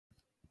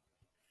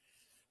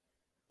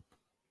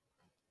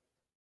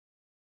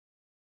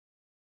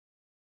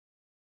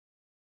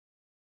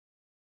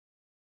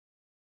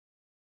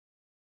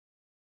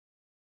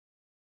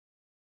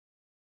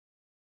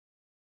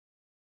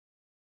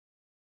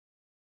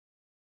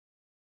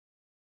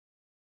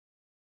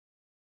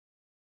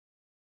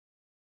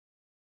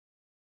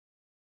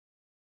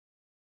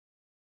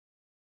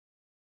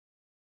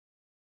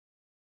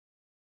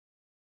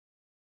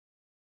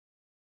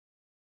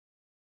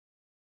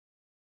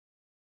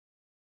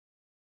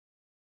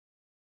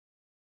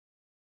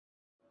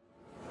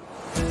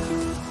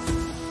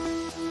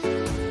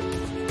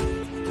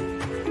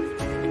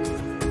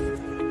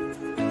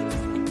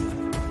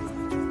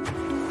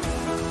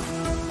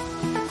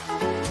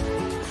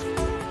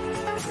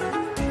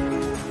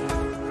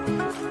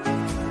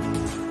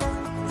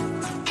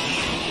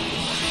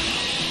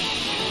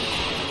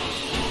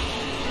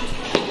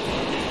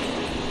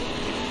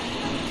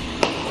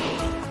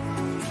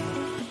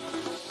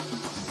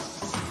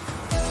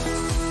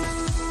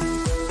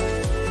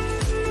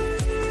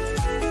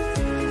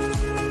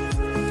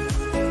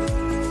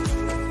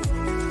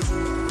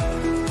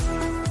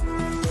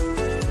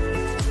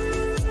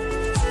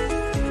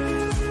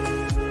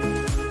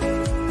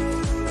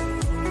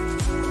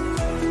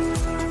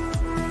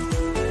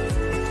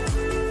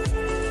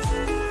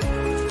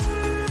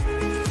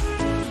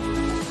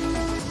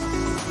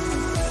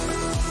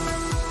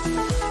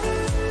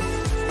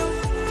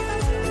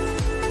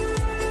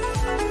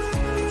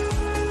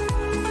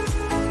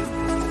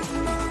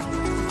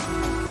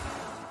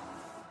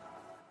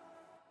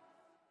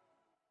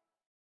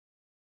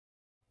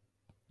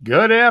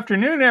Good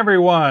afternoon,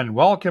 everyone.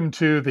 Welcome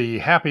to the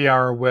Happy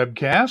Hour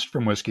Webcast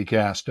from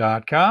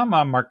WhiskyCast.com.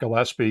 I'm Mark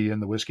Gillespie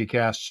in the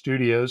WhiskyCast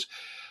studios.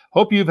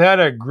 Hope you've had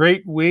a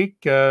great week.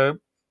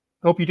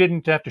 Hope you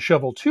didn't have to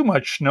shovel too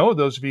much snow.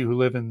 Those of you who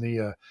live in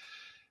the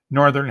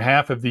northern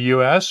half of the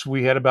U.S.,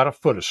 we had about a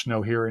foot of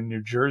snow here in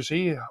New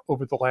Jersey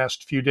over the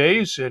last few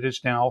days. It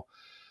is now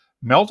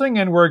melting,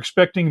 and we're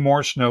expecting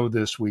more snow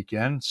this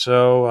weekend.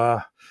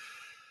 So,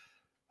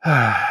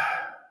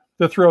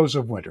 the throes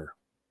of winter.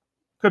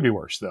 Could be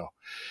worse, though.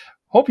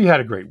 Hope you had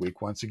a great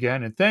week once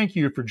again, and thank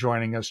you for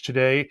joining us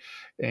today.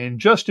 In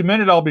just a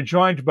minute, I'll be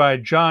joined by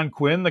John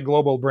Quinn, the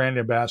Global Brand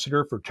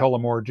Ambassador for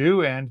Tullamore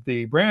D.E.W. and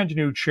the brand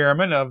new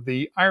chairman of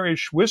the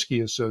Irish Whiskey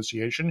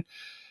Association.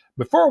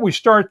 Before we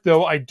start,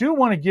 though, I do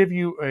want to give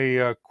you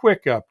a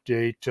quick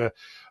update.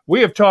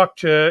 We have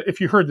talked, if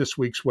you heard this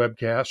week's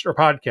webcast, or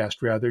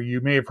podcast rather,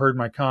 you may have heard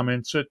my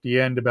comments at the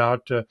end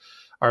about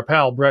our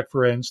pal Brett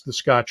Ferenz, the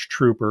Scotch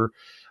Trooper.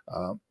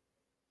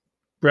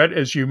 Brett,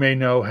 as you may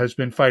know, has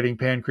been fighting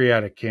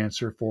pancreatic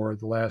cancer for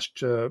the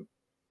last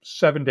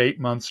 7 to 8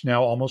 months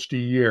now, almost a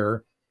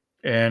year.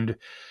 And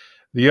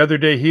the other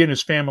day, he and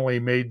his family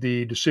made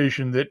the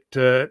decision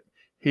that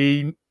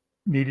he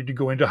needed to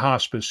go into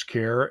hospice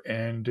care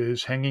and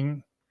is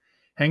hanging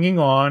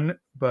on,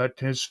 but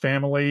his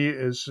family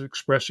is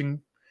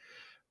expressing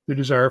the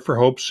desire for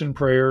hopes and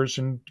prayers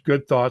and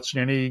good thoughts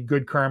and any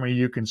good karma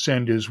you can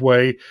send his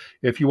way.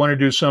 If you want to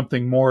do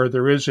something more,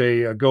 there is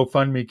a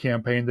GoFundMe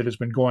campaign that has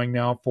been going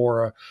now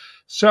for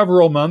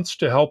several months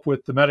to help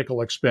with the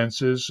medical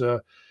expenses.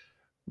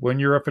 When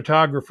you're a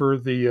photographer,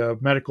 the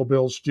medical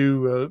bills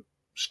do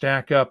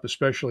stack up,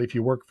 especially if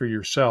you work for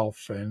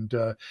yourself. And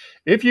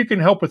if you can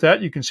help with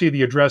that, you can see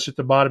the address at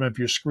the bottom of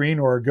your screen,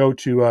 or go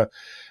to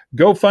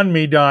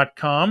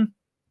GoFundMe.com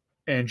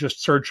and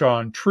just search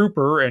on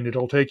Trooper, and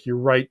it'll take you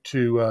right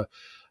to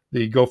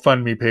the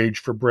GoFundMe page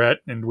for Brett.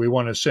 And we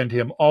want to send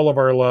him all of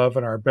our love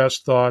and our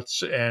best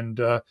thoughts. And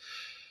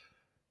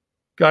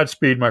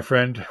Godspeed, my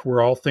friend.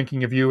 We're all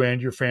thinking of you and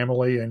your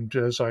family. And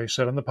as I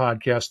said on the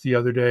podcast the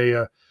other day,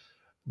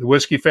 the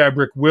whiskey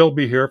fabric will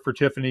be here for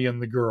Tiffany and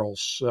the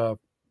girls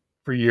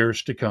for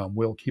years to come.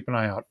 We'll keep an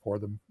eye out for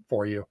them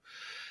for you.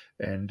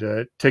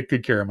 And take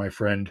good care, my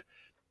friend.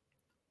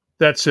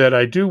 That said,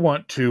 I do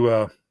want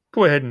to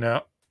go ahead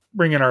and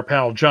bring in our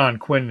pal John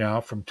Quinn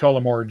now from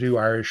Tullamore D.E.W.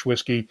 Irish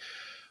Whiskey.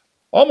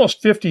 Almost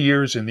 50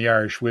 years in the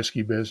Irish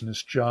whiskey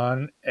business,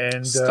 John.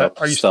 And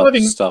are you still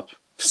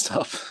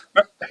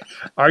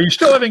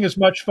having as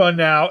much fun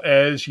now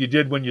as you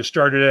did when you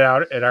started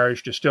out at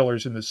Irish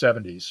Distillers in the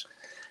 70s?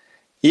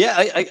 Yeah,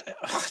 I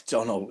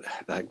don't know,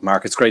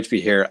 Mark. It's great to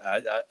be here.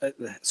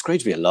 It's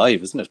great to be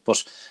alive, isn't it?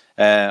 But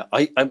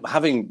I'm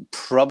having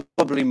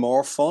probably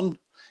more fun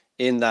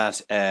in that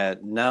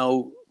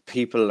now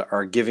people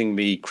are giving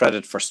me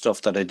credit for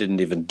stuff that I didn't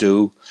even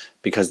do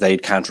because they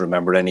can't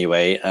remember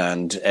anyway.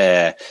 And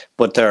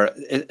but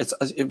it's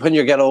when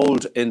you get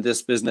old in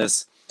this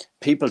business,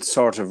 people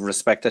sort of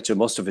respect that you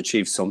must have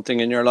achieved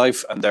something in your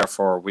life, and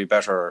therefore we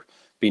better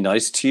be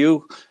nice to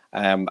you.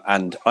 And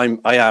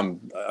I'm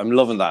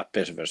loving that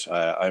bit of it.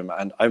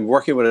 I'm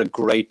working with a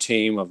great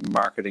team of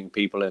marketing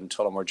people in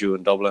Tullamore D.E.W.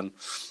 in Dublin,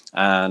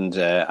 and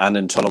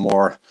in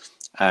Tullamore,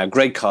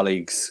 great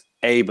colleagues.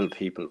 Able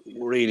people,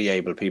 really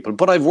able people.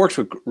 But I've worked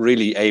with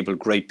really able,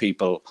 great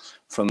people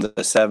from the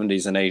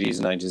 70s and 80s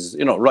and 90s,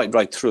 you know,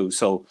 right through.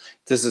 So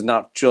this is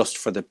not just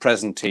for the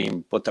present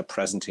team, but the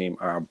present team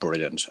are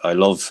brilliant. I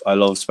love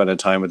spending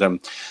time with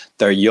them.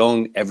 They're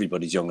young.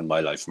 Everybody's young in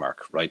my life,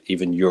 Mark, right?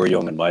 Even you're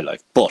young in my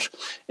life. But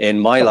in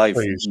my life,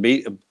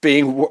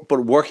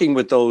 working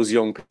with those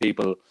young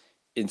people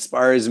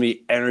inspires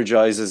me,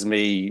 energizes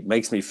me,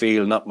 makes me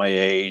feel not my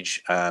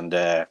age. And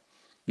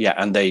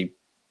and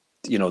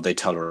they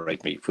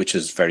tolerate me, which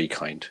is very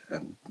kind.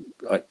 And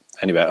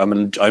anyway, I'm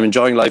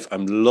enjoying life.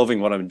 I'm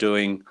loving what I'm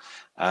doing,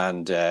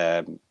 and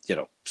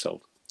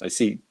so I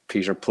see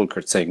Peter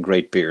Pulkert saying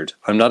 "great beard."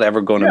 I'm not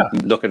ever going to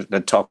look at it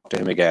and talk to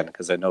him again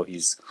because I know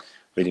he's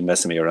really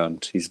messing me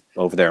around. He's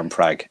over there in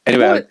Prague.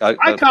 Anyway,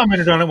 I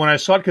commented on it when I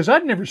saw it because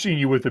I'd never seen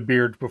you with a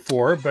beard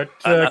before. But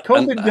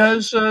COVID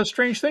does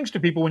strange things to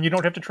people when you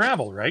don't have to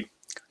travel, right?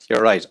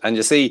 You're right, and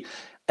you see,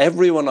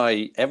 every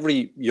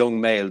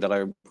young male that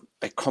I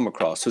come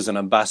across who's an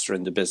ambassador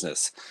in the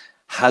business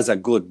has a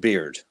good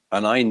beard,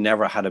 and I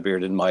never had a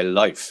beard in my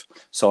life.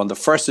 So on the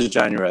 1st of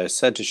January, I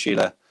said to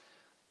Sheila,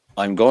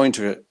 I'm going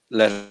to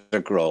let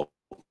it grow.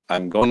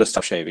 I'm going to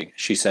stop shaving.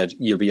 She said,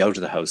 you'll be out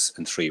of the house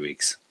in 3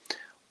 weeks.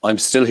 I'm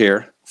still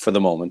here for the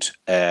moment.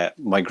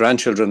 My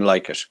grandchildren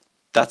like it.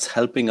 That's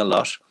helping a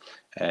lot.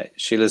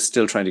 Sheila's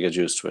still trying to get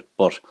used to it,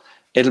 but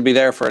it'll be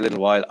there for a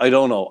little while. I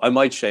don't know. I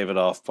might shave it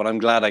off, but I'm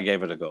glad I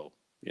gave it a go.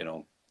 You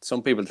know,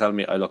 some people tell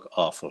me I look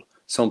awful.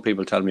 Some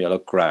people tell me I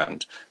look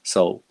grand.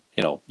 So,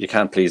 you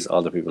can't please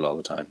all the people all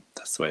the time.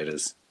 That's the way it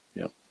is.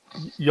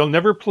 You'll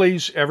never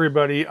please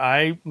everybody.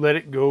 I let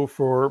it go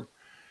for,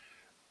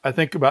 I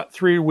think, about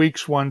 3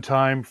 weeks one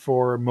time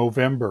for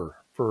Movember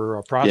for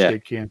a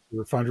prostate cancer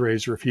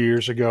fundraiser a few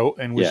years ago,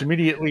 and was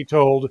immediately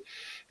told,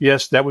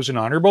 Yes, that was an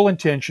honorable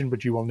intention,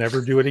 but you will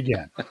never do it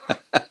again.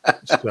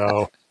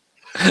 So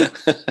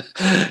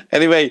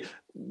anyway,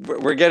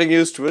 we're getting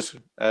used to it.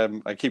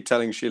 I keep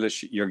telling Sheila,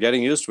 you're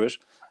getting used to it.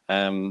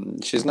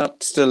 She's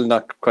still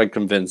not quite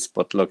convinced,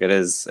 but look, it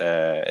is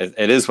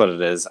what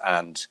it is,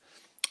 and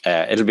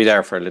it'll be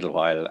there for a little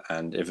while.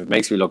 And if it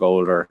makes me look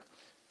older,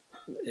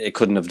 it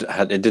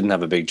didn't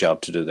have a big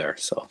job to do there.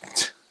 So,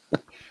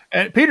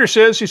 and Peter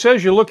says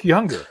you look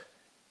younger.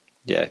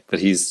 Yeah, but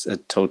he's a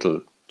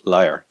total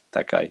liar.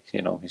 That guy,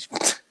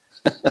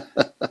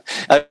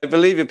 I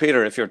believe you,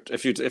 Peter. If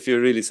you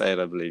really say it,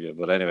 I believe you.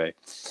 But anyway,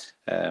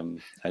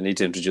 I need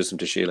to introduce him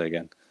to Sheila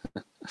again.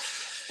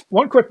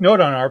 One quick note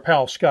on our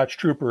pal Scotch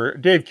Trooper.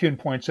 Dave Kuhn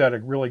points out a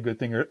really good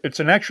thing. It's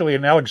actually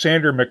an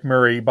Alexander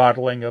McMurray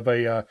bottling of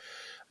a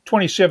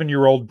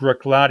 27-year-old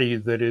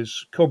Bruichladdich that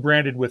is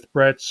co-branded with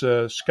Brett's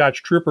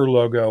Scotch Trooper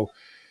logo.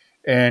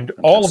 And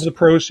Fantastic. All of the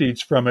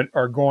proceeds from it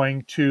are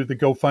going to the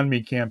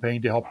GoFundMe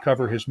campaign to help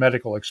cover his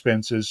medical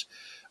expenses.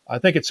 I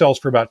think it sells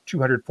for about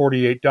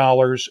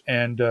 $248,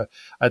 and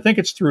I think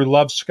it's through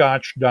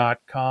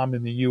lovescotch.com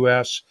in the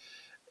U.S.,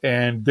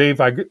 and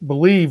I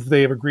believe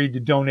they have agreed to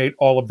donate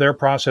all of their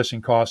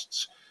processing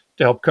costs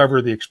to help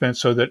cover the expense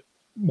so that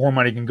more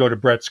money can go to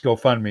Brett's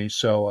GoFundMe.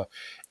 So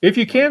if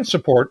you can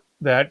support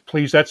that,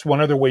 please, that's one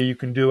other way you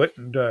can do it,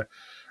 and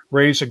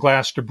raise a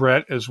glass to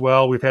Brett as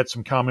well. We've had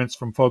some comments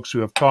from folks who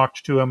have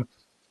talked to him.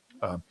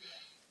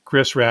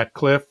 Chris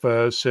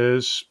Ratcliffe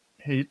says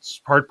it's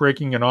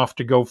heartbreaking and off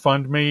to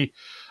GoFundMe.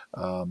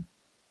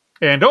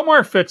 And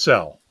Omar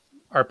Fitzel,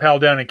 our pal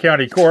down in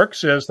County Cork,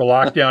 says the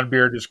lockdown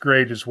beard is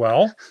great as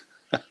well.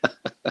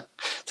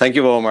 Thank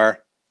you,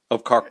 Omar.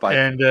 Of Cork Bike.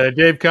 And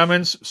Dave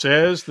Cummins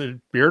says the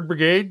Beard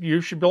Brigade,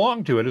 you should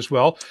belong to it as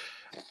well.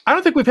 I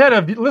don't think we've had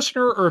a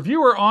listener or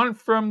viewer on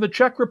from the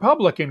Czech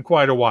Republic in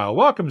quite a while.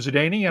 Welcome,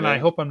 Zdeny, and I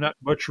hope I'm not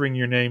butchering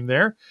your name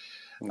there.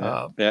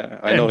 Yeah,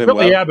 I know him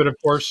Billy well. Abbott, of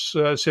course,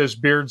 says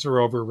beards are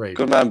overrated.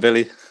 Good man,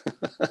 Billy.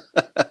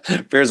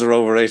 Beards are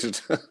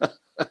overrated.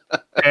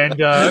 And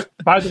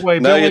by the way,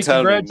 now Billy, you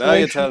tell me. Now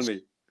you congratulations. tell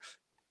me.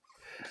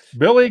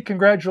 Billy,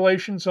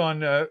 congratulations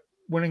on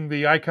winning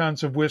the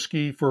Icons of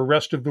Whiskey for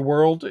Rest of the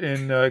World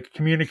in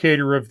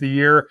Communicator of the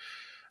Year.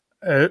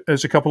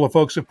 As a couple of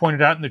folks have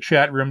pointed out in the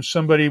chat room,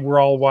 somebody we're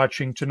all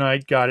watching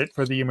tonight got it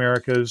for the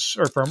Americas,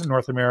 or from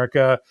North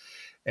America.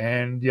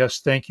 And yes,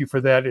 thank you for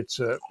that. It's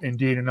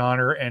indeed an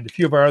honor. And a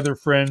few of our other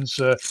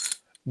friends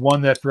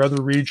won that for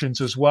other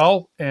regions as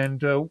well.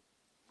 And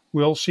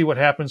we'll see what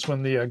happens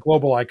when the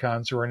global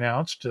icons are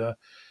announced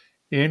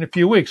in a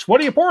few weeks.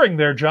 What are you pouring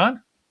there,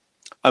 John?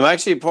 I'm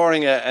actually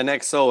pouring an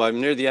XO.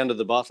 I'm near the end of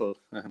the bottle.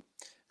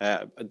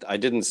 I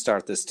didn't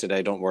start this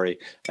today, don't worry.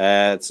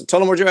 It's a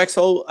Tullamore D.E.W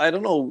XO. I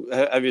don't know,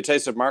 have you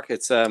tasted, Mark?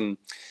 It's a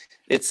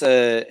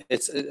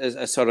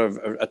sort of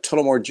a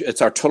Tullamore.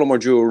 It's our Tullamore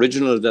D.E.W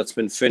original that's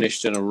been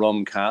finished in a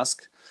rum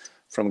cask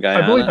from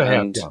Guyana. I believe I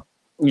have.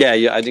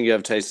 Yeah, I think you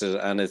have tasted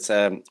it, and it's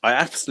I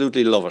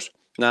absolutely love it.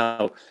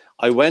 Now,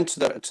 I went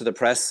to the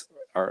press,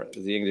 or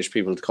the English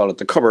people call it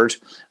the cupboard,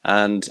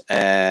 and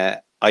I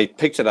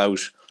picked it out.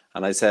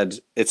 And I said,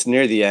 it's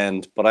near the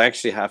end, but I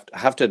actually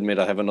have to admit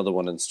I have another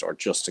one in store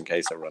just in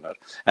case I run out.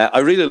 I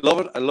really love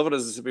it. I love it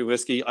as a sippy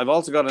whiskey. I've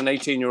also got an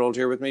 18-year-old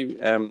here with me,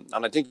 and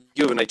I think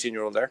you have an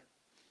 18-year-old there.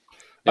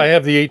 I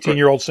have the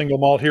 18-year-old single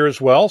malt here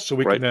as well, so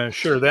we can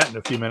share that in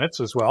a few minutes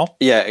as well.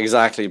 Yeah,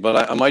 exactly.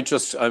 But I might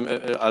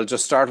I'll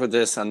just start with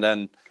this, and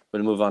then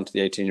we'll move on to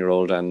the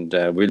 18-year-old, and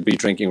we'll be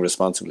drinking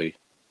responsibly.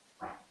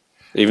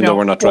 Even though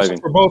we're not driving.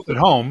 We're both at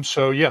home,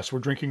 so yes, we're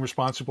drinking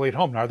responsibly at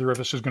home. Neither of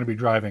us is going to be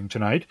driving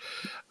tonight.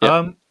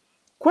 Yep.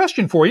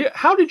 Question for you.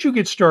 How did you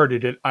get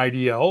started at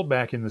IDL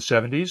back in the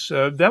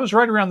 70s? That was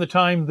right around the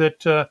time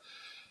that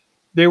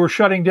they were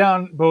shutting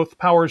down both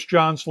Powers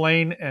Johns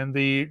Lane and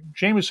the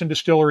Jameson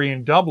Distillery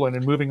in Dublin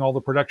and moving all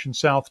the production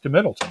south to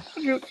Middleton.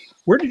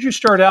 Where did you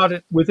start out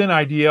within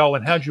IDL,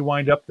 and how did you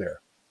wind up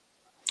there?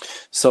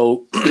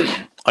 So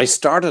I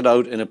started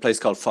out in a place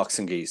called Fox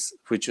and Geese,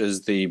 which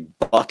is the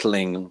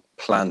bottling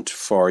plant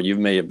for, you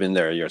may have been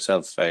there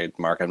yourself,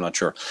 Mark, I'm not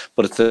sure,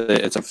 but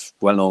it's a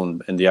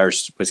well-known in the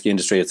Irish whiskey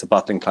industry. It's a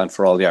bottling plant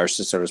for all the Irish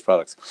distillers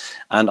products.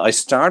 And I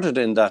started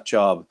in that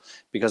job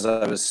because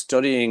I was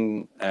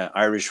studying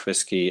Irish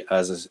whiskey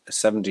as a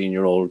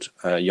 17-year-old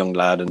young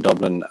lad in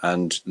Dublin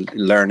and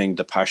learning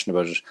the passion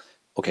about it.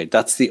 Okay,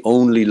 that's the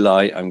only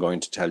lie I'm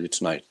going to tell you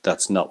tonight.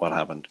 That's not what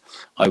happened.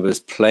 I was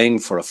playing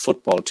for a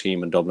football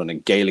team in Dublin, a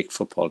Gaelic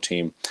football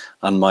team,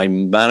 and my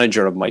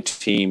manager of my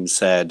team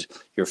said,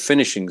 "You're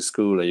finishing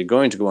school. Are you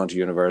going to go on to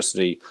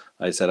university?"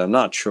 I said, "I'm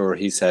not sure."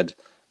 He said,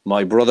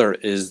 "My brother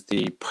is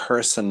the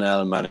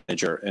personnel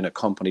manager in a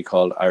company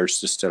called Irish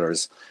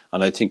Distillers,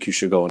 and I think you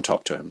should go and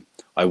talk to him."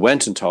 I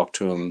went and talked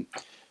to him.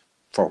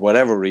 For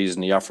whatever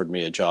reason, he offered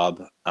me a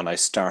job, and I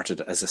started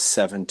as a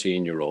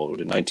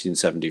 17-year-old in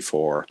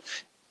 1974,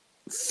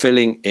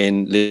 filling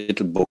in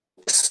little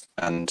books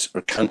and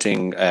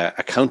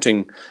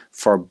accounting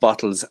for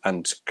bottles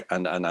and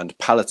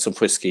pallets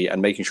of whiskey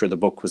and making sure the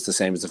book was the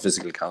same as the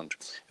physical count.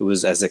 It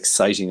was as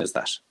exciting as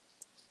that,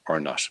 or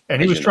not.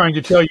 And he was trying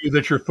to tell you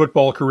that your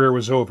football career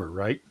was over,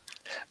 right?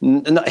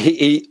 No,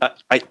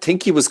 I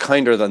think he was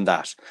kinder than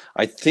that.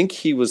 I think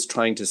he was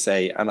trying to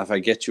say, and if I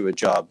get you a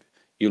job,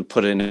 you'll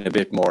put in a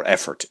bit more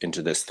effort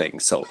into this thing.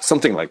 So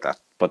something like that.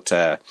 But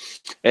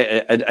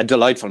a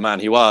delightful man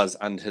he was,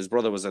 and his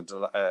brother was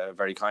a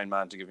very kind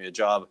man to give me a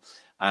job.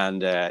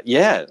 And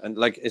and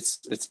like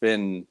it's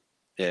been,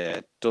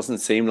 it doesn't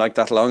seem like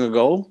that long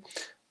ago.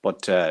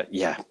 But I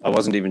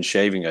wasn't even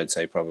shaving, I'd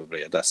say,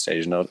 probably at that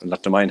stage.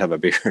 Not to mind have a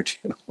beard,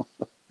 you know.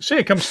 See,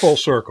 it comes full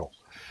circle.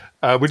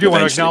 We do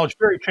want to acknowledge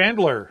Barry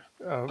Chandler,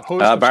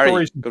 host of Barry,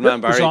 Stories. good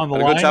man, Barry. On the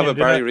Good line, to have a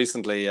Barry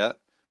recently, yeah.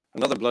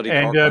 Another bloody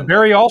and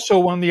Barry also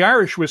won the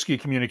Irish Whiskey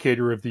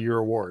Communicator of the Year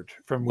award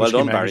from Whiskey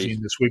done, Magazine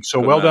Barry. this week. So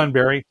well done,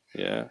 Barry.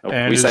 Yeah,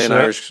 and we say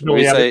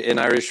in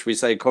Irish, we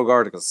say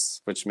Cogardicus,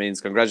 which means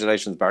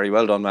congratulations, Barry.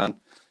 Well done, man.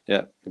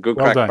 Yeah, good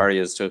crack Barry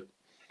is too.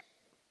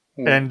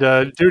 And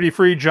Duty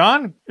Free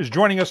John is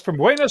joining us from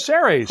Buenos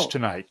Aires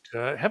tonight.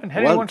 Haven't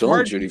had anyone from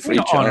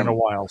Argentina on in a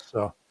while.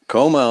 So,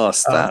 ¿Cómo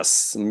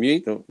estás?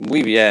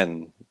 Muy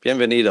bien,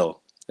 bienvenido,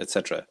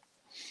 etc.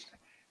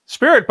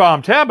 Spirit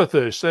Bomb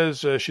Tabitha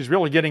says she's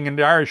really getting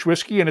into Irish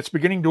whiskey, and it's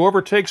beginning to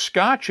overtake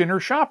Scotch in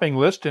her shopping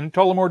list, and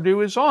Tullamore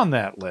D.E.W is on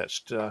that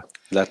list.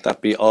 Let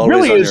that be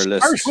always on your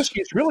list. Irish whiskey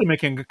is really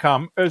making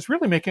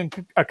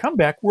a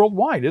comeback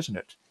worldwide, isn't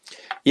it?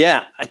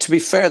 Yeah, to be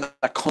fair,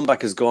 that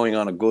comeback is going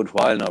on a good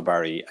while now,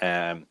 Barry,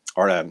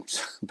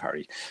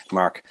 Barry,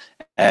 Mark.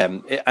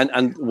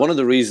 And one of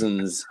the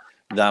reasons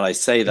that I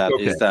say that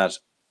is that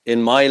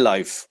in my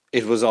life,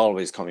 it was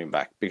always coming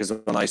back, because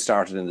when I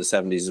started in the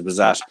 70s, it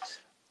was at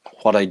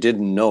what I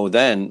didn't know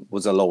then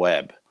was a low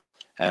ebb.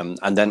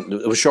 And then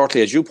it was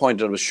shortly, as you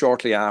pointed, it was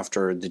shortly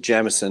after the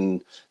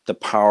Jameson, the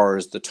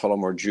Powers, the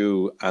Tullamore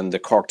D.E.W, and the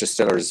Cork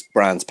Distillers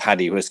brands,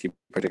 Paddy whiskey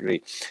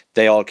particularly,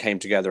 they all came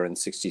together in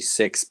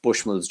 66.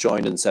 Bushmills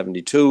joined in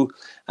 72.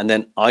 And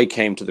then I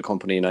came to the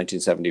company in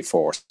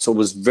 1974. So it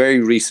was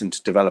very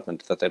recent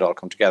development that they'd all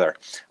come together.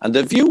 And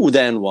the view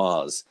then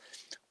was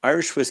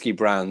Irish whiskey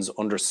brands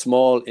under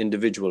small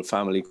individual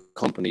family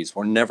companies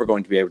were never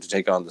going to be able to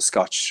take on the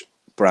Scotch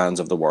brands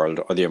of the world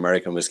or the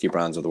American whiskey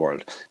brands of the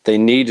world. They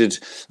needed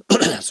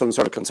some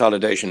sort of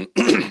consolidation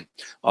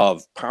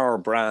of power,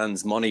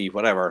 brands, money,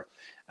 whatever.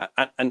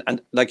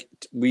 And like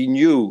we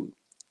knew,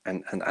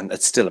 and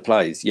it still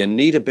applies, you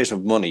need a bit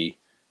of money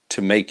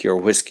to make your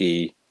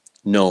whiskey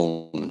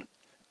known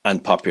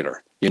and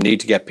popular. You need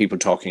to get people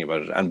talking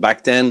about it. And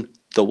back then,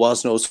 there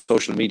was no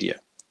social media.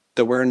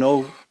 There were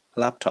no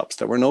laptops.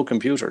 There were no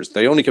computers.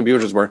 The only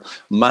computers were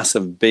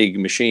massive, big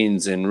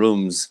machines in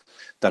rooms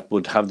that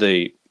would have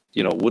the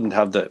wouldn't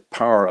have the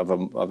power of a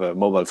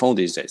mobile phone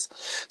these days.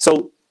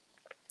 So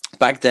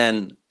back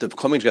then, the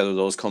coming together of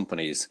those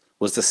companies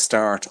was the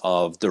start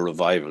of the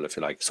revival, if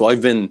you like. So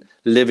I've been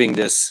living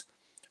this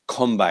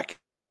comeback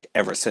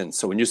ever since.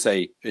 So when you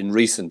say in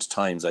recent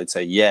times, I'd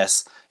say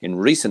yes. In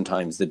recent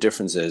times, the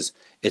difference is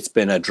it's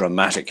been a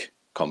dramatic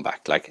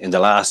comeback. Like in the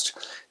last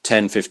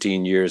 10,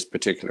 15 years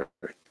particularly,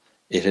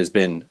 it has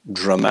been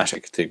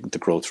dramatic, the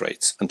growth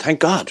rates. And thank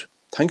God,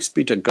 thanks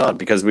be to God,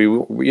 because we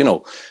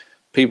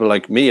people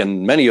like me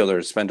and many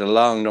others spent a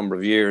long number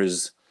of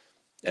years,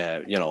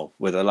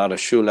 with a lot of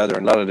shoe leather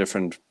and a lot of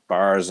different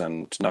bars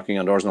and knocking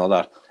on doors and all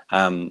that.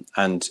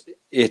 And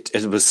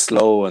it was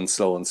slow and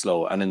slow and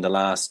slow. And in the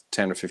last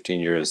 10 or 15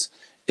 years,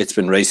 it's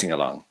been racing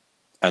along.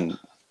 And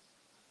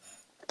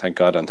thank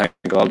God, and thank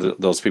all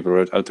those people who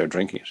are out there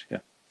drinking it.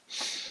 Yeah.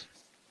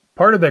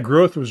 Part of that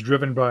growth was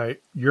driven by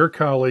your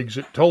colleagues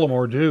at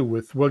Tullamore D.E.W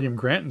with William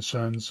Grant &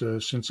 Sons,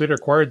 since they'd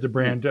acquired the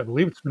brand. I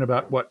believe it's been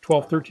about,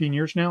 12, 13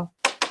 years now?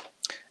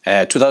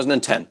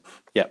 2010,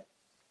 yeah.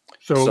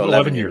 So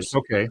 11 years.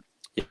 Okay.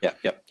 Yeah.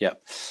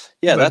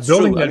 Yeah, that's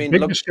building true. That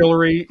big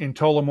distillery in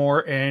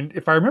Tullamore, and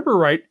if I remember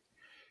right,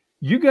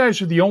 you guys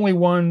are the only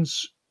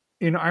ones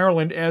in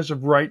Ireland as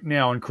of right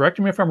now, and correct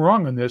me if I'm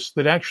wrong on this,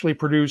 that actually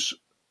produce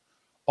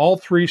all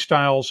three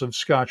styles of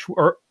Scotch,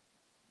 or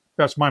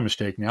that's my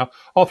mistake now,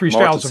 all three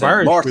styles of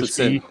Irish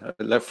whiskey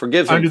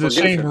under the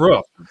same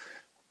roof.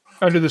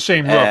 Under the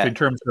same roof in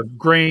terms of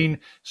grain,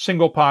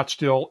 single pot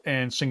still,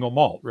 and single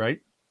malt, right?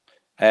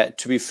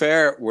 To be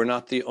fair, we're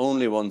not the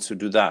only ones who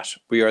do that.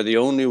 We are the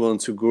only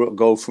ones who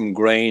go from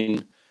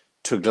grain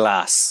to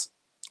glass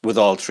with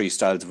all three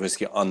styles of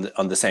whiskey on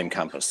the same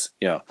campus.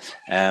 Yeah.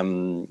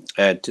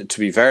 To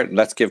be fair,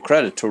 let's give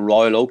credit to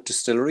Royal Oak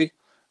Distillery.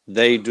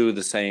 They do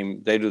the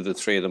same. They do the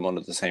three of them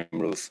under the same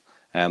roof.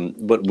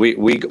 But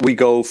we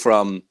go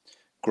from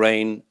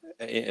grain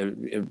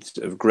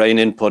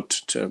input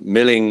to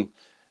milling,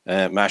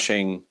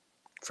 mashing,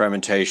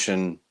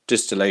 fermentation,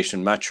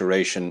 distillation,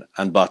 maturation,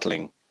 and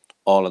bottling,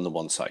 all on the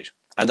one site.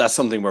 And that's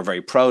something we're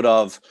very proud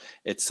of.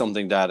 It's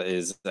something that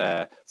is,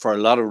 for a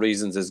lot of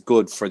reasons, is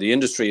good for the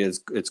industry.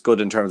 It's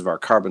good in terms of our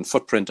carbon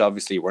footprint.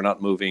 Obviously, we're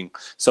not moving.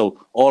 So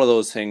all of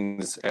those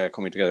things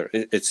coming together,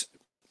 it's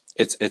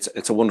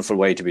a wonderful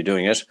way to be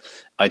doing it.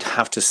 I'd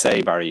have to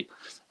say,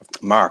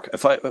 Mark,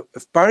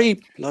 if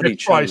Barry bloody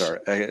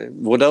Chandler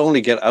would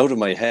only get out of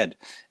my head.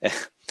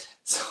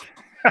 So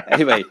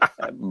Anyway,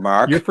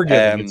 Mark, You're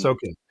forgiven. It's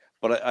okay.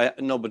 But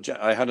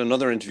I had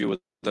another interview with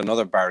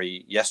another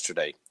Barry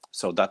yesterday,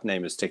 so that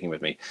name is sticking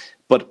with me.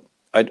 But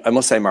I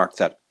must say, Mark,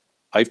 that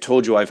I've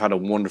told you I've had a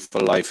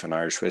wonderful life in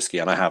Irish whiskey,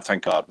 and I have,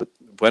 thank God. But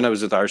when I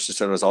was with Irish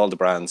Distillers, all the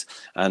brands,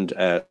 and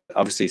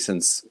obviously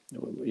since,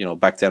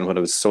 back then when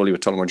I was solely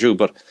with Tullamore D.E.W,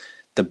 but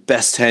the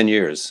best 10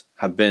 years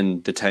have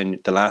been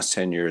the last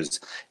 10 years,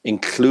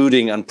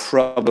 including and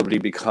probably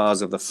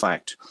because of the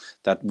fact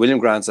that William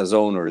Grant's as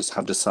owners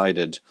have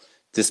decided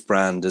this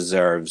brand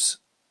deserves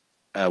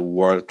a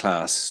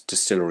world-class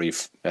distillery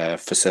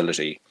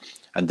facility.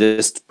 And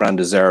this brand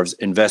deserves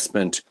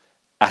investment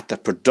at the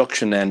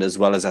production end as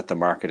well as at the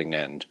marketing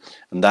end.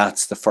 And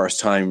that's the first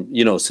time,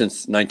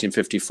 since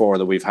 1954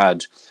 that we've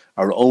had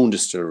our own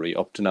distillery.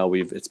 Up to now,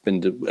 it's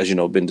been, as you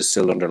know, been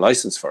distilled under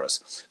license for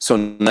us. So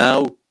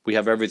now we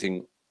have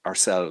everything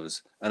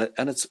ourselves, and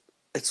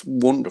it's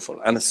wonderful,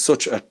 and it's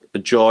such a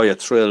joy, a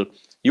thrill.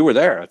 You were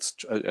there.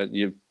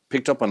 You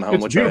picked up on how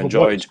much I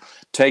enjoyed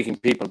taking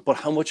people, but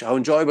how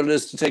enjoyable it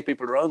is to take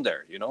people around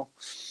there,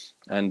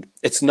 And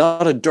it's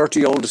not a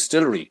dirty old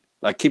distillery.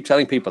 I keep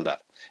telling people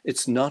that.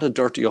 It's not a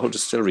dirty old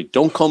distillery.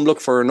 Don't come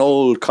look for an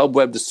old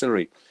cobweb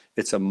distillery.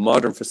 It's a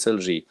modern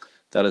facility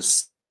that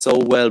is so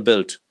well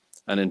built,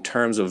 and in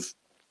terms of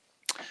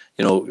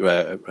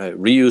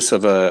reuse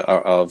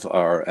of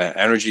our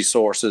energy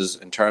sources,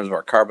 in terms of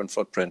our carbon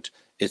footprint,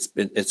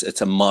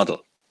 it's a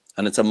model,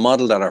 and it's a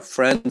model that our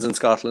friends in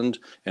Scotland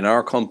in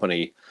our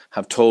company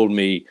have told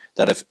me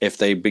that if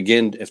they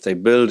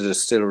build a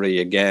distillery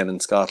again in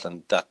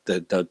Scotland, that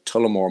the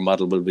Tullamore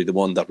model will be the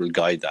one that will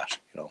guide that.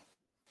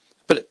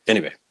 But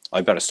anyway, I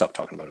better stop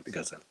talking about it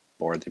because I'll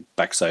bore the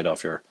backside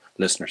off your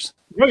listeners.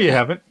 No, you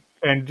haven't.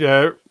 And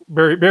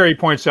Barry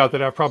points out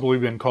that I've probably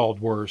been called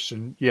worse,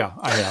 and yeah,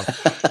 I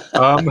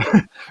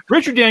have.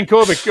 Richard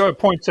Dankovic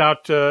points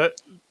out,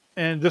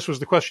 and this was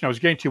the question I was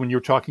getting to when you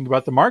were talking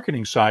about the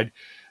marketing side.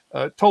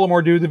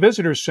 Tullamore D.E.W, the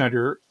visitor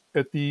center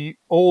at the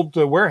old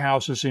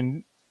warehouses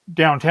in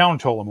downtown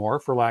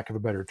Tullamore, for lack of a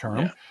better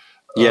term,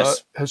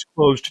 yes, has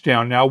closed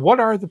down. Now, what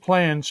are the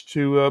plans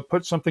to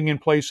put something in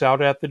place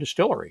out at the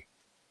distillery?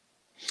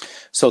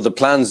 So the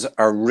plans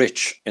are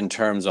rich in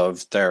terms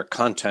of their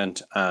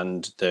content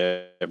and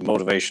their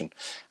motivation.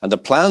 And the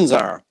plans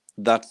are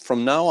that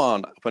from now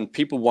on, when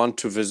people want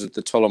to visit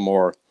the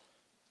Tullamore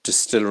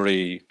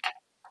distillery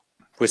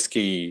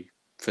whiskey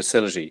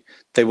facility,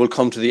 they will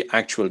come to the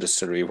actual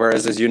distillery.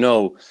 Whereas, as you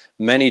know,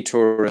 many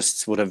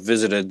tourists would have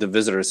visited the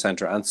visitor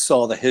center and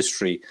saw the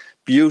history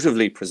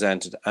beautifully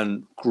presented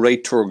and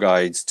great tour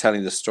guides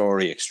telling the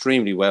story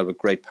extremely well with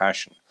great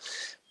passion.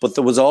 But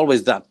there was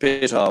always that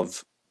bit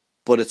of,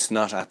 but it's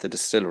not at the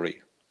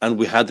distillery. And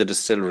we had the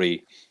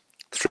distillery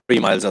 3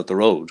 miles out the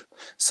road.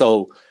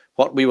 So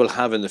what we will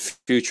have in the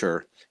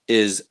future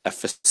is a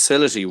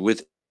facility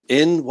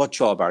within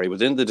Whatjawbarry,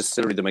 within the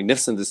distillery, the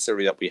magnificent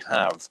distillery that we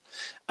have,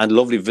 and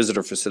lovely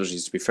visitor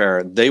facilities, to be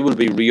fair. They will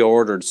be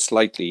reordered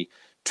slightly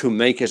to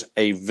make it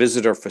a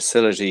visitor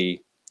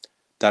facility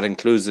that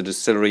includes the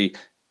distillery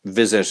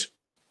visit,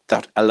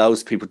 that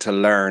allows people to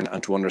learn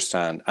and to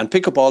understand and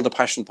pick up all the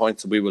passion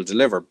points that we will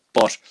deliver,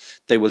 but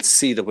they will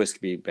see the whiskey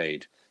being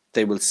made.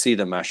 They will see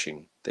the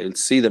mashing. They will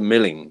see the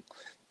milling.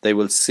 They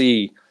will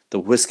see the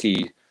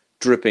whiskey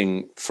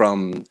dripping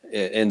from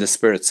in the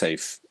spirit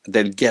safe.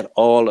 They'll get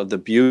all of the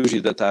beauty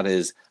that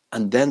is,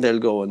 and then they'll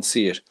go and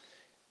see it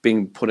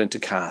being put into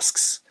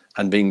casks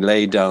and being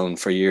laid down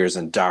for years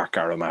in dark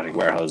aromatic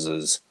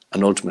warehouses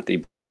and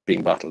ultimately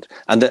being bottled.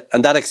 And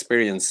that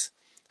experience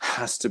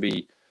has to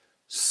be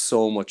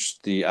so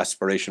much the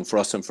aspiration for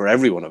us and for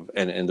everyone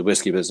in the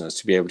whiskey business,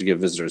 to be able to give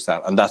visitors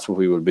that. And that's what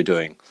we will be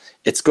doing.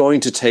 It's going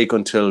to take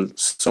until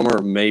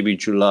summer, maybe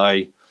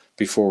July,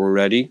 before we're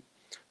ready.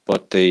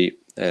 But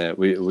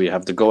we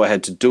have the go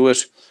ahead to do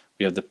it.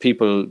 We have the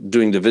people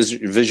doing the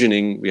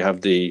visioning. We have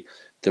the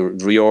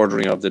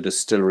reordering of the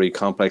distillery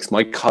complex.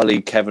 My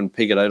colleague, Kevin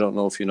Piggott, I don't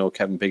know if you know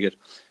Kevin Piggott.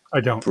 I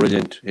don't.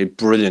 A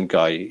brilliant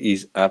guy.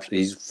 He's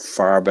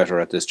far better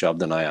at this job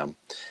than I am.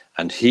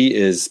 And he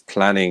is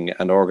planning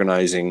and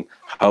organising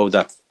how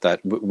that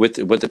with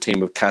the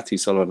team of Kathy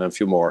Sullivan and a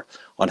few more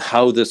on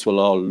how this will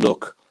all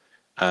look,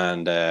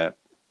 and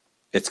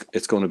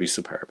it's going to be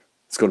superb.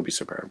 It's going to be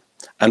superb.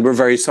 And we're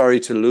very sorry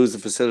to lose the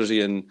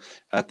facility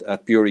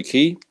at Bury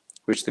Quay,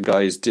 which the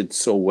guys did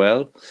so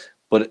well.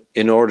 But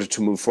in order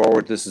to move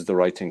forward, this is the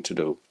right thing to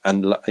do.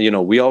 And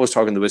we always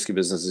talk in the whiskey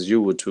business, as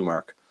you would too,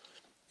 Mark.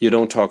 You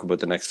don't talk about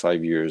the next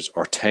 5 years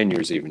or 10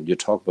 years even. You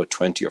talk about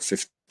 20 or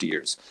 50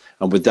 years.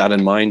 And with that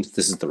in mind,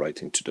 this is the right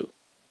thing to do.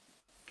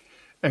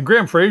 And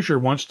Graham Fraser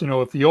wants to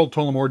know if the old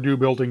Tullamore D.E.W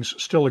buildings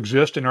still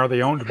exist and are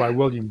they owned by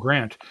William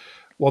Grant?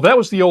 Well, that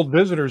was the old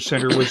visitors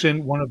center, was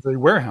in one of the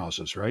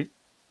warehouses, right?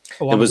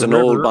 It was an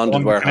old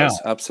bonded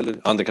warehouse,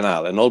 absolutely, on the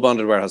canal, an old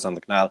bonded warehouse on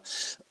the canal.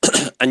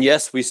 And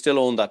yes, we still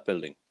own that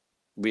building.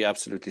 We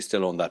absolutely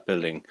still own that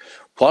building.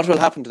 What will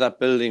happen to that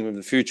building in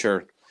the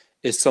future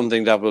is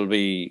something that will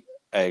be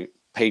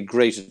paid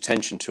great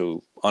attention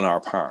to on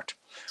our part.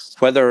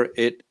 Whether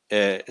it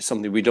is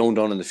something we don't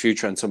own in the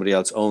future and somebody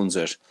else owns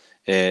it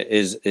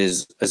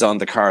is on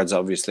the cards,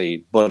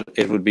 obviously, but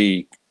it would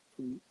be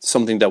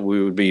something that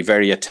we would be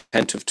very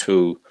attentive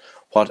to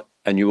what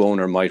a new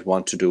owner might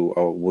want to do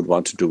or would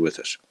want to do with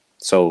it.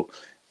 So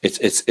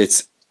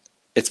it's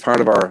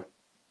part of our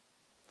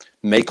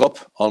makeup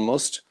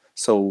almost.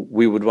 So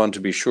we would want to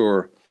be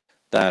sure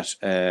that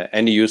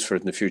any use for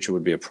it in the future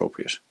would be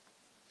appropriate.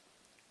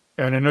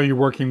 And I know you're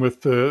working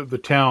with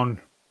the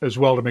town as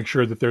well to make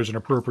sure that there's an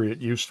appropriate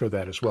use for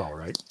that as well,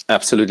 right?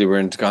 Absolutely. We're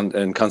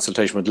in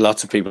consultation with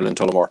lots of people in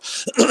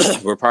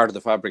Tullamore. We're part of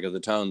the fabric of the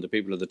town. The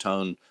people of the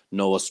town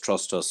know us,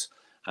 trust us,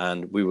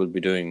 and we're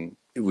doing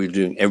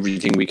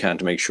everything we can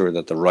to make sure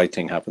that the right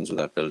thing happens with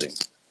that building.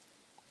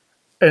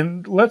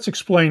 And let's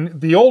explain,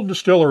 the old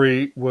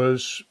distillery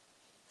was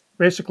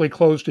basically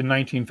closed in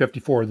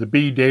 1954, the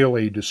B.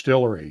 Daly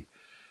Distillery.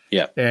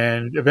 Yeah.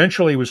 And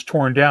eventually was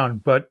torn down,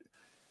 but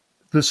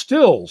the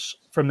stills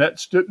from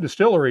that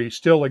distillery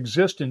still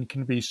exist and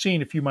can be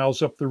seen a few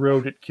miles up the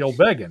road at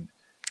Kilbeggan.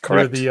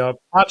 Correct. They're the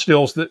pot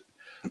stills that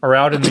are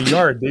out in the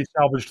yard. They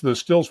salvaged those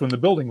stills when the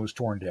building was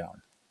torn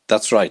down.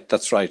 That's right.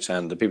 That's right.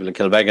 And the people in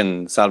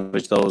Kilbeggan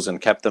salvaged those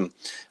and kept them.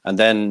 And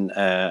then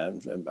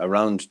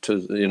around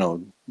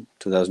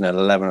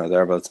 2011 or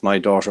thereabouts, my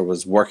daughter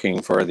was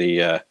working for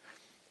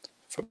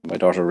my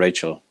daughter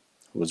Rachel,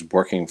 who was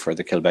working for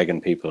the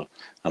Kilbeggan people.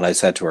 And I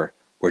said to her,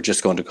 "We're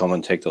just going to come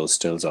and take those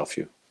stills off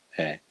you."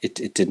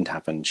 It didn't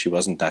happen. She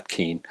wasn't that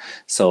keen.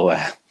 So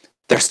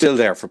they're still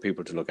there for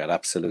people to look at.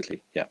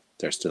 Absolutely. Yeah,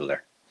 they're still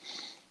there.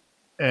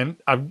 And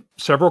I've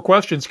several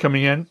questions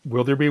coming in.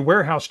 Will there be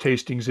warehouse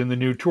tastings in the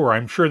new tour?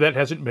 I'm sure that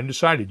hasn't been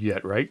decided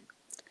yet, right?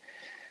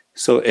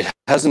 So it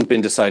hasn't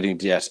been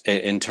decided yet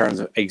in terms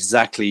of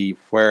exactly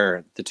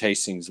where the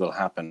tastings will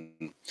happen.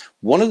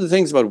 One of the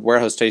things about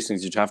warehouse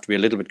tastings you'd have to be a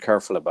little bit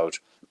careful about,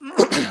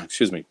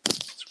 excuse me,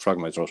 frog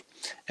in my throat,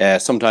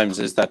 sometimes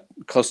is that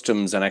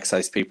customs and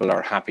excise people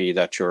are happy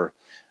that you're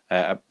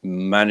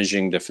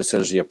managing the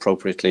facility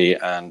appropriately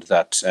and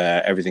that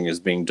everything is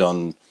being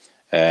done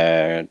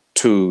to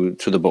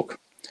the book.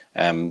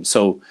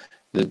 So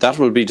that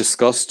will be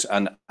discussed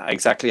and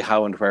exactly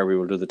how and where we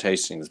will do the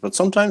tastings. But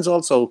sometimes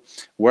also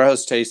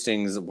warehouse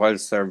tastings,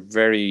 whilst they're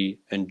very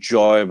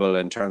enjoyable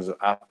in terms of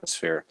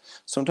atmosphere,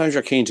 sometimes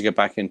you're keen to get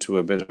back into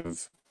a bit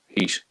of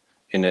heat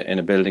in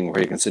a building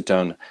where you can sit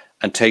down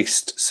and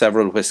taste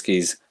several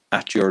whiskies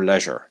at your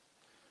leisure,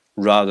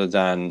 rather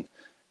than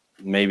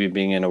maybe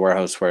being in a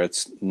warehouse where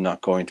it's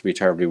not going to be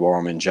terribly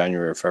warm in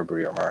January or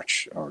February or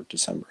March or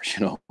December,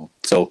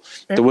 So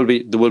there will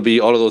be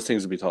all of those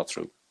things will be thought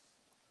through.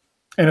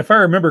 And if I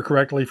remember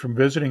correctly from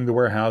visiting the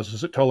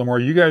warehouses at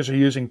Tullamore, you guys are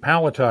using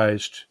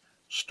palletized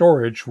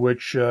storage,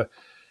 which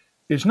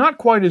is not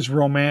quite as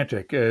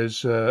romantic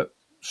as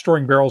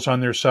storing barrels on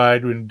their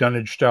side in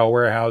dunnage-style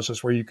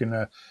warehouses where you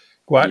can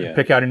go out and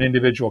pick out an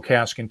individual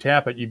cask and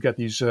tap it. You've got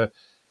these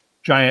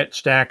giant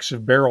stacks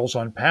of barrels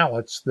on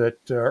pallets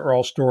that are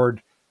all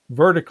stored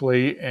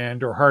vertically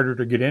and are harder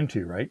to get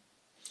into, right?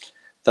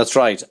 That's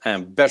right.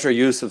 Better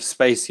use of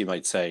space, you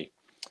might say.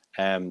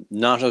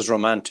 Not as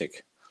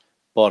romantic,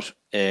 but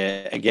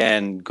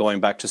again, going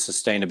back to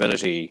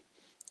sustainability,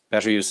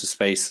 better use of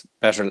space,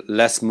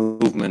 less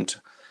movement,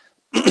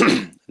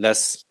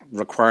 less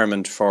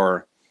requirement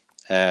for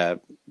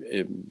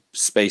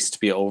space to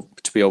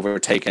be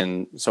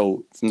overtaken.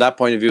 So from that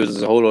point of view,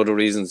 there's a whole lot of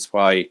reasons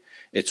why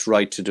it's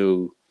right to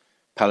do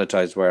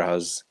palletized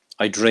warehouse.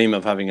 I dream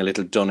of having a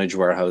little dunnage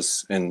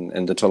warehouse in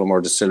the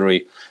Tullamore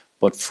distillery,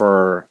 but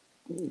for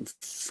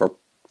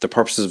the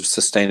purposes of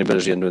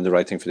sustainability and doing the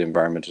right thing for the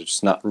environment,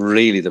 it's not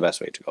really the best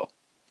way to go.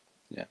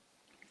 Yeah.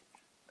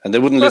 And they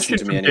wouldn't listen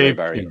to me anyway,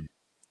 Barry.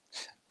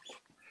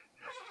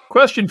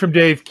 Question from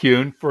Dave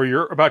Kuhn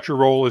about your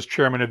role as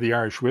chairman of the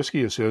Irish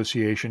Whiskey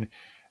Association.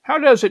 How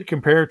does it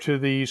compare to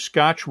the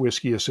Scotch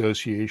Whiskey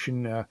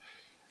Association?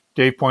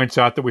 Dave points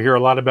out that we hear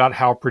a lot about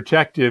how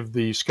protective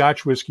the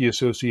Scotch Whiskey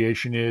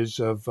Association is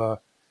of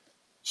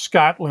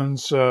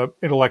Scotland's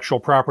intellectual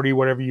property,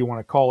 whatever you want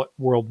to call it,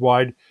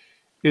 worldwide.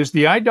 Is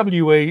the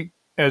IWA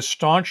as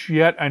staunch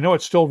yet? I know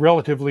it's still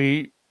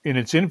relatively in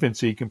its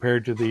infancy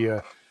compared to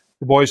the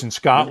boys in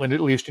Scotland, at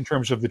least in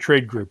terms of the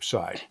trade group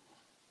side.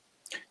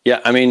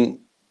 Yeah, I mean,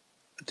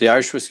 the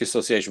Irish Whiskey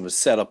Association was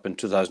set up in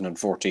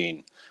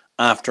 2014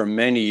 after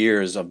many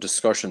years of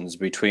discussions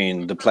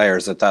between the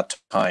players at that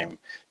time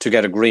to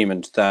get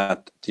agreement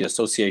that the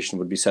association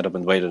would be set up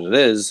in the way that it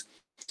is,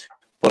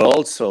 but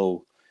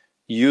also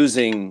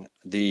using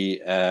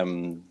the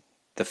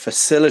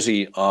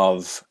facility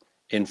of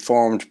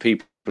informed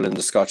people in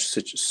the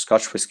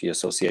Scotch Whiskey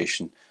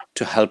Association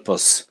to help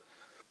us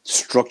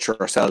structure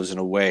ourselves in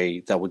a way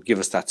that would give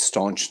us that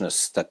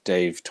staunchness that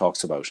Dave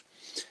talks about.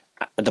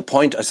 The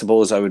point I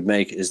suppose I would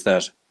make is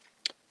that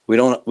we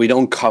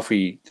don't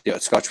copy the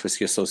Scotch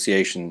Whiskey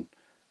Association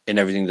in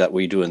everything that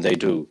we do and they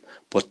do,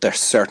 but they're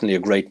certainly a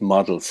great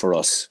model for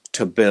us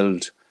to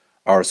build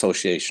our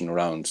association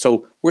around.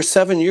 So we're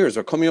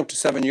coming up to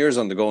 7 years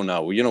on the go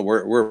now.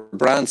 We're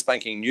brand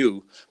spanking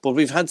new, but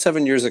we've had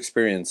 7 years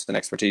experience and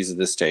expertise at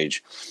this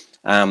stage.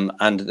 And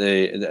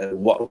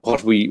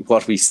what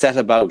we set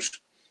about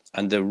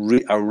and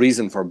our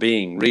reason for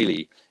being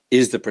really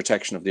is the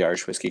protection of the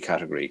Irish whiskey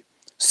category,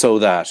 so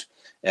that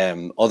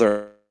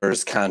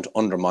others can't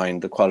undermine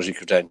the quality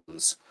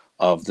credentials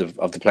of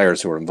the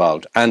players who are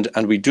involved, and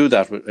we do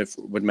that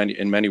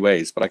in many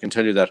ways. But I can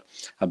tell you that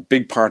a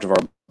big part of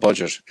our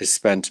budget is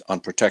spent on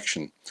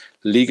protection,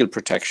 legal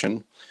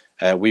protection.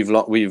 We've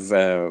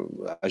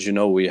as you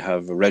know, we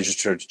have a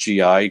registered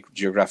GI,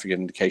 geographic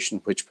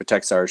indication, which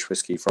protects Irish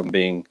whiskey from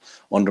being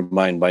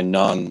undermined by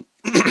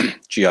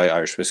non-GI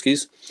Irish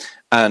whiskies,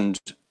 and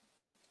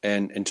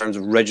in terms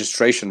of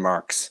registration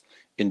marks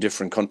in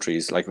different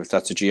countries, like if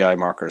that's a GI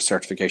mark or a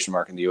certification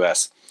mark in the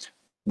US,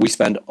 we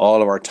spend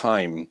all of our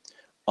time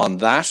on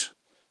that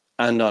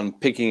and on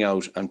picking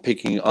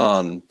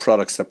on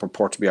products that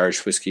purport to be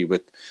Irish whiskey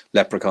with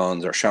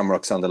leprechauns or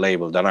shamrocks on the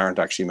label that aren't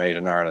actually made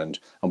in Ireland.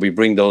 And we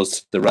bring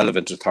those to the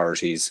relevant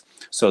authorities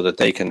so that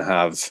they can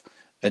have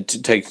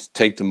to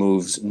take the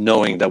moves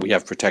knowing that we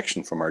have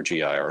protection from our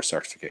GI or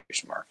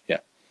certification mark.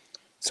 Yeah.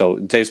 So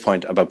Dave's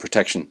point about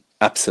protection,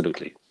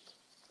 absolutely.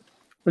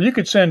 Well, you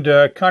could send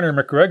Conor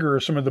McGregor or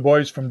some of the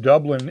boys from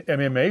Dublin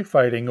MMA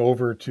fighting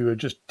over to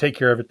just take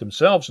care of it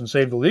themselves and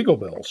save the legal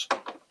bills.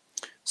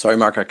 Sorry,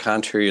 Mark, I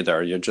can't hear you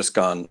there. You're just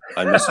gone.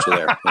 I missed you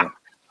there. Yeah.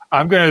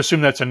 I'm going to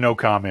assume that's a no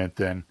comment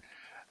then.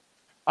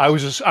 I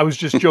was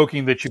just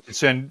joking that you could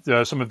send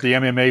some of the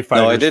MMA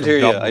fighters. No, I did hear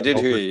you. Dublin I did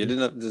hear you. You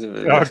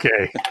didn't.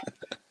 Okay.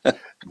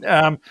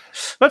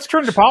 Let's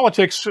turn to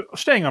politics.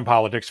 Staying on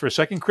politics for a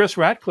second, Chris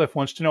Ratcliffe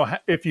wants to know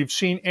if you've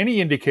seen any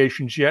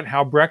indications yet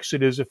how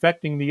Brexit is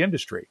affecting the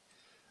industry.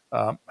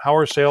 How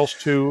are sales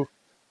to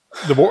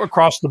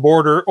across the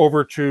border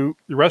over to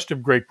the rest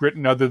of Great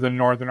Britain, other than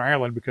Northern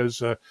Ireland,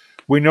 because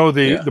we know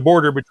the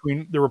border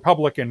between the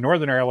Republic and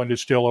Northern Ireland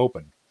is still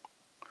open.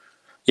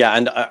 Yeah,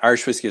 and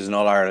Irish Whiskey is an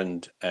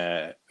All-Ireland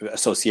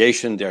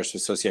association, the Irish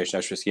Association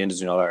Irish Whiskey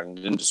Industry and All-Ireland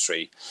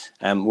Industry.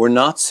 We're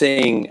not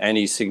seeing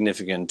any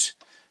significant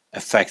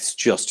effects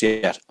just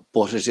yet,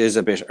 but it is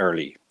a bit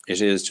early.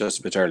 It is just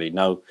a bit early.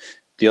 Now,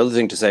 the other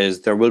thing to say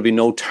is there will be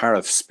no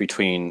tariffs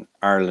between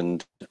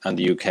Ireland and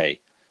the UK.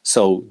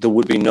 So there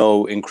would be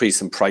no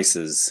increase in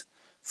prices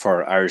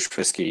for Irish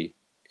whiskey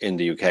in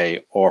the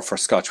UK or for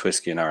Scotch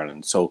whiskey in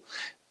Ireland. So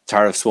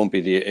tariffs won't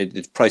be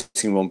the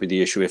pricing won't be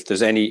the issue. If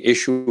there's any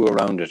issue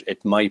around it,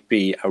 it might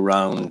be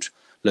around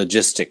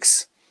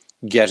logistics,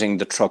 getting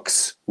the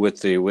trucks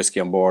with the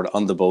whiskey on board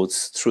on the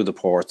boats through the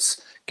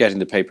ports, getting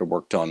the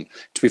paperwork done.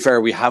 To be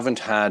fair, we haven't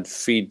had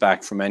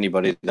feedback from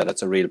anybody that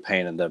it's a real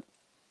pain in the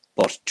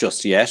butt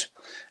just yet.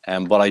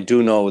 But I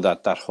do know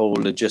that that whole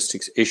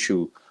logistics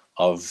issue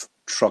of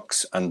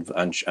trucks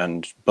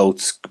and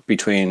boats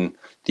between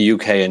the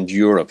UK and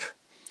Europe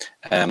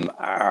there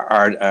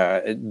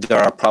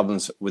are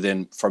problems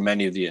for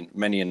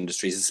many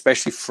industries,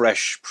 especially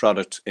fresh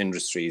product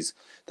industries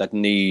that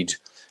need,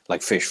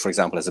 like fish, for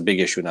example, is a big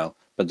issue now,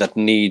 but that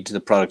need the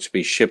product to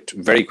be shipped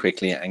very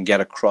quickly and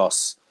get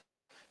across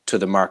to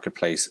the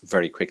marketplace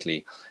very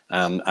quickly.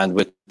 And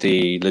with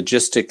the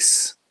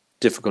logistics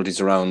difficulties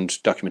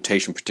around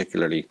documentation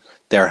particularly,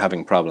 they're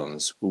having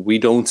problems. We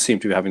don't seem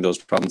to be having those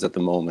problems at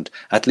the moment.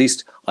 At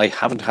least I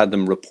haven't had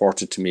them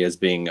reported to me as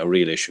being a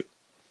real issue.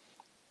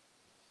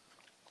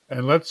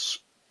 And let's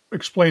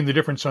explain the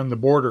difference on the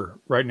border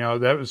right now.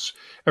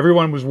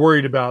 Everyone was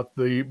worried about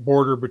the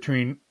border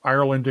between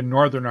Ireland and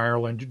Northern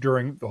Ireland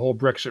during the whole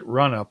Brexit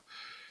run-up.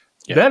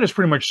 Yeah. That is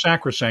pretty much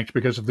sacrosanct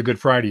because of the Good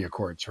Friday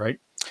Accords, right?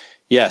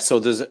 Yeah, so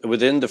there's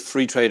within the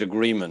free trade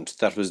agreement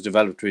that was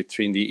developed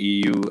between the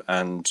EU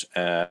and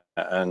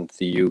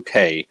the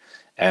UK,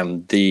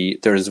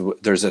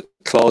 there's a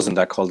clause in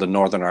that called the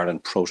Northern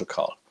Ireland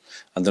Protocol.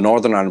 And the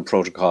Northern Ireland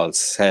Protocol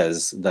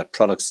says that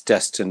products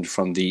destined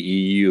from the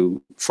EU,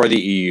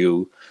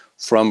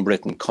 from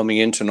Britain coming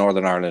into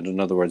Northern Ireland, in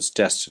other words,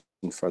 destined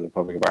for the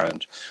Republic of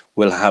Ireland,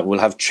 will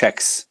have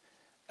checks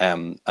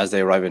as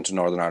they arrive into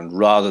Northern Ireland,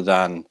 rather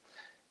than,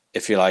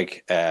 if you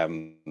like,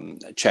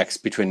 checks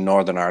between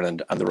Northern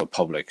Ireland and the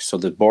Republic. So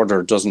the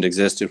border doesn't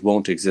exist. It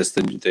won't exist.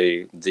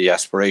 The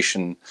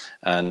aspiration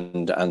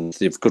and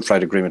the Good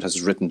Friday Agreement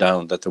has written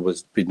down that there will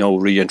be no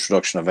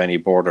reintroduction of any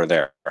border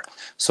there.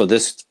 So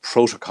this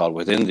protocol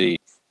within the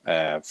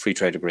Free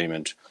Trade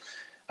Agreement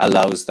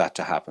allows that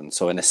to happen.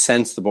 So in a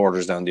sense, the border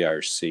is down the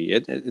Irish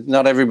Sea.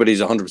 Not everybody's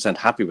 100%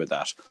 happy with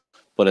that,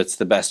 but it's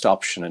the best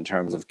option in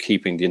terms of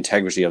keeping the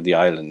integrity of the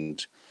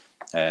island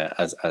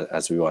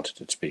as we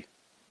wanted it to be.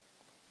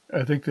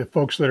 I think the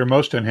folks that are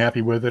most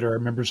unhappy with it are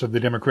members of the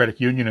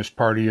Democratic Unionist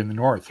Party in the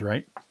North,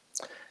 right?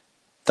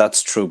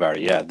 That's true,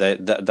 Barry. Yeah,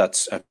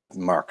 that's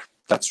Mark.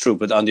 That's true.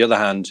 But on the other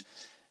hand,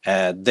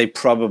 they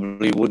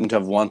probably wouldn't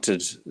have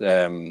wanted.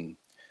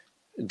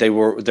 They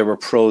were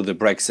pro the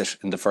Brexit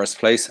in the first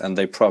place, and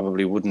they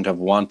probably wouldn't have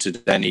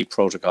wanted any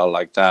protocol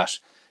like that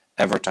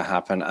ever to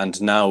happen.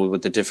 And now,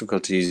 with the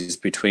difficulties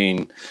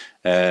between,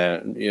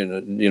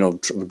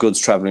 goods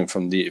traveling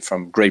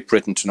from Great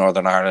Britain to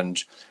Northern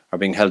Ireland are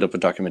being held up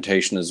with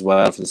documentation as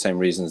well for the same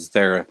reasons.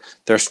 They're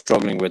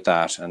struggling with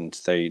that, and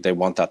they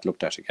want that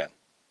looked at again.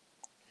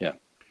 Yeah.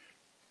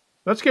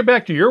 Let's get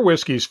back to your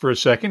whiskeys for a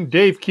second.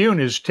 Dave Kuhn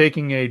is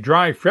taking a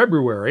dry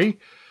February.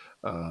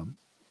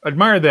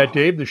 Admire that,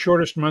 Dave, the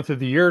shortest month of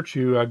the year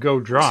to go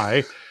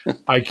dry.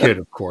 I kid,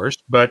 of course.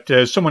 But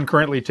as someone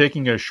currently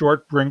taking a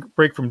short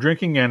break from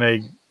drinking and a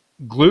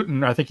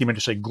gluten, I think he meant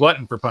to say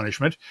glutton for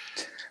punishment,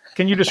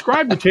 can you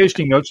describe the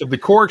tasting notes of the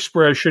core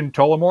expression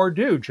Tullamore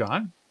D.E.W,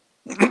 John?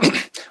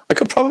 I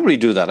could probably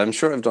do that. I'm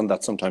sure I've done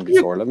that sometime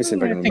before. Let me see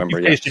if I can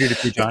remember. You've tasted it a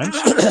few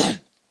times.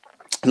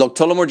 Look,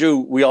 Tullamore D.E.W,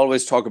 we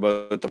always talk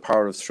about the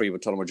power of three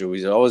with Tullamore D.E.W.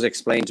 We always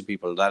explain to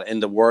people that in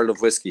the world of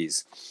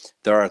whiskies,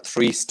 there are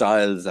three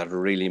styles that are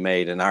really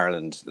made in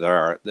Ireland. There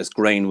are this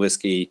grain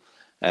whiskey,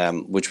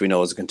 which we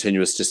know is a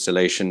continuous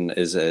distillation,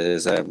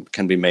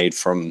 can be made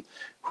from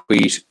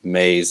wheat,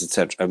 maize,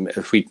 etc.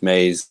 Wheat,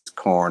 maize,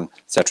 corn,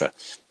 etc.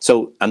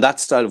 So, and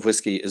that style of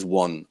whiskey is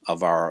one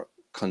of our,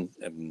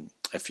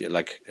 if you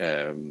like,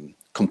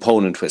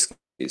 component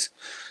whiskies.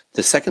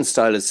 The second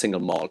style is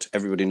single malt.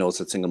 Everybody knows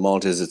what single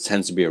malt is. It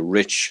tends to be a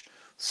rich,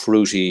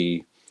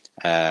 fruity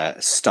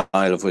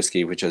style of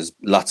whiskey, which has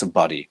lots of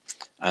body.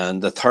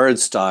 And the third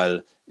style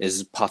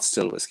is pot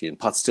still whiskey. And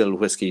pot still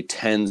whiskey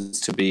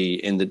tends to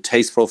be, in the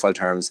taste profile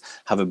terms,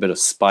 have a bit of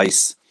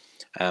spice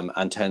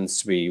and tends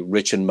to be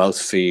rich in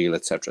mouthfeel,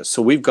 etc.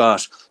 So we've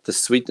got the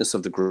sweetness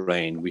of the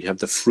grain, we have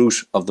the fruit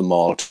of the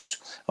malt,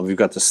 and we've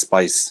got the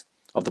spice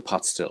of the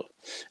pot still.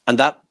 And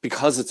that,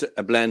 because it's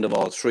a blend of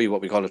all three,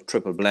 what we call a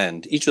triple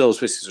blend, each of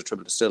those whiskies are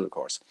triple distilled, of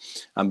course.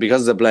 And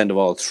because it's a blend of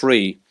all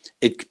three,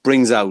 it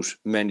brings out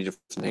many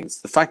different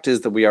things. The fact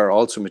is that we are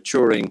also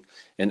maturing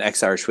in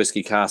ex-Irish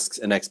whiskey casks,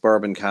 in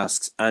ex-bourbon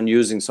casks, and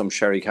using some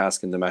sherry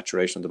cask in the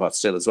maturation of the pot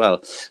still as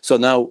well. So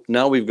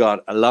now we've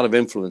got a lot of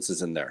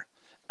influences in there.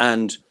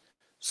 And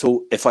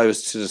so if I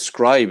was to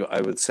describe,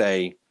 I would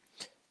say,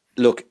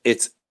 look,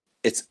 it's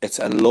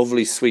a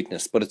lovely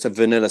sweetness, but it's a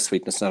vanilla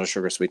sweetness, not a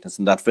sugar sweetness.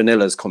 And that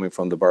vanilla is coming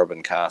from the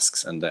bourbon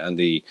casks and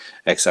the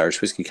ex-Irish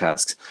whiskey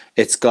casks.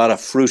 It's got a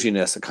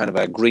fruitiness, a kind of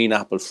a green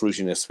apple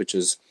fruitiness, which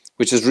is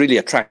really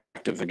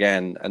attractive.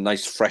 Again, a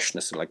nice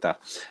freshness like that.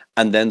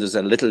 And then there's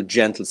a little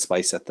gentle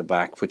spice at the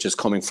back, which is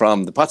coming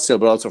from the pot still,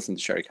 but also from the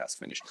sherry cask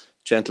finish.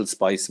 Gentle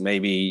spice,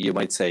 maybe you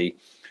might say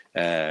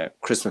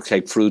Christmas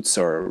cake fruits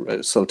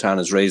or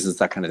sultanas, raisins,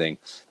 that kind of thing.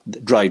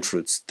 Dried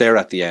fruits, they're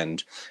at the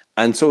end.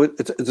 And so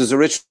there's a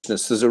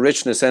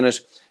richness in it.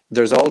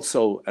 There's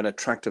also an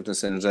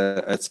attractiveness in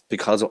it. It's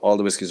because all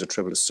the whiskies are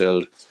triple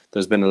distilled.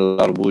 There's been a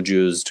lot of wood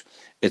used.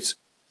 It's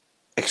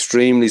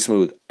extremely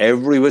smooth.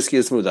 Every whiskey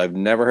is smooth. I've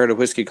never heard a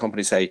whiskey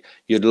company say,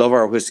 you'd love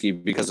our whiskey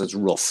because it's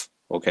rough.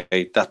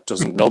 Okay, that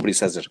doesn't, nobody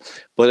says it.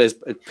 But as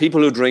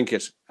people who drink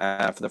it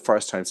for the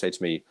first time say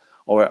to me,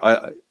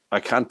 I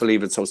can't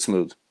believe it's so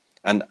smooth.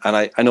 And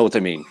I know what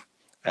they mean.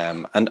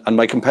 And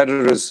my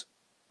competitors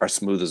are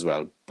smooth as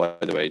well, by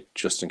the way,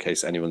 just in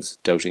case anyone's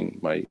doubting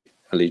my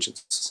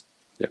allegiance.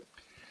 Yeah.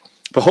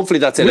 But hopefully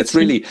that's it. It's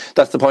really,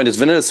 that's the point. It's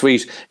vanilla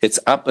sweet. It's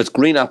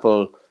green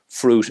apple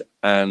fruit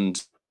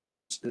and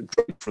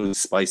fruit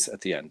spice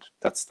at the end.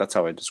 That's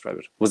how I describe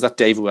it. Was that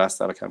Dave who asked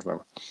that? I can't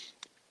remember.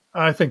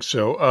 I think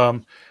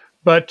so.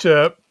 But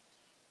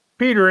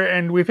Peter,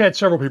 and we've had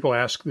several people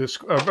ask this,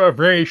 a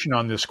variation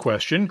on this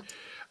question.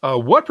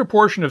 What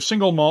proportion of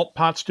single malt,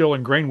 pot still,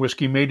 and grain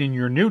whiskey made in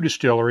your new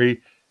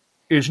distillery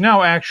is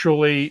now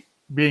actually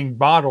being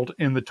bottled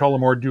in the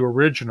Tullamore D.E.W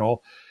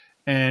original?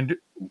 And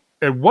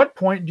at what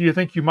point do you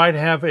think you might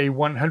have a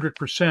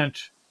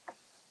 100%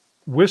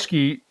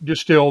 whiskey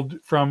distilled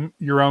from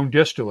your own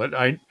distillate?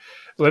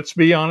 Let's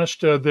be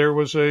honest, there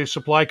was a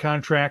supply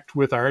contract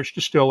with Irish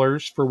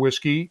distillers for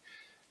whiskey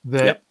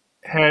that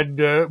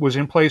was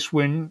in place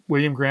when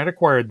William Grant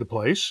acquired the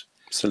place.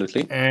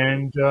 Absolutely.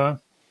 And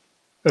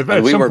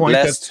we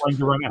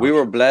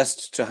were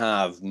blessed to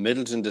have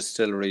Middleton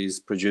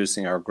distilleries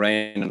producing our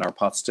grain and our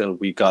pot still.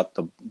 We got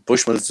the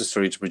Bushmills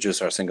distillery to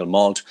produce our single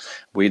malt.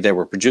 They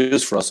were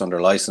produced for us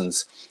under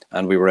license,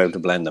 and we were able to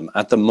blend them.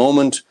 At the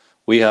moment,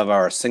 we have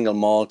our single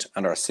malt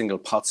and our single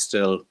pot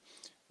still,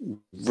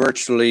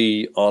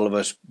 virtually all of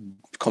it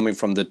coming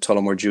from the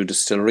Tullamore D.E.W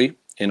distillery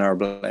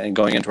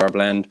going into our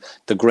blend.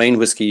 The grain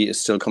whiskey is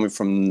still coming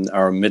from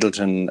our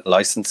Middleton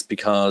license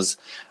because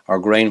our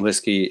grain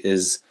whiskey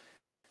is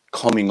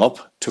coming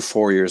up to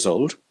 4 years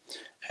old.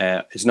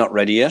 It's not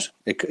ready yet.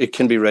 It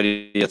can be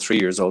ready at 3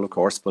 years old, of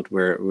course, but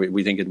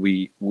we think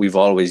we've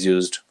always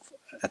used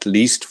at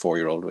least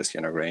 4-year-old whiskey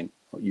in our grain,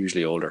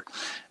 usually older.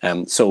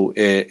 So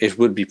it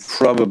would be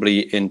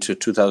probably into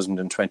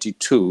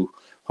 2022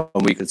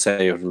 when we could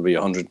say it will be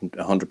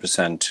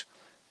 100%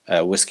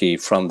 whiskey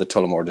from the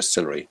Tullamore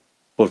distillery.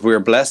 But we're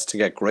blessed to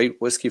get great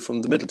whiskey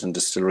from the Middleton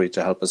distillery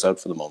to help us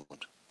out for the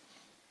moment.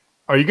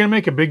 Are you going to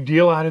make a big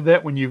deal out of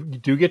that when you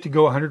do get to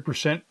go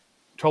 100%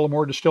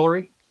 Tullamore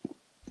distillery?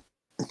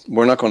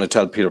 We're not going to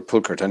tell Peter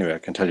Pulkert anyway, I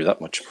can tell you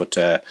that much. But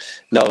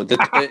no,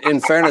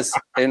 in fairness,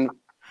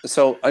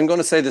 so I'm going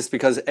to say this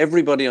because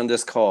everybody on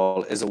this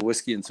call is a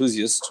whiskey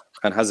enthusiast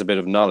and has a bit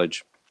of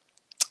knowledge.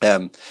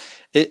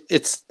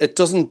 It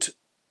doesn't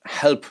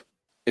help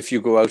if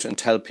you go out and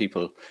tell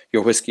people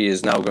your whiskey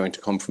is now going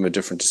to come from a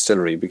different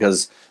distillery,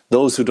 because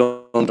those who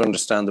don't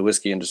understand the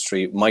whiskey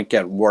industry might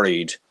get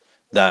worried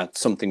that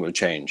something will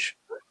change.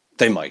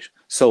 They might.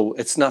 So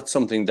it's not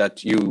something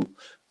that you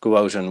go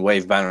out and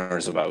wave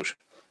banners about.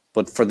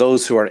 But for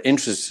those who are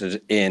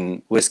interested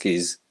in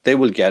whiskies, they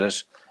will get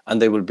it,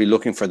 and they will be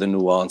looking for the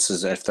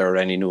nuances if there are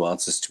any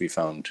nuances to be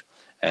found.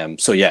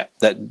 So yeah,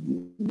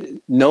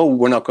 no,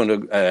 we're not going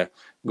to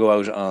go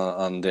out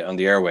on the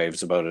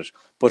airwaves about it.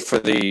 But for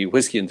the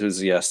whiskey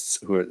enthusiasts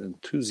who are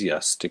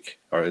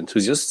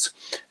enthusiasts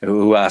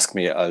who ask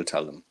me, I'll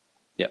tell them.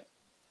 Yeah.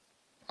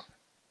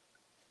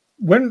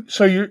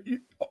 So you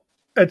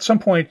at some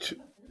point,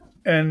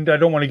 and I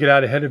don't want to get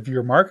out ahead of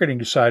your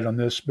marketing side on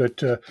this, but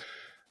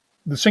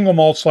the single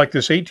malts like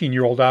this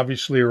 18-year-old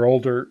obviously are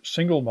older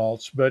single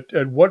malts. But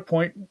at what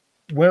point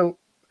will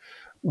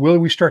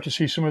we start to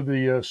see some of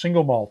the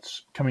single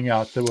malts coming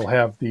out that will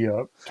have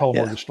the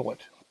Tullamore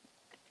distillate?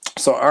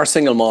 So our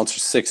single malts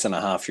are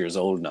 6.5 years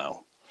old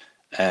now.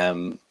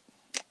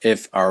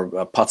 If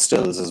our pot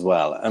stills as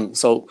well.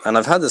 And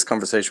I've had this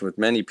conversation with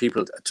many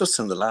people just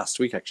in the last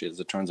week, actually, as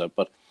it turns out.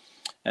 But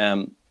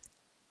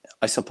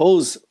I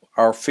suppose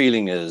our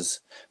feeling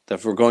is that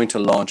if we're going to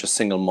launch a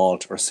single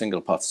malt or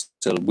single pot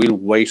still, we'll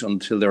wait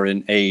until they're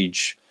in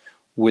age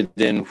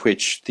within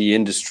which the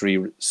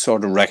industry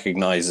sort of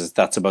recognizes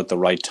that's about the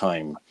right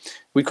time.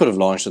 We could have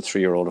launched a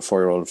 3-year-old, a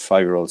 4-year-old,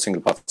 5-year-old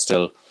single pot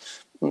still,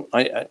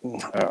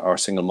 or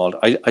single malt.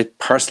 I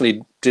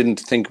personally didn't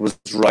think it was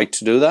right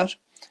to do that.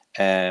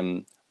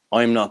 I'm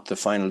not the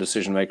final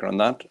decision maker on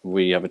that.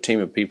 We have a team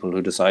of people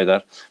who decide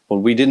that, but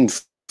we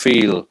didn't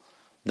feel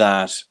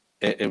that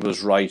it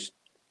was right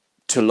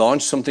to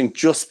launch something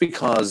just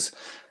because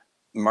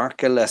Mark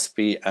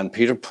Gillespie and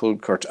Peter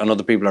Pulkert and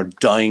other people are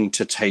dying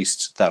to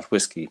taste that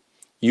whiskey.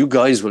 You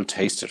guys will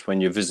taste it when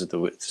you visit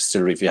the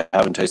distillery if you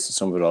haven't tasted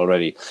some of it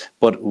already.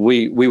 But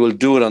we will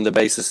do it on the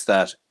basis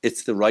that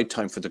it's the right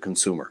time for the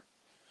consumer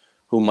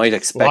who might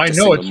expect a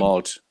single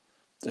malt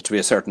to be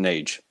a certain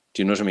age.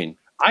 Do you know what I mean?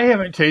 I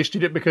haven't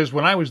tasted it because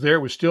when I was there,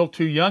 it was still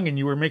too young, and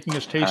you were making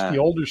us taste the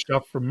older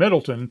stuff from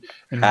Middleton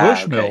and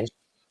Bushmills.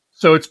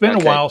 So it's been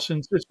a while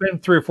since, it's been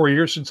 3 or 4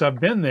 years since I've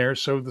been there.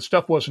 So the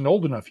stuff wasn't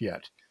old enough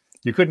yet.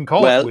 You couldn't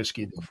call it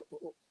whiskey.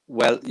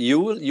 Well,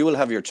 you will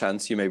have your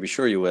chance. You may be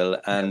sure you will.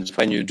 And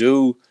when you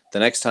do, the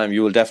next time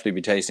you will definitely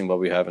be tasting what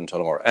we have in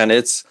Tullamore. And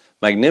it's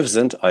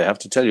magnificent, I have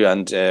to tell you.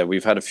 And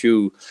we've had a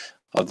few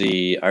of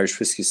the Irish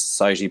Whiskey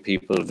Society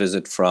people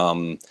visit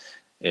from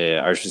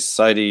Irish Whiskey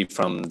Society,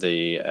 from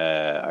the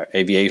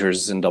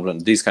aviators in Dublin,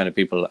 these kind of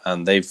people,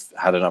 and they've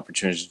had an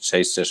opportunity to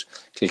taste it.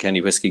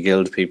 Kilkenny Whiskey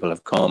Guild people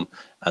have come,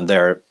 and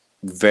they're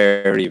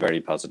very, very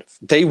positive.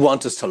 They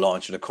want us to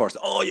launch it, of course.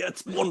 Oh yeah,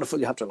 it's wonderful,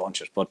 you have to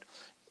launch it. But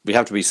we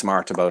have to be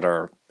smart about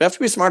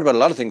a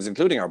lot of things,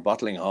 including our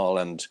bottling hall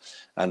and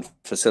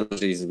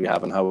facilities we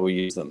have and how we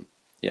use them.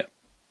 Yeah.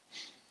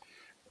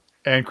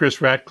 And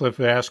Chris Ratcliffe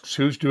asks,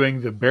 who's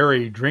doing the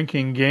berry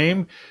drinking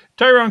game?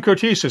 Tyrone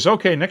Cote says,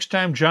 okay, next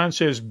time John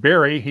says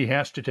berry, he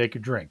has to take a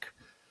drink.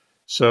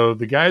 So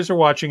the guys are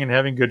watching and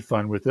having good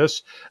fun with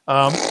this.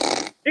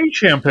 H.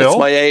 Hemphill. It's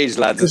my age,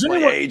 lads. It's my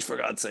age, for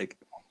God's sake.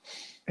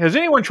 Has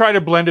anyone tried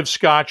a blend of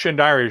Scotch and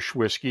Irish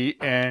whiskey?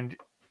 And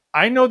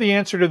I know the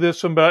answer to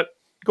this one, but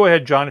go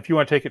ahead, John, if you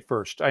want to take it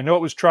first. I know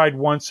it was tried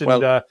once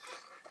and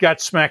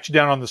got smacked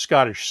down on the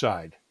Scottish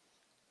side.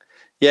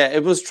 Yeah,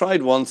 it was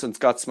tried once and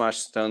got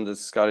smashed down the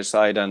Scottish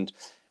side. And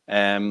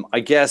I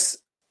guess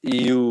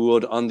you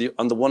would, on the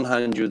one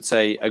hand, you would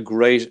say a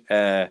great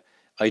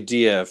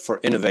idea for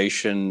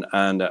innovation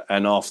and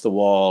an off the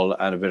wall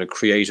and a bit of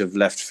creative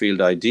left field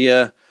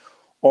idea.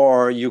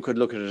 Or you could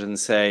look at it and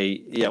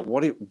say, yeah,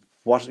 what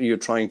are you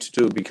trying to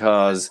do?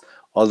 Because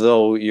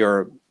although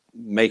you're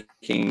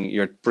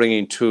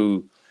bringing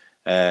two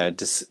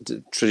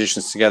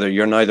traditions together,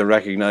 you're neither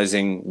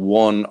recognizing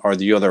one or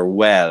the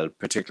other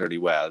particularly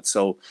well.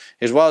 So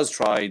it was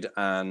tried,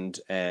 and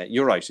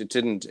you're right, it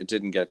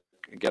didn't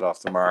get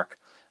off the mark.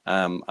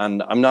 And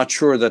I'm not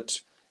sure that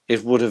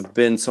it would have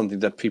been something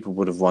that people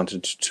would have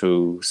wanted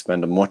to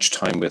spend much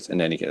time with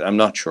in any case. I'm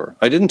not sure.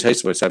 I didn't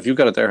taste it myself. You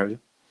got it there, have you?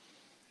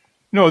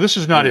 No, this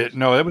is not it.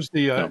 No, that was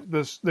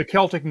the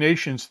Celtic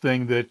Nations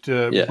thing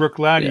that Brooke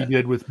Laddie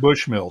did with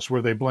Bushmills,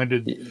 where they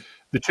blended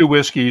the two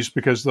whiskeys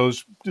because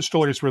those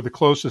distilleries were the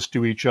closest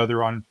to each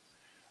other on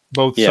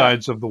both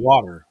sides of the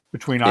water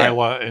between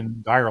Islay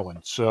and Ireland.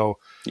 So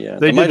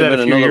they did that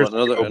a few years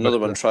ago. Another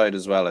one tried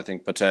as well, I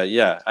think. But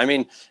I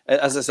mean,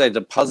 as I say,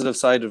 the positive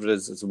side of it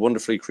is it's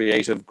wonderfully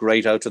creative,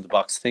 great out of the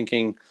box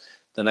thinking.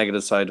 The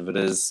negative side of it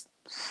is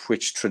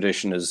which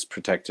tradition is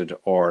protected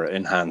or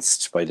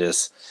enhanced by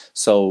this.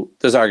 So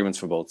there's arguments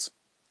for both.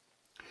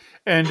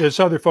 And as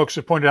other folks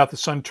have pointed out, the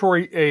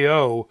Suntory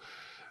AO,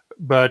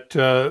 but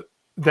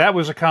that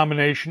was a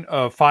combination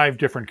of 5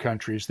 different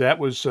countries. That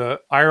was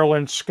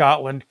Ireland,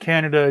 Scotland,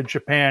 Canada,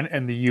 Japan,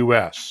 and the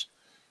U.S.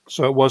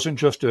 So it wasn't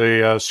just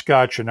a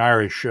Scotch and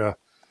Irish blend.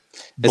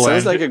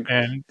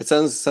 It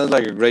sounds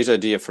like a great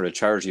idea for a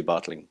charity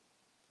bottling.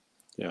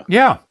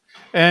 Yeah.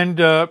 And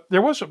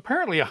there was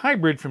apparently a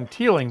hybrid from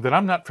Teeling that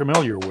I'm not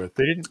familiar with.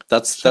 They didn't.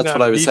 That's send what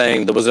out I was details.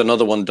 saying. There was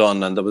another one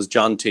done, and there was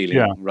John Teeling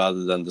Yeah.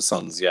 rather than the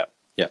Sons. Yeah,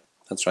 yeah,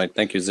 that's right.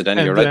 Thank you, Zidane.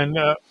 And You're then,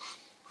 right.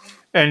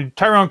 and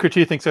Tyrone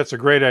Cotie thinks that's a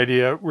great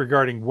idea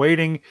regarding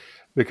waiting,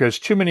 because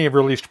too many have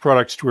released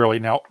products too early.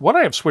 Now, what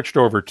I have switched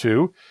over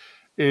to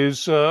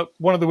is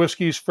one of the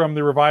whiskeys from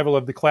the revival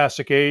of the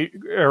classic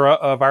era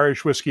of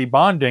Irish whiskey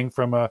bonding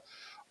from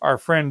our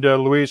friend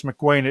Louise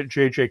McGuane at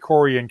J.J.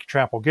 Corey in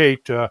Chapel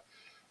Gate.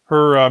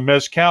 Her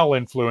mezcal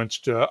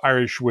influenced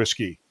Irish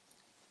whiskey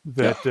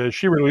that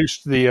she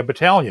released, the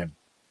Battalion,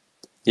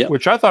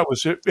 which I thought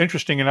was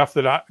interesting enough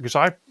that because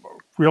I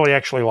really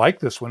actually like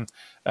this one,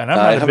 and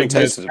I'm not a big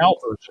mezcal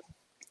person.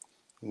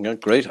 Yeah,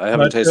 great. I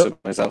haven't tasted it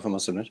myself, I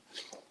must admit.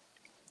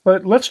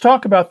 But let's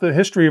talk about the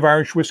history of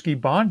Irish whiskey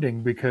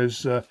bonding,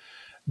 because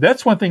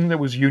that's one thing that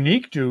was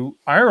unique to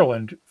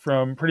Ireland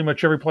from pretty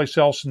much every place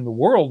else in the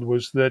world,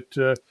 was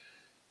that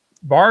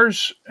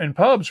bars and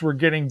pubs were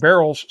getting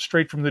barrels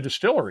straight from the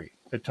distillery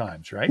at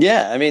times, right?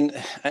 Yeah, I mean,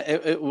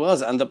 it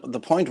was. And the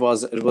point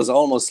was, it was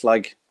almost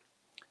like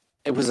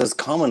it was as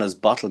common as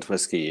bottled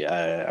whiskey,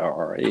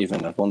 or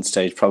even at one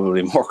stage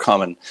probably more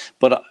common.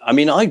 But I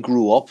mean, I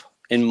grew up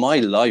in my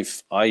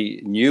life, I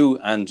knew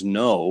and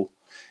know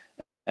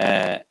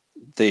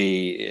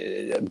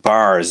the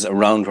bars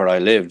around where I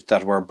lived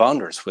that were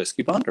bonders,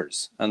 whiskey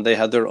bonders, and they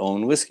had their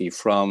own whiskey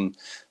from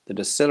the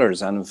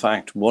distillers. And in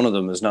fact, one of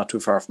them is not too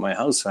far from my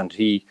house, and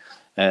he,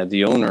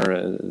 the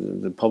owner,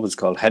 the pub is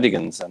called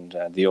Headigan's, and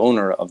the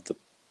owner of the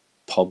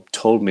pub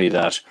told me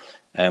that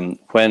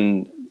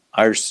when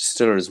Irish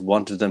distillers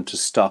wanted them to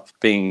stop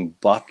being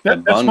that's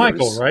bonders,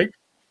 Michael, right?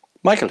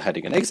 Michael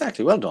Headigan,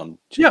 exactly. Well done.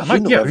 Yeah,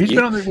 Mike. Yeah, he's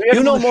been on the.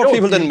 You know more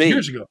people than me.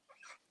 Years ago.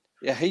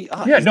 Yeah,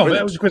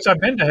 that was because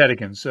I've been to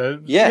Headigan's.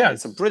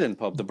 It's a brilliant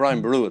pub, the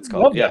Brian Brew, it's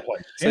called. Love that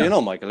place. So you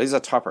know Michael, he's a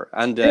topper.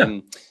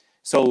 And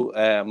so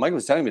Michael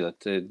was telling me that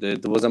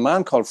there was a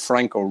man called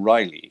Frank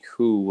O'Reilly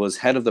who was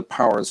head of the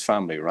Powers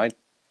family, right?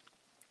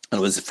 And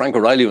it was Frank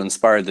O'Reilly who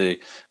inspired the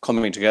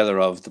coming together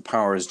of the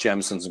Powers,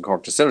 Jamesons, and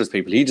Cork Distillers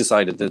people. He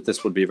decided that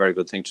this would be a very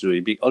good thing to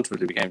do. He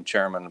ultimately became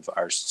chairman of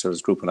Irish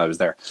Distillers Group when I was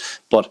there.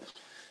 But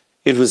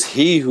it was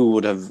he who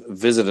would have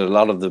visited a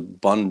lot of the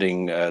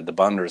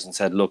bonders and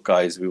said, look,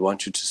 guys, we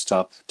want you to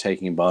stop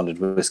taking bonded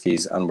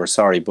whiskies, and we're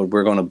sorry, but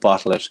we're going to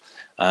bottle it.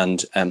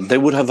 And they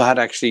would have had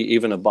actually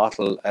even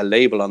a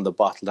label on the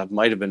bottle that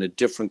might have been a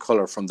different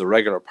colour from the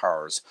regular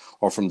Powers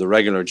or from the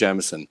regular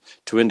Jameson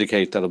to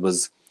indicate that it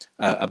was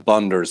a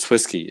bonder's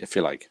whiskey, if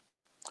you like,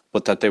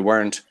 but that they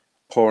weren't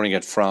pouring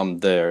it from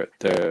their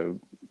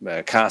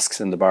casks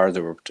in the bar.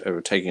 They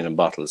were taking it in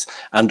bottles,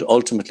 and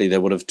ultimately they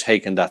would have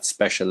taken that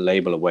special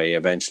label away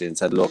eventually and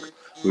said, look,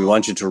 we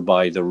want you to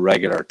buy the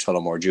regular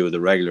Tullamore D.E.W, the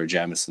regular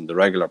Jameson, the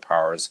regular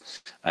Powers,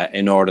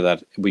 in order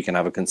that we can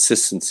have a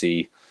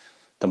consistency.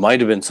 There might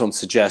have been some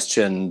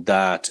suggestion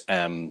that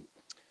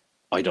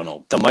I don't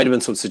know. There might have been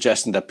some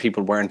suggestion that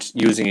people weren't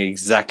using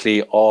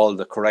exactly all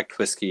the correct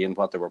whiskey in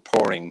what they were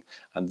pouring,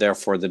 and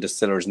therefore the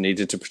distillers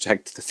needed to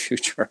protect the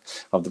future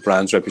of the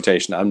brand's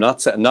reputation. I'm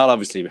not saying, not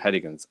obviously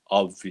Headigan's,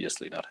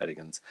 obviously not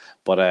Headigan's,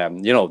 but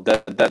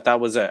that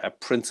was a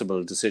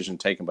principled decision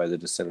taken by the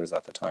distillers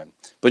at the time.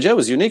 But yeah, it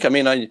was unique. I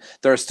mean,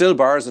 there are still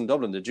bars in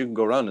Dublin that you can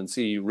go around and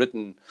see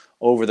written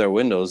over their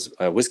windows,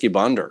 whiskey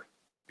bonder.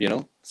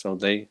 So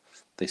they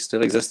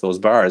still exist, those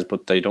bars,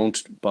 but they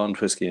don't bond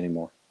whiskey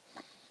anymore.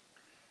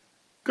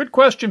 Good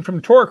question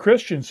from Tor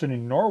Christensen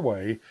in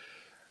Norway.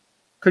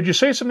 Could you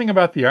say something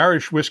about the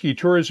Irish whiskey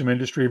tourism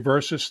industry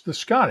versus the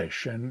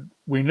Scottish? And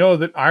we know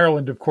that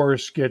Ireland, of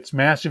course, gets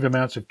massive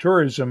amounts of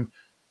tourism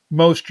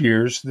most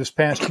years. This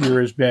past year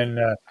has been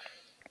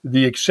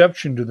the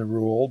exception to the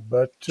rule.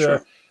 But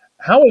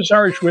how is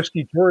Irish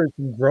whiskey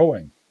tourism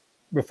growing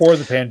before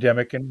the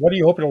pandemic, and what do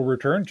you hope it'll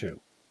return to?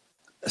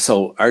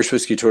 So Irish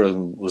whiskey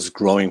tourism was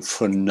growing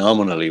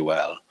phenomenally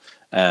well.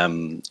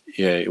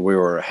 We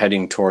were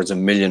heading towards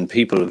 1 million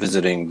people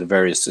visiting the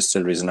various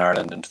distilleries in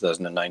Ireland in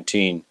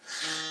 2019.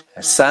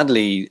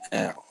 Sadly,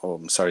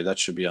 I'm sorry, that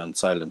should be on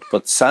silent.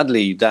 But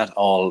sadly, that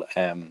all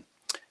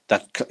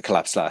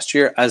collapsed last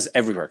year, as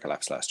everywhere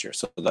collapsed last year.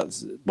 So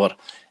the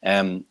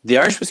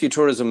Irish whiskey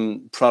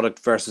tourism product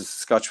versus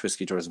Scotch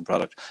whiskey tourism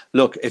product.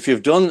 Look, if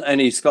you've done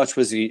any Scotch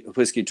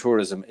whiskey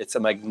tourism, it's a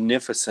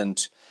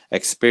magnificent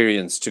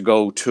experience to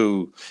go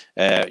to,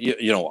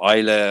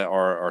 Islay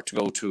or to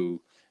go to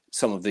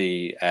some of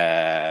the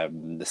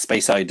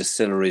Speyside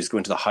distilleries, go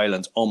into the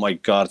Highlands. Oh my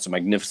God, it's a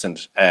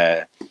magnificent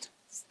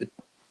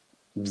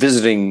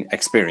visiting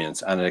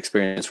experience and an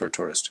experience for a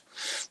tourist.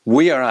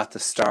 We are at the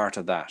start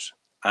of that,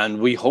 and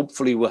we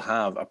hopefully will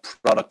have a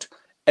product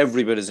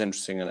every bit as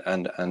interesting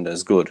and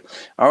as good.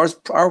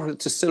 Our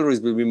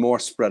distilleries will be more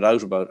spread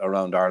out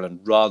around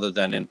Ireland rather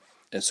than in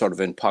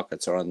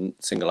pockets or on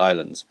single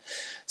islands.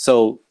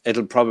 So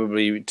it'll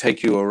probably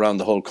take you around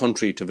the whole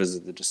country to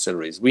visit the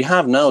distilleries. We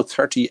have now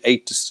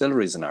 38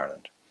 distilleries in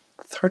Ireland.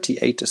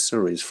 38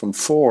 distilleries from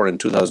 4 in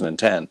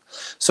 2010.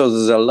 So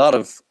there's a lot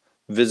of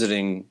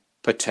visiting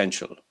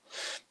potential.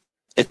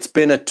 It's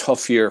been a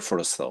tough year for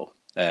us though.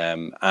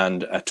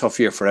 and a tough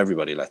year for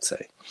everybody, let's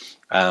say.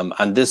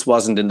 And this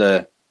wasn't in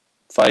the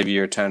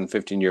 5-year, 10,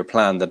 15-year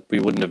plan that we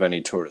wouldn't have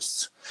any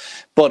tourists.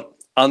 But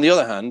on the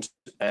other hand,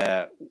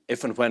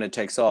 if and when it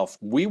takes off,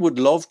 we would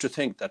love to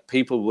think that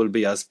people will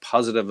be as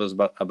positive as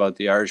about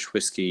the Irish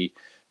whiskey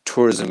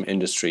tourism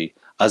industry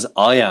as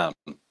I am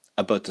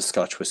about the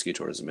Scotch whiskey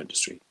tourism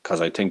industry,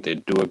 because I think they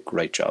do a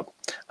great job.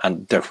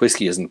 And their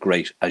whiskey isn't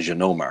great, as you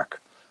know,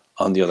 Mark.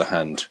 On the other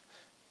hand,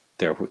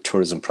 their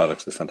tourism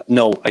products is fantastic.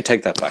 No, I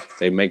take that back.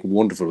 They make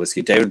wonderful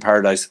whiskey. David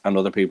Paradise and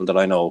other people that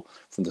I know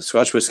from the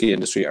Scotch whiskey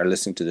industry are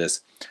listening to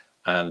this.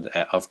 And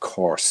of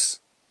course,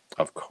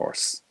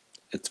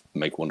 it's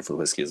make wonderful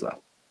whiskey as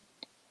well.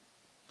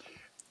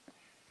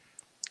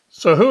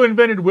 So who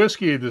invented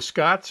whiskey, the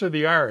Scots or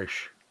the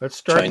Irish? Let's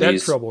start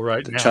that trouble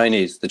right now.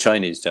 The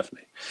Chinese,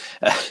 definitely.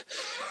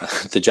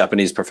 The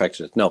Japanese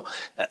perfected it. No,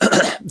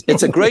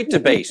 it's a great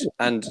debate.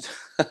 And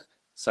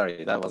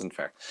sorry, that wasn't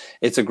fair.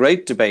 It's a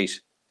great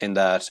debate in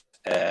that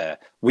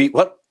we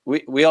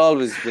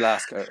always will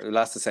ask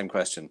the same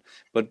question.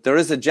 But there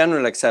is a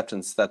general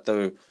acceptance that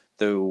the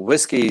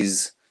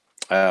whiskies,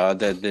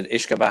 the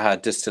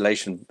Ishkabaha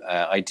distillation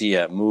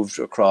idea moved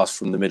across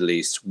from the Middle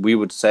East. We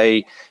would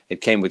say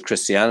it came with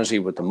Christianity,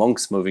 with the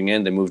monks moving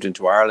in. They moved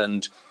into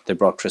Ireland. They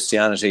brought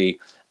Christianity,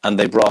 and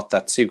they brought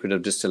that secret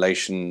of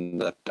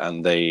distillation.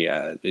 And they,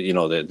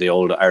 the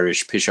old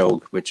Irish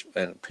pishogue, which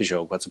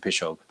pishogue. What's a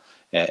pishogue?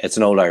 It's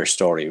an old Irish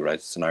story, right?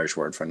 It's an Irish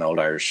word for an old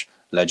Irish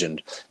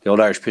legend. The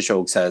old Irish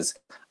pishogue says,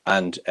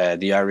 and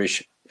the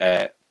Irish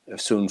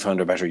soon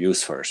found a better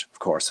use for it, of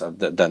course, than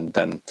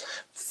the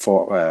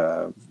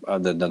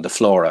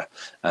flora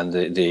and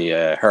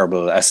the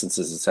herbal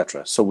essences,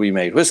 etc. So we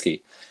made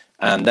whiskey,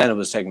 and then it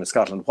was taken to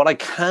Scotland. What I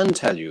can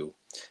tell you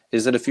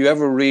is that if you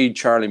ever read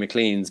Charlie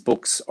McLean's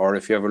books, or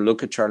if you ever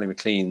look at Charlie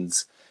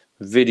McLean's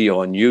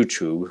video on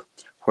YouTube,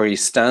 where he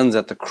stands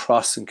at the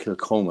cross in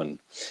Kilcoman,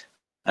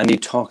 and he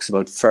talks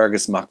about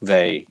Fergus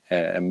MacVeigh,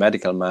 a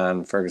medical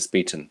man, Fergus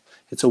Beaton.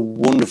 It's a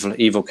wonderful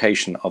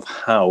evocation of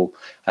how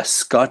a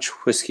Scotch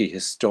whiskey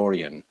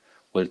historian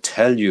will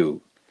tell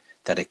you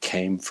that it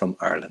came from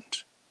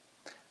Ireland.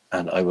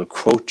 And I will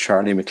quote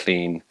Charlie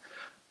McLean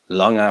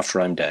long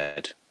after I'm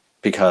dead,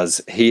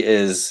 because he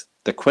is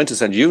the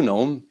quintessential, you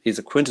know him, he's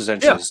a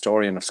quintessential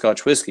historian of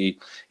Scotch whiskey.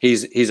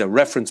 He's a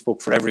reference book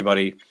for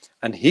everybody.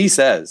 And he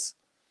says,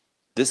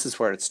 this is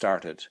where it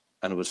started.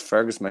 And it was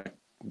Fergus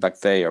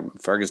MacVeigh or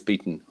Fergus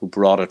Beaton who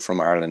brought it from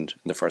Ireland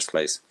in the first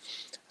place.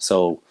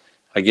 So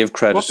I give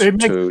credit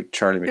to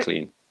Charlie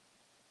McLean.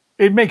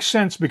 It makes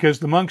sense, because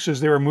the monks,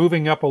 as they were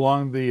moving up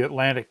along the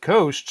Atlantic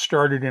coast,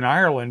 started in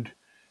Ireland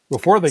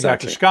before they got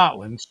to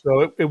Scotland.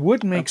 So it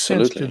would make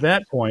sense to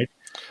that point.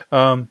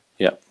 Yeah.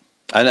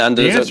 And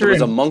there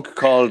was a monk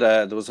called,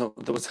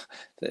 the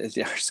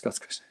Irish Scots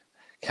Christian.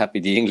 Can't be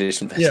the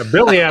English. Yeah,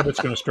 Billy Abbott's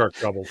going to start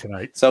trouble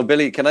tonight. So,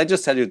 Billy, can I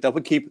just tell you, that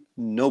would keep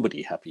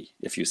nobody happy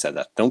if you said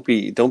that. Don't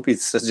be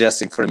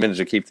suggesting for a minute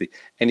to keep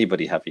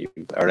anybody happy,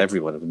 or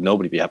everyone.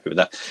 Nobody be happy with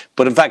that.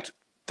 But in fact,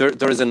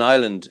 there is an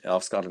island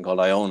off Scotland called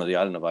Iona, the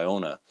island of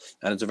Iona,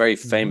 and it's a very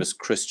famous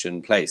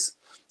Christian place.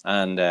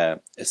 And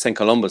St.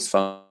 Columba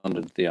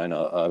founded the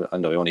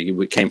Iona.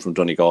 He came from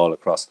Donegal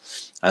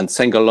across. And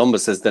St. Columba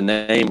is the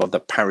name of the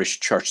parish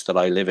church that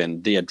I live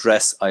in. The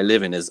address I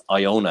live in is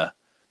Iona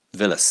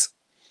Villas,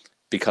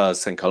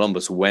 because St.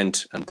 Columba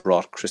went and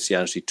brought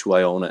Christianity to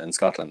Iona in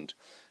Scotland.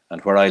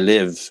 And where I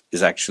live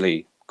is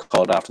actually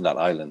called after that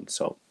island.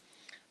 So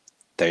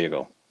there you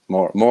go.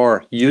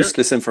 More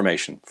useless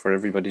information for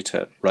everybody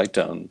to write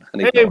down.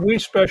 And hey, we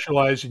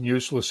specialize in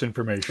useless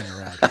information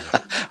around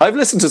here. I've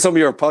listened to some of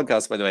your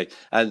podcasts, by the way,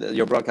 and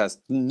your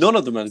broadcasts. None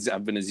of them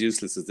have been as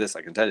useless as this.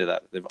 I can tell you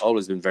that. They've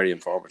always been very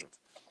informative.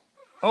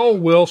 Oh,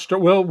 we'll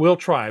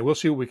try. We'll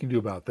see what we can do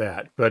about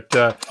that. But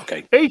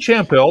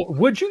Bill,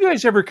 would you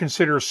guys ever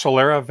consider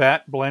Solera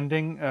vat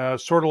blending,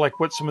 sort of like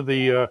what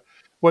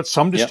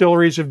some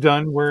distilleries have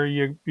done, where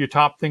you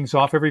top things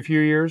off every few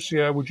years?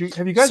 Have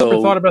you guys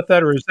ever thought about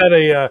that, or is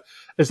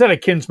that a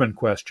Kinsman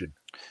question?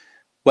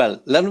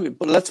 Well,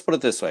 let's put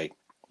it this way: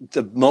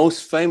 the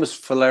most famous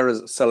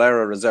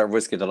Solera Reserve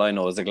whiskey that I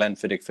know is the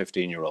Glenfiddich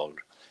 15-year-old.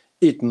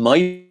 It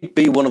might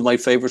be one of my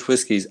favorite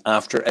whiskies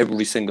after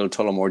every single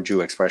Tullamore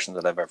D.E.W expression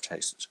that I've ever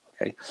tasted.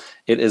 Okay,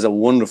 it is a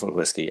wonderful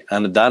whiskey,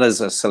 and that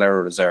is a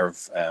Solera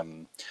Reserve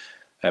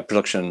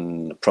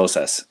production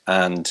process.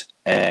 And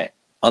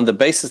on the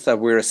basis that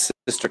we're a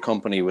sister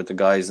company with the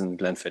guys in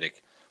Glenfiddich,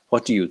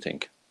 what do you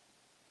think?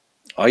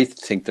 I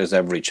think there's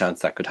every chance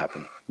that could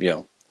happen.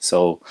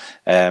 So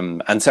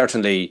and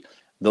certainly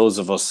those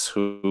of us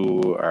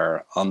who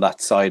are on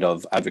that side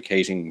of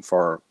advocating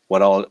for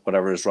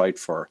whatever is right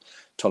for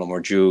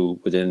Tullamore D.E.W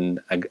within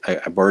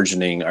a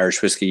burgeoning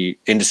Irish whiskey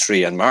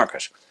industry and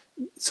market,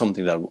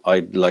 something that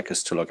I'd like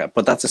us to look at.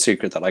 But that's a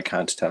secret that I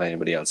can't tell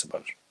anybody else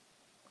about.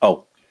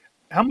 Oh.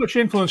 How much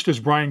influence does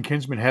Brian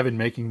Kinsman have in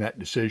making that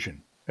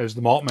decision as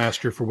the malt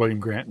master for William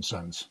Grant &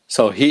 Sons?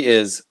 So he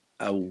is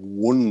a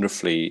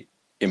wonderfully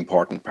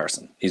important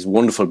person. He's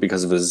wonderful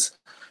because of his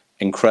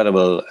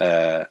incredible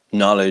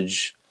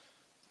knowledge,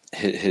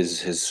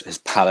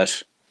 his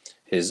palate,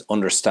 his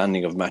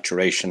understanding of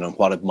maturation and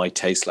what it might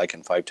taste like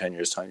in 5-10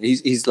 years time.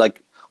 He's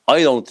like,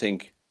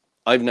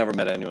 I've never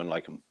met anyone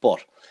like him,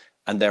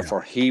 and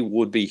therefore he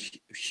would be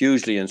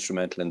hugely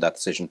instrumental in that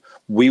decision.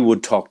 We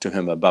would talk to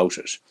him about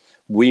it.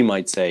 We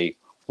might say,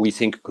 we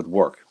think it could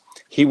work.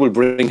 He will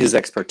bring his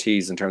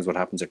expertise in terms of what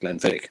happens at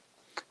Glenfiddich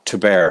to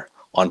bear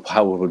on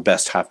how it would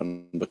best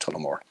happen with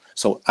Tullamore.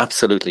 So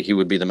absolutely, he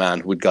would be the man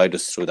who would guide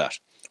us through that.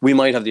 We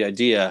might have the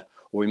idea,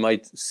 or we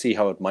might see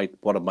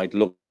what it might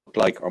look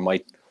like, or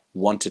might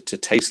want it to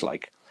taste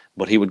like,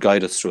 but he would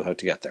guide us through how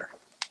to get there.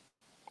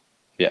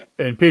 Yeah.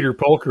 And Peter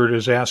Polkert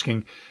is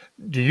asking,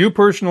 do you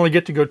personally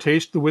get to go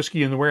taste the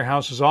whiskey in the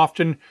warehouses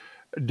often?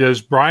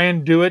 Does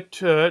Brian do it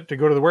to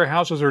go to the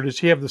warehouses, or does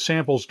he have the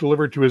samples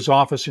delivered to his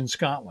office in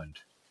Scotland?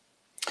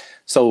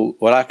 So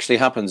what actually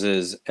happens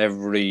is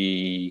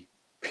every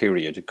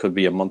period, it could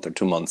be a month or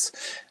 2 months,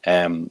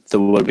 there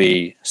will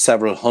be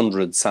several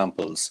hundred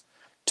samples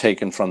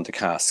taken from the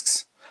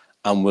casks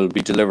and will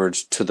be delivered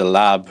to the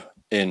lab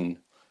in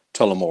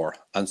Tullamore,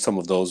 and some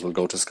of those will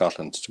go to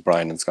Scotland, to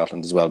Brian in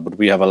Scotland as well. But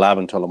we have a lab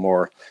in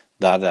Tullamore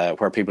that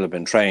where people have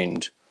been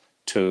trained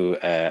to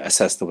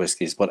assess the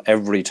whiskies. But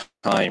every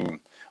time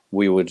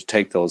we would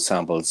take those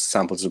samples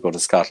would go to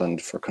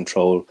Scotland for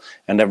control,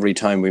 and every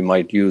time we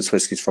might use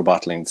whiskies for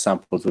bottling,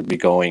 samples would be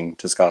going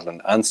to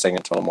Scotland and staying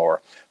in Tullamore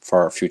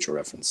for future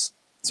reference.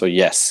 So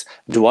yes,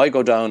 do I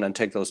go down and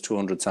take those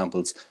 200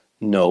 samples?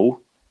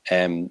 No.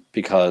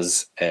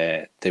 Because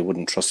they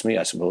wouldn't trust me,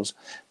 I suppose,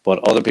 but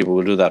other people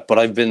will do that. But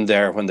I've been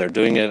there when they're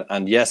doing it,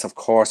 and yes, of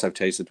course, I've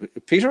tasted.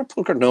 Peter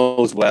Polkert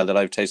knows well that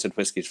I've tasted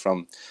whiskies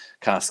from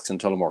casks in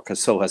Tullamore,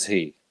 because so has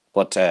he.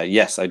 But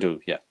yes, I do,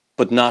 yeah.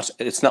 But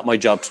it's not my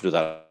job to do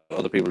that.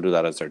 Other people do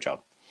that as their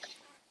job.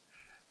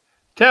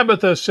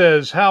 Tabitha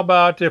says, how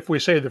about if we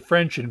say the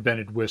French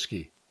invented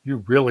whiskey?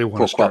 You really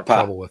want to start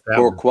trouble with that.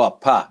 Pourquoi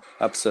pas?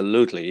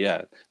 Absolutely,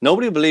 yeah.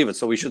 Nobody will believe it,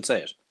 so we should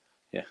say it.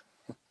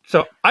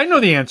 So I know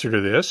the answer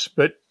to this,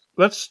 but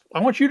I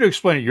want you to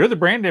explain it. You're the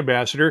brand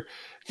ambassador.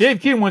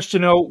 Dave Keane wants to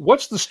know,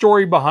 what's the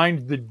story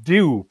behind the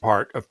 "do"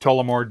 part of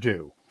Tullamore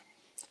D.E.W?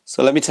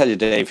 So let me tell you,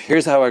 Dave,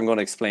 here's how I'm going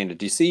to explain it.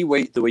 Do you see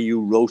the way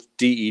you wrote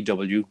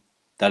D-E-W?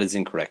 That is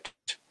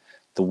incorrect.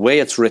 The way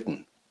it's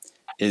written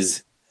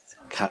is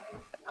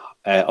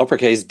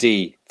uppercase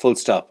D, full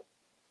stop,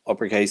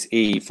 uppercase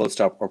E, full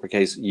stop,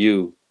 uppercase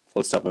U,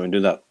 full stop. I'm going to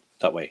do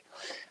that way.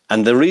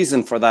 And the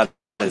reason for that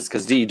is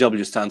because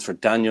D.E.W stands for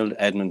Daniel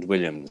Edmund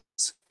Williams.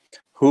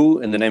 Who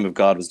in the name of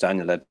God was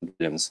Daniel Edmund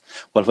Williams?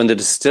 Well, when the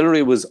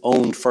distillery was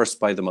owned first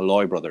by the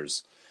Malloy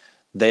brothers,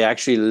 they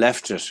actually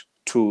left it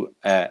to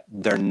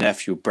their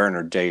nephew,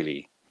 Bernard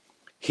Daly.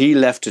 He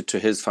left it to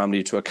his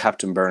family, to a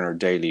Captain Bernard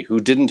Daly, who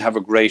didn't have a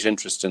great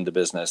interest in the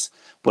business,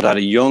 but had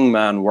a young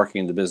man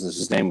working in the business.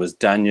 His name was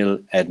Daniel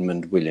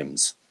Edmund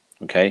Williams.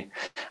 Okay,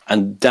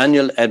 and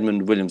Daniel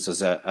Edmund Williams,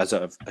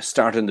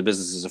 started in the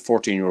business as a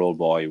 14-year-old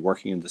boy,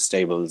 working in the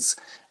stables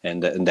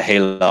and in the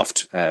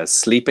hayloft,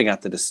 sleeping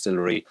at the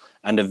distillery,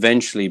 and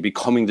eventually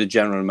becoming the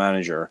general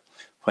manager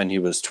when he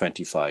was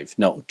 25.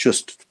 Now,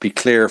 just to be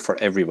clear for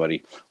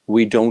everybody,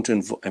 we don't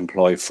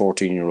employ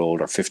 14-year-old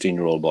or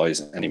 15-year-old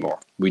boys anymore.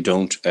 We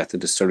don't at the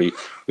distillery.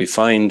 We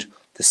find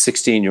the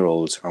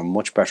 16-year-olds are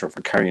much better for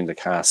carrying the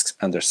casks,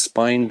 and their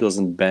spine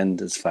doesn't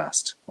bend as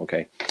fast.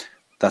 Okay.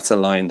 That's a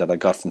line that I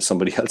got from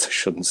somebody else, I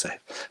shouldn't say.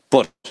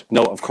 But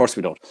no, of course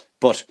we don't.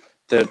 But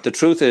the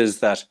truth is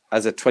that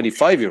as a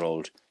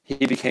 25-year-old,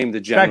 he became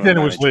the general manager. Back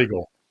then it was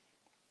legal.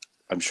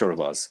 I'm sure it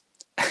was.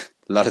 A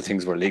lot of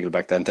things were legal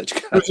back then that you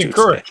can't do. It was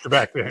encouraged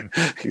back then.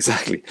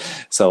 Exactly.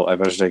 So I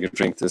better take a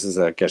drink. This is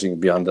getting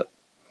beyond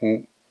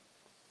it.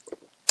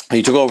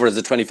 He took over as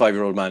a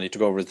 25-year-old man. He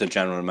took over as the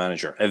general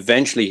manager.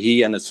 Eventually,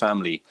 he and his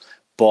family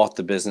bought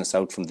the business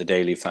out from the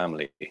Daly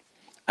family.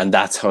 And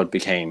that's how it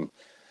became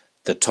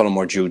the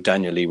Tullamore D.E.W.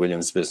 Daniel Lee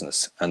Williams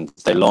business, and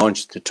they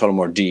launched the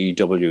Tullamore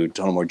D.E.W.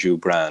 Tullamore D.E.W.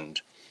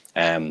 brand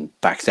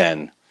back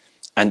then,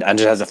 and it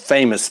has a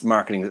famous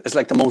marketing. It's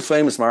like the most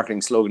famous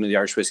marketing slogan in the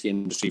Irish whiskey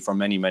industry for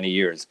many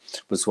years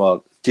was,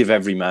 well, give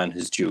every man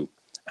his due.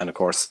 And of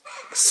course,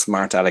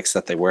 smart Alex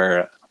that they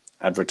were,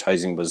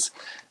 advertising was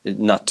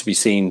not to be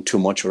seen too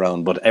much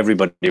around, but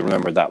everybody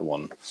remembered that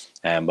one.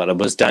 But it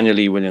was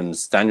Daniel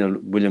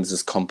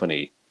Williams's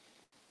company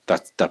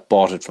that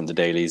bought it from the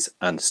Dalys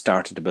and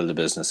started to build a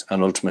business.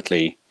 And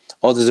ultimately,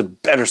 there's a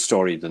better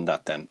story than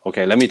that then.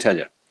 Okay, let me tell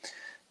you.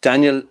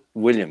 Daniel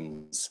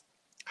Williams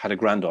had a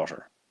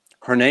granddaughter.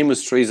 Her name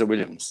was Teresa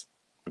Williams.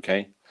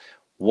 Okay.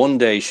 One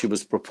day she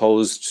was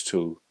proposed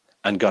to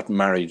and got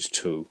married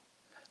to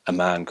a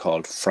man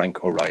called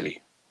Frank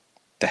O'Reilly,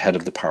 the head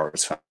of the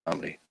Powers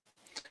family.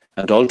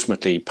 And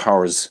ultimately,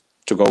 Powers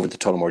took over the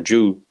Tullamore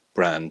D.E.W.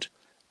 brand,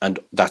 and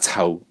that's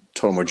how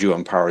Tullamore D.E.W.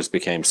 and Powers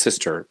became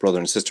brother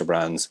and sister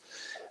brands,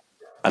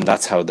 and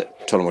that's how the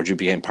Tullamore D.E.W.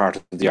 became part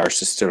of the Irish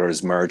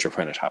Distillers merger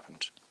when it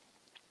happened.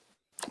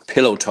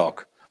 Pillow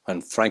talk,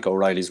 when Frank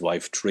O'Reilly's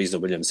wife, Teresa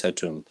Williams, said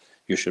to him,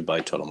 you should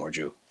buy Tullamore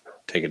D.E.W.,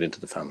 take it into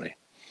the family.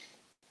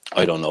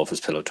 I don't know if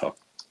it's pillow talk.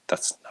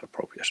 That's not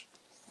appropriate.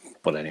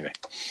 But anyway.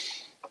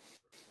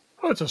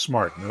 Well, it's a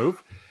smart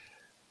move.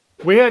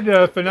 We had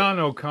Fanon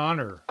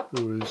O'Connor,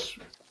 who is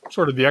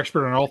sort of the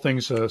expert on all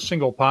things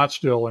single pot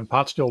still and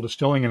pot still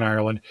distilling in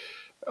Ireland,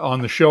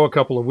 on the show a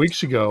couple of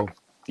weeks ago.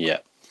 Yeah.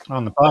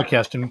 On the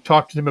podcast, and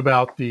talked to him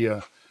about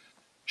the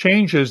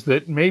changes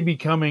that may be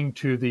coming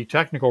to the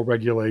technical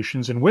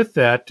regulations. And with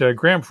that,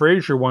 Graham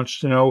Fraser wants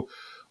to know,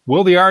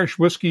 will the Irish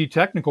whiskey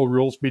technical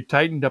rules be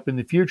tightened up in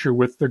the future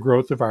with the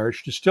growth of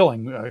Irish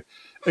distilling?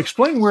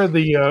 Explain where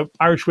the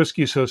Irish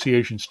Whiskey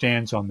Association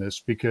stands on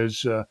this,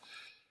 because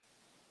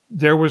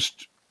there was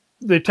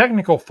the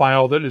technical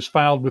file that is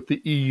filed with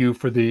the EU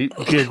for the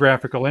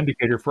geographical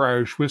indicator for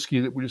Irish whiskey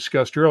that we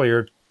discussed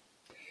earlier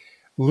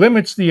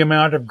limits the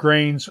amount of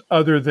grains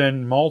other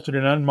than malted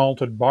and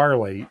unmalted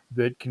barley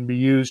that can be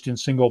used in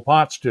single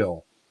pot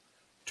still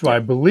to, I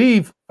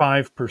believe,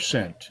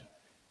 5%.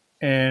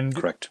 And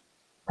correct.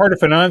 Part of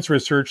Fanon's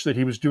research that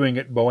he was doing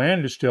at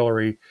Boann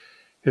Distillery,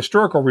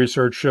 historical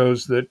research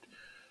shows that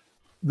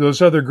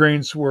those other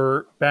grains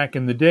were, back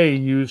in the day,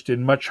 used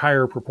in much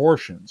higher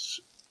proportions.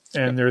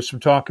 And there's some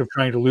talk of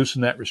trying to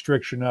loosen that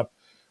restriction up.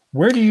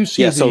 Where do you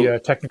see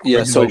the technical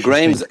regulations? So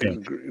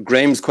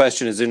Graham's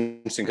question is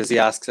interesting because he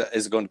asks,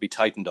 is it going to be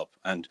tightened up?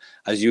 And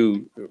as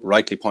you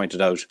rightly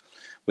pointed out,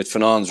 with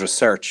Fanon's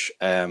research,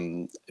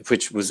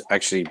 which was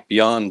actually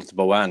beyond the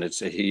Boann,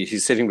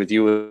 he's sitting with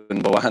you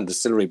in Boann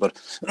Distillery,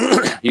 but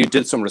you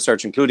did some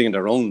research, including in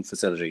their own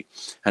facility,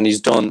 and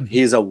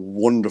he's a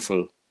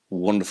wonderful,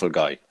 wonderful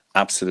guy.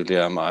 Absolutely,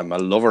 I'm a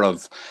lover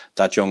of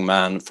that young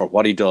man for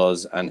what he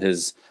does, and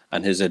his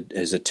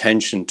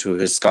attention to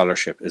his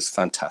scholarship is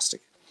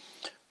fantastic.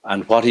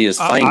 And what he is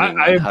finding,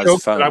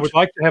 I would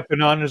like to have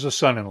Fanon as a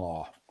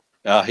son-in-law.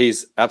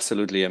 He's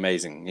absolutely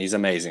amazing. He's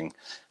amazing.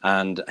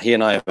 And he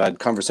and I have had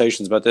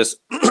conversations about this.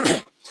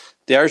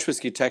 The Irish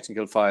Whiskey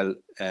Technical File,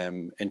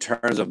 in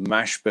terms of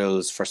mash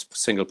bills for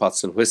single pot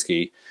still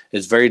whiskey,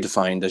 is very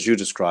defined, as you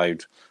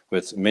described,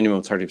 with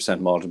minimum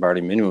 30% malted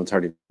barley, minimum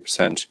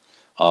 30%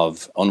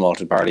 of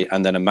unmalted barley,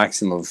 and then a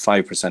maximum of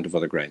 5% of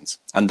other grains.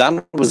 And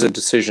that was a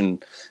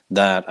decision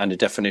and a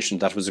definition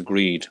that was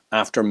agreed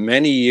after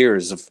many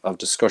years of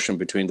discussion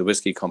between the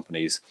whiskey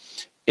companies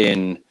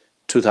in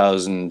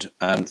 2000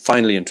 and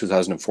finally in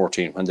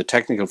 2014, when the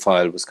technical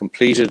file was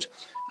completed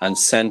and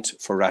sent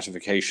for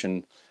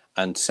ratification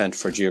and sent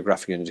for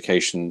geographic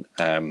indication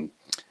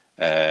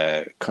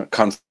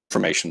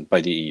confirmation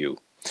by the EU.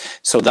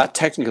 So that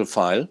technical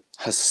file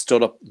has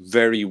stood up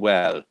very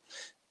well.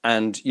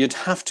 And you'd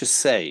have to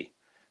say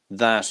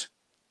that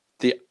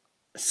the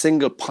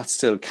single pot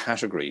still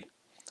category,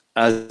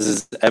 as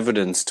is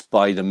evidenced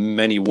by the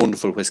many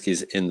wonderful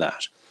whiskies in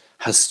that,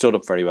 has stood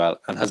up very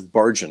well and has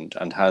burgeoned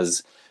and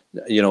has,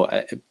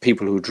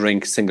 people who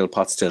drink single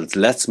pot stills.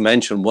 Let's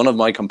mention one of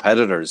my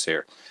competitors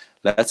here.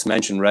 Let's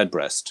mention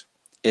Redbreast.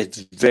 It's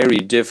very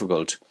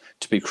difficult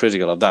to be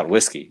critical of that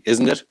whiskey,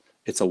 isn't it?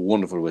 It's a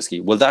wonderful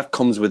whiskey. Well, that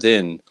comes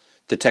within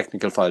the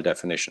technical file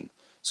definition.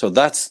 So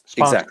that's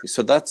exactly.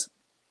 So that's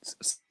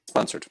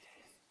sponsored.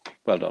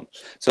 Well done.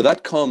 So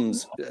that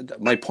comes,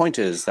 my point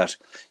is that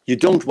you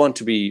don't want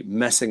to be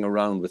messing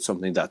around with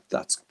something that's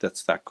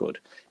that good.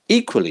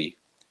 Equally,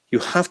 you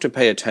have to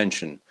pay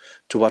attention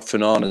to what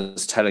Fanon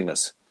is telling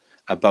us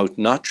about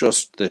not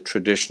just the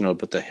traditional,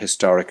 but the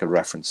historical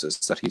references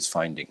that he's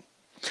finding.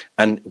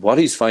 And what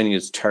he's finding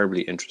is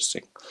terribly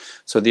interesting.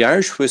 So the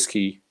Irish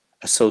Whiskey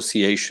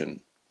Association,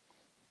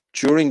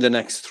 during the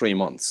next 3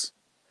 months,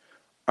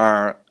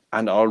 are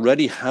and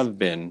already have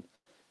been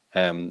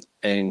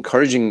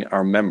encouraging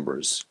our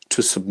members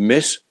to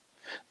submit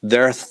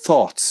their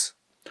thoughts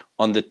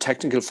on the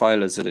technical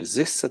file as it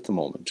exists at the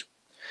moment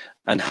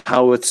and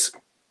how it's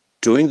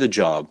doing the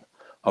job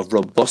of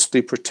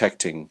robustly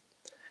protecting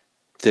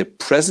the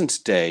present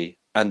day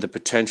and the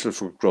potential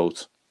for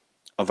growth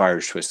of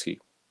Irish whiskey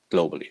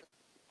globally.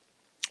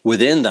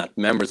 Within that,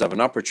 members have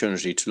an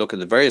opportunity to look at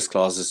the various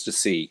clauses to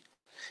see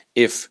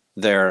if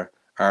there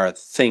are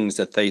things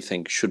that they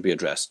think should be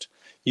addressed.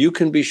 You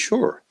can be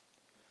sure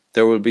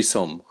there will be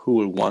some who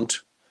will want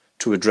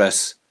to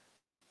address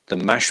the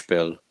mash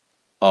bill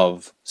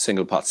of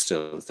single pot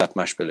stills, that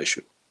mash bill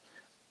issue,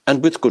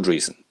 and with good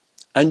reason.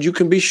 And you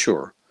can be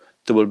sure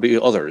there will be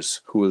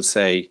others who will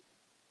say,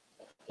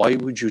 why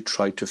would you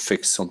try to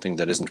fix something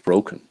that isn't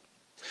broken?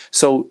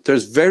 So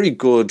there's very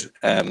good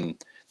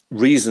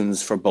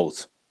reasons for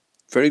both,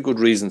 very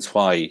good reasons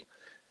why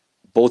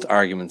both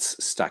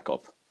arguments stack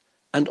up.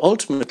 And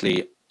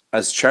ultimately,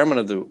 as chairman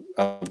of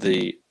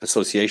the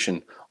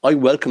association, I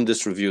welcome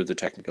this review of the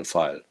technical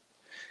file.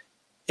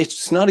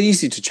 It's not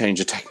easy to change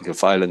a technical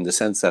file in the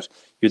sense that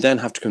you then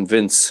have to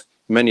convince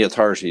many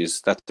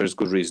authorities that there's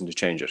good reason to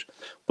change it.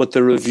 But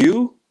the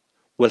review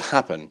will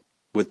happen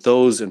with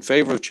those in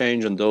favor of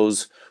change and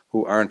those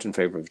who aren't in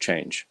favor of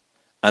change.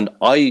 And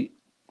I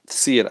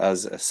see it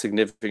as a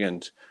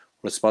significant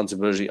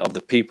responsibility of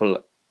the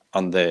people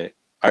on the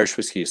Irish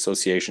Whiskey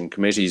Association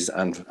committees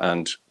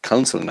and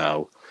council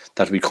now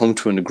that we come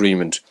to an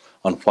agreement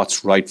on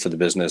what's right for the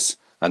business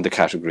and the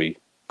category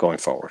going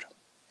forward.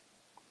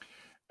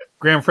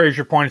 Graham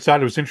Fraser points out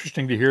it was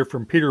interesting to hear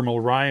from Peter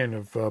Mulryan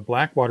of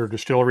Blackwater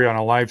Distillery on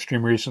a live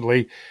stream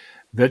recently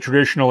that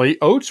traditionally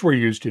oats were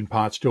used in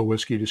pot still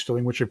whiskey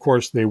distilling, which of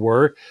course they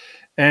were.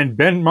 And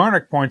Ben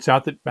Marnick points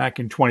out that back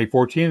in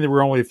 2014, there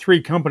were only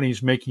 3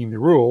 companies making the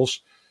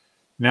rules.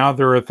 Now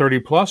there are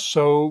 30 plus,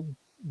 so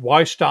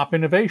why stop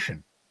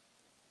innovation?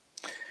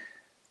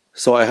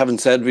 So I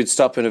haven't said we'd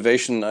stop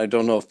innovation. I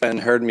don't know if Ben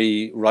heard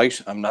me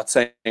right. I'm not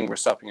saying we're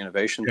stopping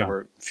innovation. Yeah. There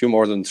were a few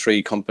more than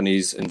 3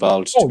 companies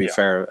involved, to be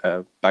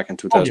fair. Back in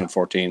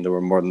 2014, there were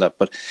more than that.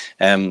 But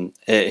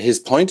his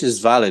point is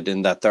valid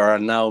in that there are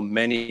now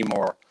many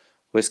more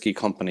whiskey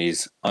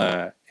companies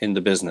in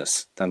the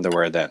business than there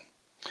were then.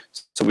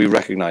 So we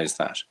recognize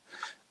that.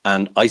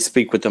 And I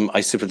speak with them. I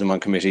sit with them on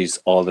committees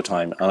all the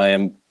time. And I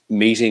am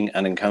meeting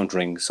and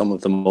encountering some of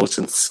the most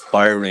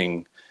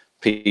inspiring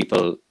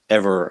people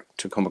ever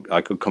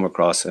I could come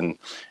across in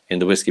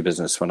the whiskey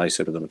business when I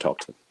sit with them and talk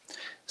to them.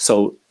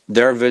 So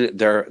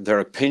their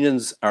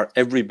opinions are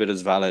every bit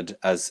as valid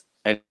as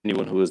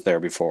anyone who was there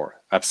before.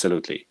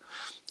 Absolutely.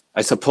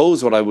 I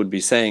suppose what I would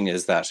be saying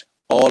is that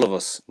all of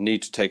us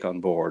need to take on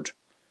board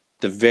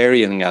the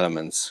varying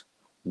elements,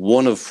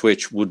 one of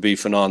which would be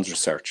Fanon's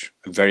research,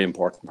 a very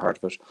important part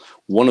of it.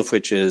 One of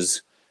which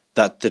is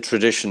that the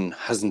tradition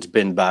hasn't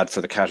been bad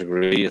for the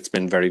category. It's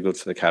been very good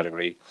for the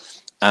category.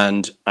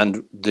 And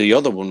the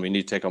other one we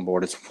need to take on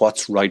board is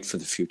what's right for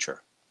the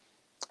future.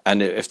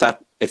 And if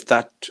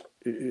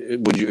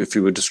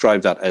you would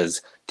describe that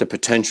as the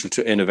potential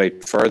to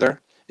innovate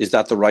further, is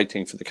that the right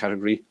thing for the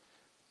category?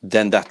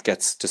 Then that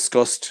gets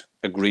discussed,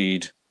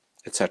 agreed,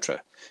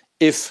 etc.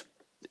 If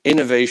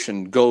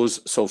innovation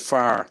goes so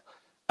far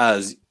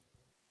as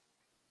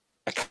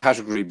a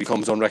category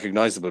becomes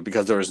unrecognizable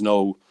because there is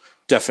no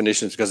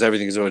definitions, because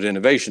everything is about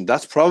innovation,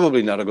 that's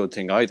probably not a good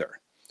thing either.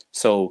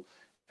 So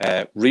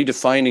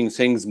redefining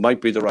things might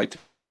be the right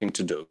thing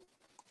to do,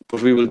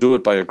 but we will do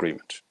it by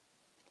agreement.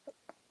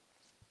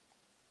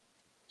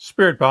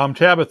 Spirit Bomb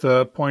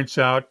Tabitha points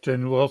out,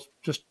 and we'll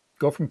just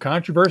go from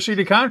controversy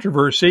to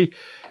controversy.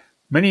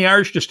 Many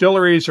Irish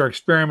distilleries are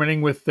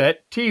experimenting with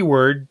that T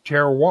word,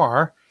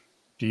 terroir.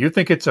 Do you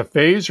think it's a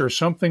phase or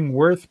something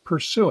worth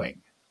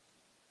pursuing?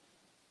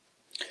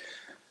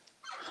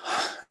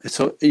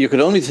 So you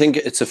could only think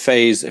it's a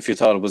phase if you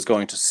thought it was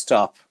going to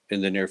stop in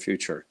the near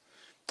future.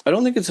 I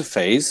don't think it's a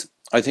phase.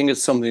 I think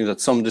it's something that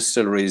some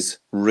distilleries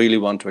really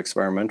want to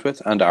experiment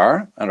with and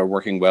are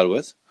working well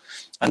with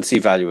and see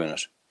value in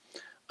it.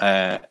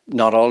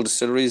 Not all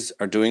distilleries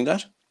are doing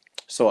that.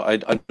 So I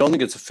don't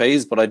think it's a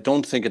phase, but I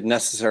don't think it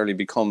necessarily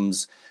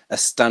becomes a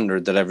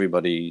standard that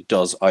everybody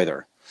does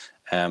either.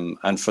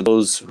 And for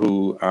those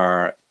who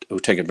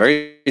take it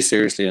very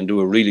seriously and do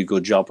a really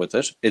good job with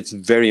it, it's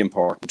very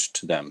important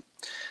to them.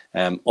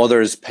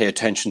 Others pay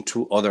attention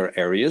to other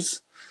areas.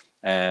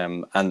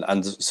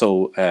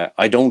 So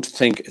I don't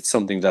think it's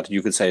something that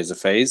you could say is a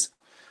phase,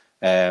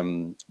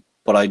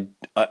 but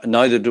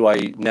neither do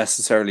I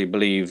necessarily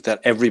believe that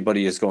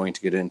everybody is going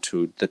to get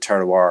into the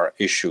terroir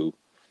issue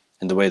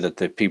in the way that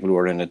the people who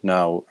are in it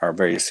now are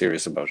very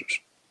serious about it.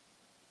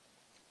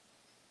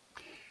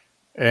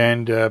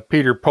 And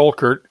Peter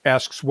Polkert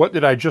asks, what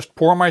did I just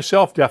pour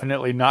myself?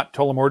 Definitely not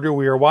Tullamore D.E.W.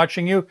 We are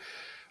watching you.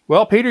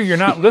 Well, Peter, you're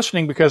not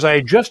listening because I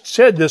just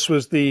said this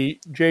was the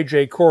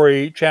J.J.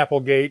 Corey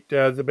Chapelgate,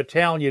 the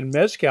Battalion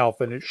Mezcal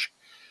finish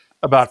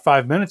about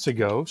 5 minutes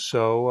ago.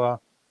 So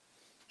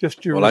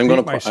just to I'm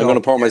going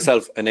to pour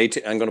myself an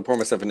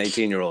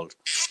 18-year-old.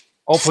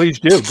 Oh, please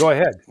do. Go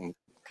ahead.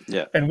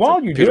 Yeah. And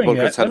while you're doing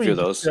that,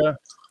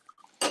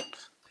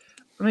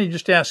 let me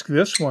just ask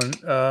this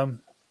one.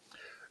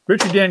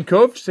 Richard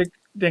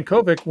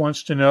Dankovic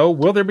wants to know,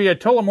 will there be a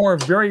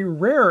Tullamore very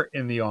rare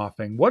in the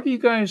offing? What are you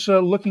guys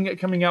looking at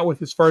coming out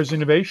with as far as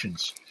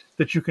innovations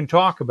that you can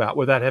talk about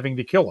without having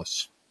to kill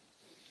us?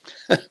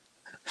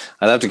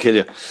 I'll have to kill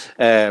you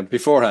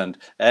beforehand.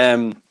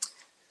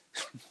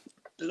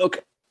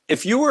 Look,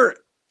 if you were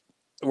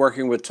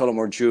working with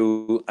Tullamore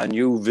D.E.W. and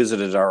you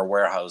visited our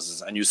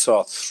warehouses and you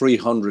saw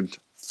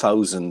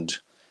 300,000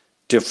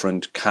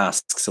 different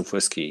casks of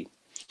whiskey,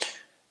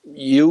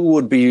 you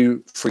would be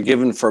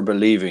forgiven for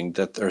believing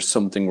that there's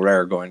something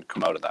rare going to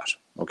come out of that,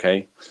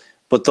 okay?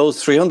 But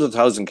those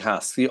 300,000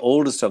 casks, the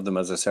oldest of them,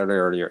 as I said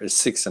earlier, is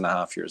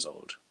 6.5 years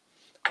old.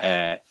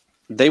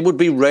 They would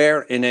be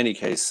rare in any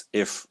case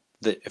if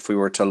we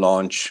were to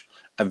launch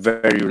a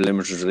very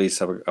limited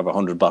release of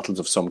 100 bottles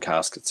of some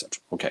cask,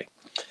 etc. Okay,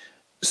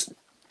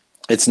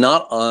 it's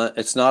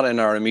not in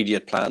our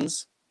immediate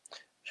plans.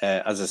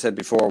 As I said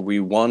before, we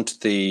want,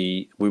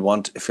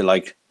 if you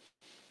like,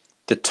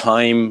 the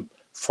time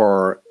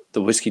for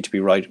the whiskey to be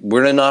right.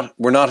 We're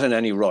not in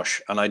any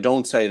rush, and I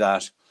don't say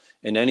that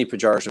in any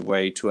pejorative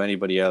way to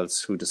anybody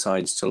else who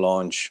decides to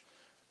launch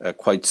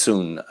quite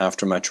soon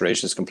after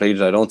maturation is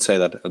completed. I don't say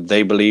that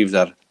they believe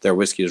that their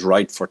whiskey is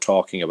right for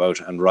talking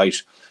about and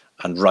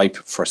ripe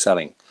for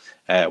selling.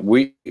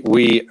 We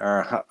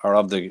are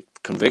of the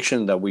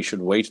conviction that we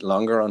should wait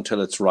longer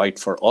until it's right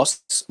for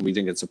us. We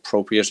think it's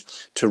appropriate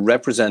to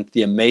represent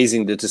the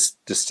amazing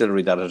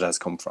distillery that it has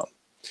come from.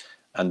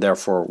 and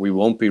therefore we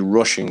won't be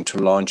rushing to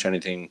launch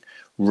anything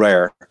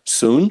rare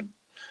soon.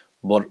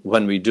 But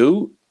when we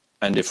do,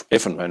 and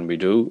if and when we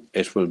do,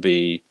 it will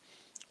be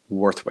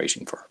worth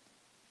waiting for.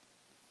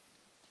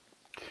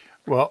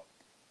 Well,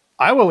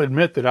 I will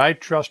admit that I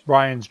trust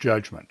Brian's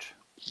judgment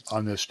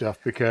on this stuff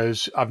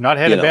because I've not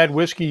had a bad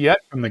whiskey yet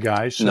from the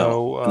guy.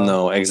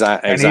 So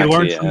exactly. And he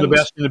learns from the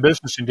best in the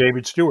business in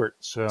David Stewart.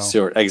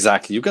 Stewart,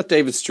 exactly. You've got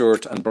David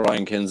Stewart and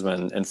Brian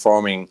Kinsman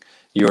informing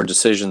your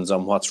decisions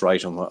on what's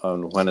right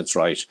and when it's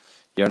right.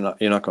 You're not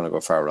going to go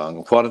far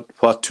wrong.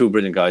 What two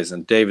brilliant guys.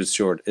 And David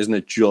Stewart, isn't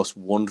it just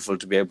wonderful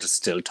to be able to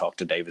still talk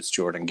to David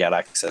Stewart and get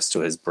access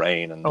to his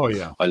brain? And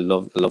I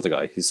love the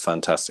guy. He's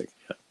fantastic.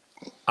 Yeah.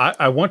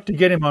 I want to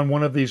get him on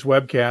one of these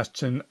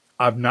webcasts, and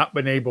I've not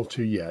been able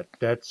to yet.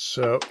 That's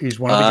he's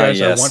one of the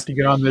guys I want to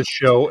get on this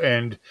show,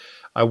 and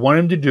I want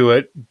him to do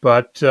it.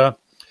 But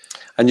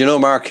and you know,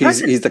 Mark,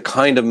 he's the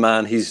kind of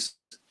man. He's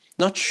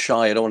not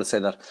shy. I don't want to say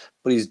that,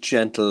 but he's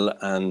gentle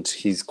and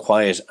he's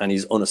quiet and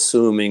he's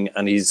unassuming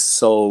and he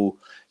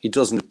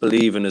doesn't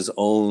believe in his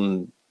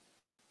own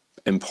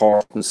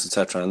importance,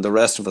 etc. And the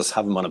rest of us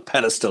have him on a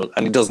pedestal,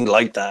 and he doesn't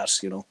like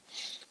that, you know.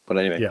 But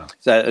anyway,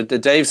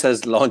 Dave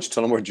says launch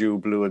Tullamore D.E.W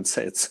Blue and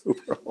say it's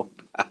super old.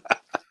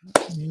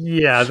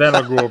 Yeah,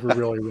 that'll go over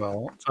really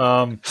well.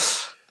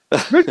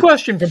 Good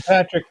question from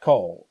Patrick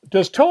Cole.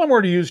 Does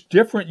Tullamore use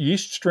different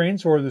yeast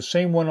strains or the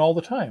same one all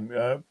the time?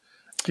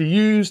 Do you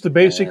use the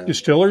basic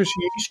distiller's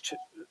yeast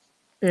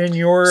in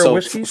your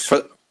whiskeys?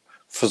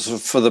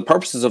 For the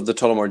purposes of the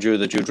Tullamore D.E.W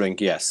that you drink,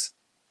 yes.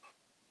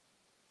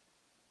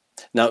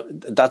 Now,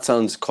 that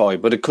sounds coy,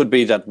 but it could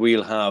be that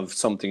we'll have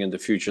something in the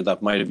future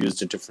that might have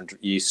used a different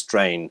yeast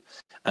strain,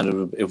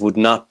 and it would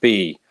not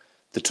be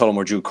the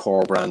Tullamore D.E.W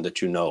core brand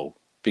that you know,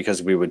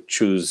 because we would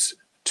choose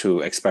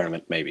to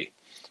experiment maybe.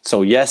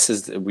 So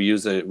yes, we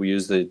use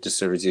the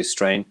distillery's yeast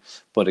strain,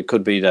 but it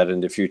could be that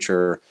in the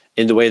future,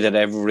 in the way that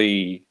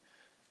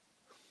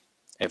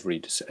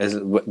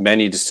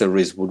many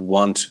distilleries would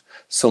want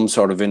some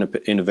sort of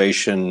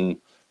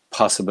innovation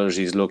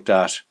possibilities looked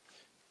at,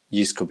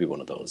 yeast could be one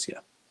of those,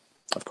 yeah.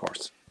 Of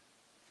course.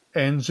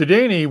 And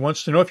Zidane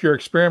wants to know if you're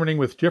experimenting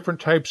with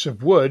different types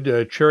of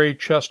wood, cherry,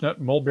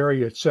 chestnut,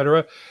 mulberry,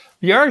 etc.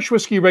 The Irish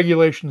whiskey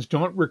regulations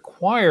don't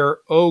require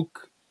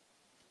oak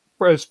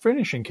as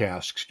finishing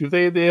casks. Do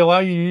they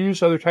allow you to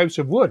use other types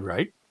of wood,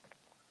 right?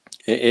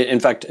 In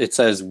fact, it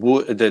says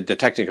wood. The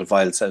technical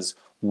file says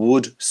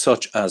wood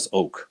such as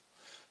oak.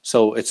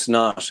 So it's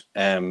not.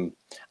 And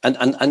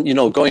you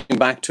know, going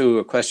back to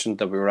a question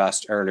that we were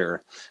asked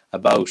earlier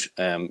about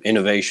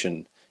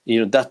innovation.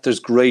 You know, that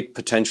there's great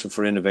potential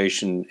for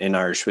innovation in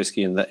Irish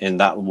whiskey in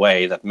that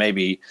way that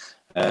maybe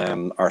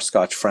our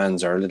Scotch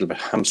friends are a little bit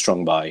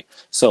hamstrung by.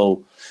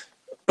 So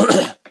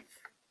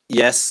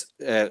yes,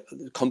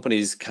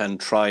 companies can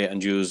try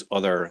and use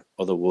other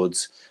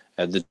woods.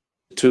 The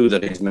two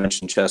that he's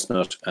mentioned,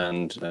 chestnut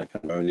and I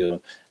can't remember the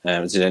other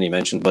one, Zidane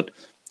mentioned, but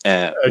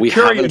we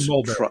haven't.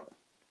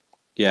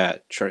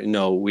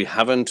 No, we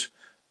haven't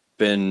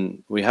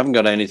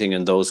got anything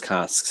in those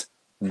casks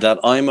that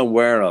I'm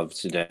aware of,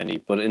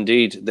 Zidane, but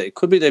indeed, it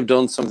could be they've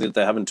done something that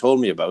they haven't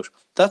told me about.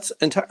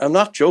 I'm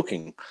not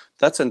joking.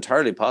 That's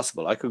entirely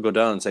possible. I could go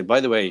down and say, by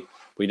the way,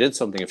 we did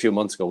something a few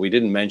months ago. We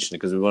didn't mention it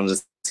because we wanted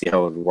to see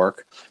how it would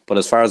work. But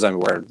as far as I'm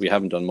aware, we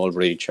haven't done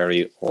mulberry,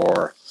 cherry,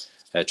 or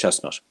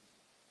chestnut.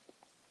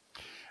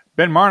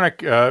 Ben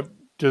Marnick,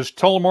 does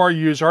Tullamore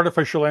use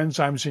artificial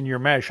enzymes in your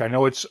mesh? I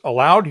know it's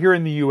allowed here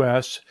in the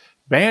U.S.,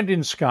 banned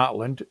in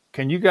Scotland.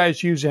 Can you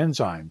guys use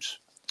enzymes?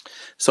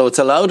 So it's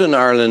allowed in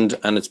Ireland,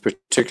 and it's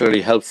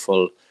particularly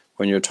helpful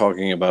when you're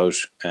talking about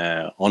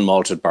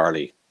unmalted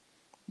barley,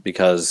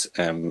 because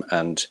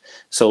and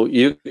so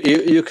you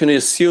can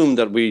assume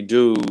that we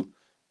do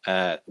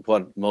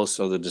what most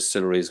other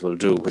distilleries will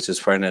do, which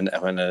is when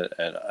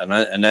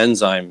an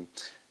enzyme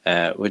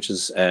which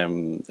is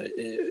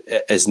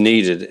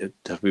needed,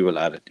 that we will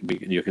add it.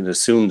 You can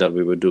assume that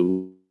we would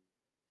do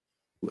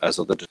as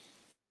other.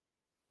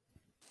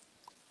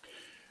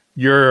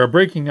 You're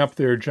breaking up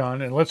there,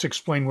 John, and let's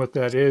explain what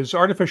that is.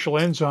 Artificial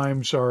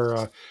enzymes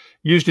are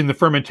used in the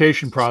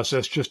fermentation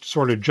process just to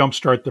sort of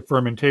jumpstart the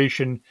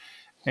fermentation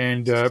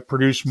and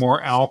produce more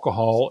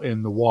alcohol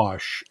in the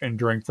wash and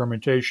during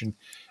fermentation.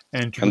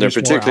 And they're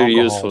particularly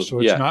useful. So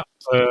it's not,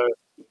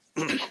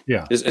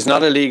 it's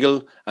not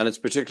illegal, and it's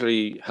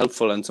particularly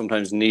helpful and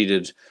sometimes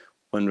needed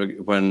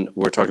when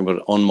we're talking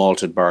about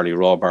unmalted barley,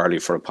 raw barley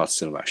for a pot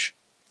still mash.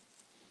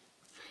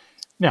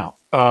 Now,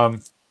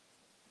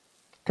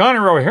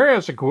 Connor O'Hare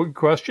has a good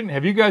question.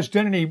 Have you guys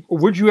done any,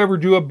 would you ever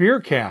do a beer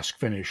cask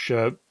finish?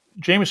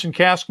 Jameson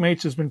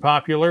Caskmates has been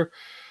popular.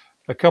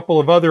 A couple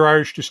of other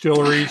Irish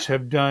distilleries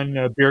have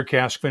done beer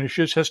cask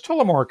finishes. Has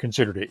Tullamore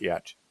considered it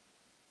yet?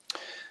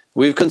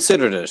 We've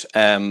considered it.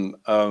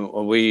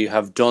 We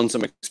have done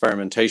some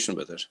experimentation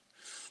with it.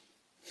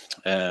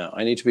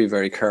 I need to be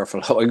very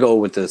careful how I go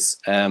with this.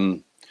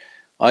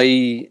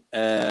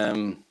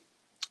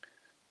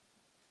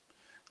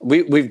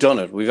 We've done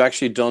it. We've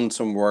actually done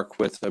some work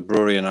with a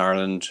brewery in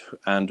Ireland,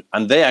 and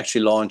they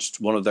actually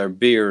launched one of their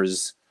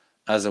beers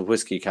as a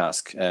whiskey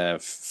cask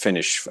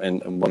finish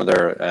in one of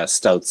their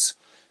stouts,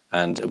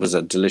 and it was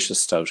a delicious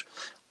stout.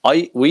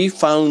 We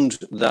found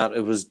that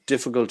it was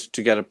difficult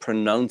to get a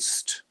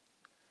pronounced,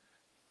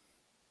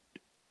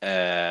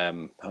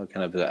 how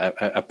can I put it,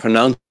 a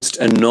pronounced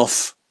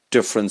enough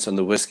difference in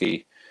the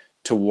whiskey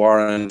to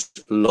warrant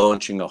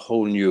launching a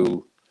whole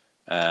new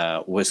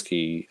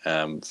whiskey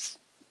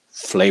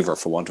flavor,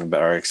 for want of a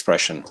better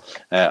expression.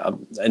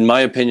 In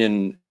my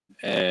opinion,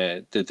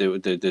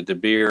 the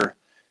beer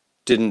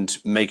didn't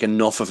make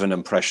enough of an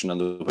impression on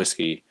the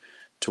whiskey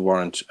to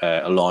warrant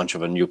a launch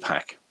of a new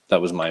pack.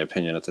 That was my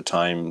opinion at the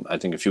time. I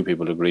think a few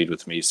people agreed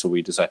with me, so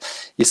we decided.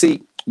 You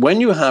see,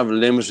 when you have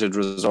limited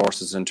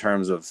resources in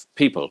terms of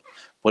people,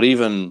 but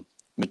even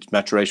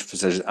maturation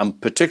facilities, and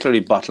particularly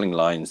bottling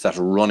lines that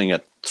are running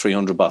at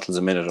 300 bottles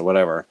a minute or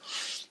whatever,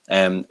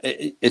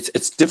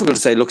 it's difficult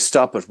to say, look,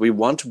 stop it. We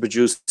want to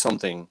produce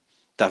something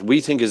that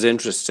we think is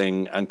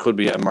interesting and could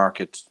be a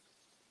market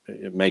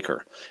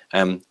maker.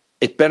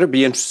 It better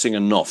be interesting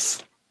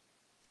enough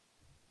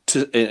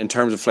in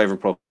terms of flavor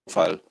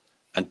profile,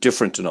 and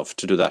different enough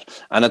to do that.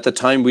 And at the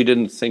time, we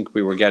didn't think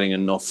we were getting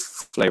enough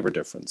flavor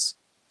difference.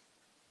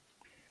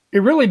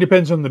 It really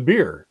depends on the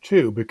beer,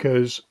 too,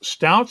 because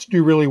stouts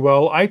do really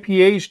well.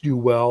 IPAs do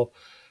well.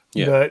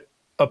 Yeah. But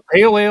a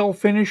pale ale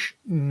finish,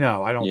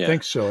 no, I don't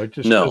think so. It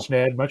just doesn't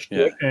add much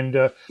to it. And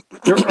there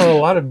are a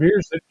lot of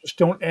beers that just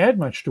don't add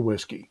much to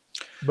whiskey.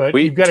 But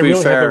you've got to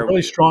really have a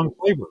really strong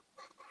flavor.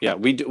 Yeah,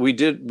 we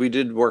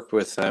did work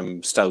with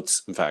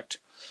stouts, in fact.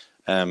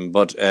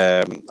 But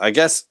I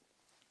guess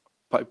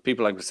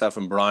people like myself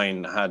and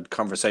Brian had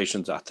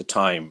conversations at the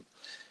time,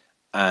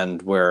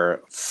 and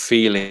were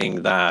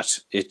feeling that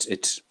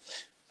it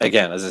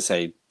again, as I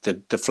say,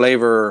 the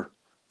flavor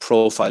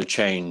profile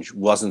change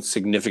wasn't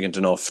significant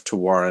enough to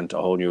warrant a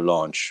whole new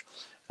launch.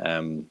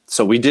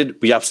 So we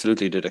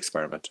absolutely did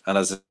experiment, and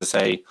as I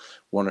say,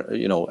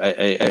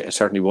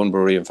 certainly one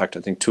brewery, in fact I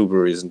think two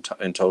breweries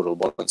in total,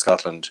 one in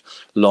Scotland,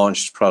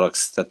 launched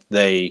products that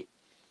they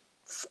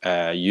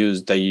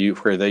used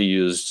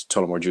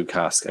Tullamore D.E.W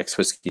cask,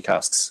 ex-whiskey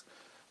casks,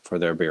 for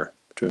their beer,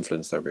 to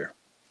influence their beer.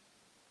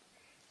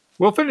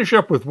 We'll finish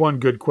up with one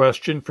good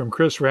question from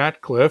Chris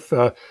Ratcliffe.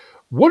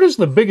 What is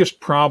the biggest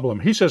problem?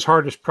 He says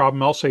hardest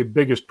problem. I'll say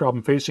biggest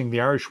problem facing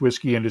the Irish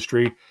whiskey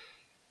industry.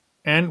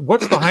 And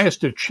what's the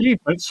highest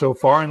achievement so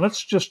far? And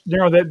let's just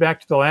narrow that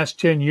back to the last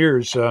 10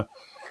 years.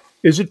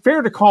 Is it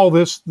fair to call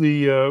this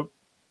the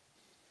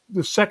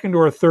second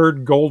or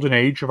third golden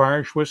age of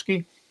Irish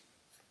whiskey?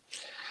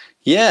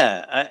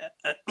 Yeah,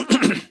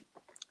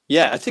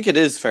 I think it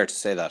is fair to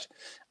say that.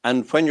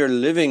 And when you're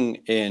living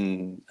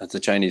in, as the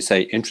Chinese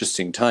say,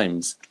 interesting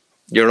times,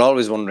 you're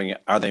always wondering,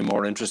 are they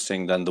more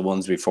interesting than the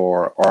ones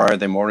before, or are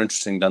they more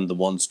interesting than the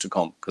ones to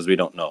come? Because we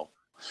don't know.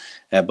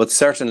 But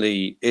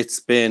certainly,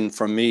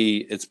 for me,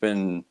 it's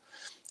been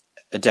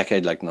a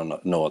decade like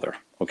no other.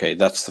 Okay,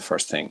 that's the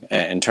first thing.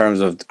 In terms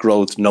of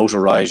growth,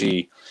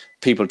 notoriety,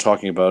 people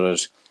talking about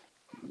it,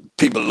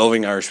 people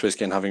loving Irish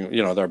whiskey and having,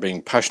 they're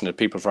being passionate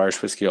people for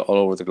Irish whiskey all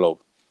over the globe.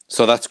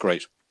 So that's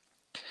great.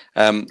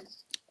 I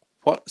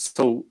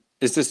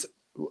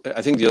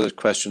think the other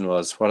question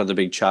was, what are the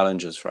big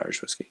challenges for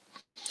Irish whiskey?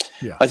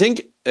 Yeah. I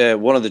think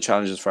one of the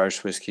challenges for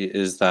Irish whiskey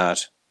is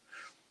that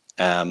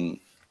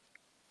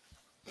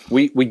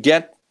we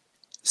get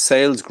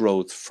sales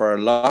growth for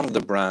a lot of the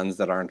brands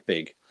that aren't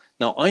big.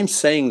 Now, I'm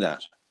saying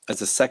that as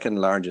the second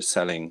largest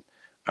selling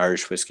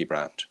Irish whiskey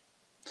brand.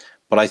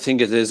 But I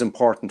think it is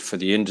important for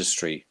the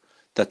industry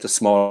that the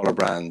smaller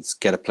brands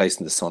get a place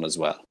in the sun as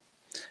well.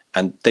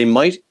 And they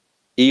might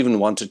even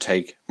want to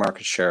take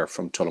market share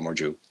from Tullamore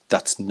D.E.W.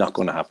 That's not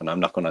going to happen. I'm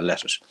not going to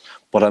let it.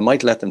 But I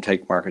might let them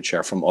take market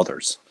share from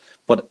others.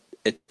 But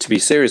to be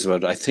serious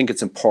about it, I think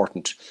it's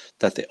important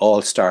that they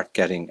all start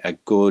getting a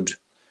good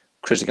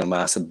critical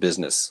mass of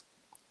business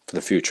for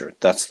the future.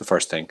 That's the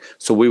first thing.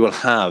 So we will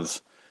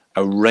have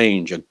a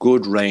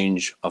good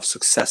range of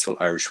successful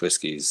Irish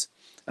whiskies,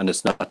 and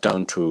it's not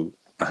down to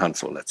a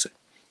handful, let's say.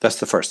 That's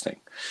the first thing.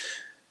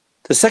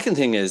 The second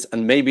thing is,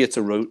 and maybe it's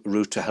a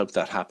route to help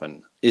that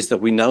happen, is that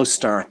we now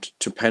start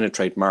to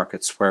penetrate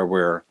markets where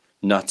we're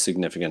not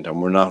significant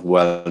and we're not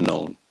well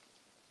known.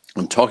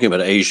 I'm talking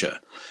about Asia.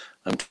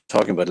 I'm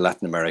talking about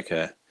Latin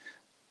America.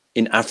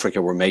 In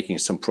Africa, we're making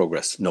some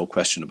progress, no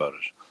question about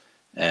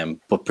it.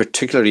 But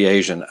particularly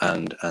Asian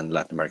and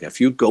Latin America.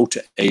 If you go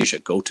to Asia,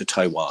 go to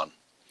Taiwan,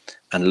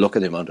 and look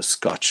at the amount of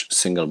Scotch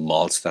single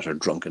malts that are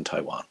drunk in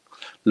Taiwan.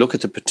 Look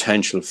at the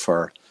potential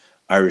for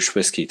Irish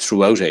whiskey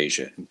throughout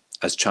Asia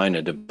as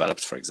China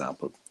develops, for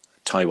example.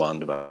 Taiwan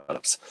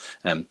develops.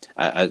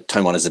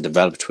 Taiwan is a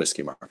developed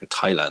whiskey market.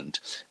 Thailand,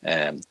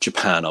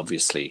 Japan,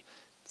 obviously,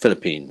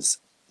 Philippines.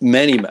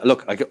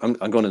 Look, I'm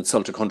going to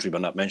insult a country by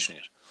not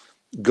mentioning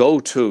it. Go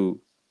to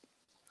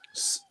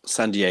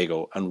San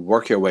Diego and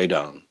work your way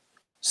down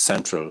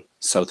Central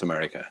South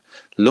America.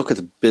 Look at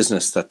the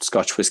business that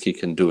Scotch whiskey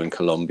can do in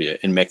Colombia,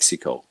 in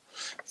Mexico.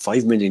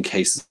 5 million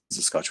cases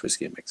of Scotch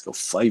whiskey in Mexico.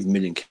 5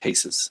 million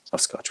cases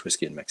of Scotch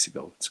whiskey in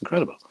Mexico. It's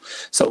incredible.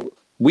 So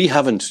we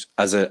haven't,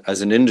 as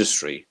an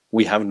industry,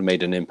 we haven't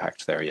made an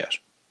impact there yet.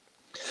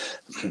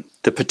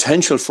 The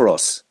potential for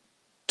us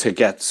to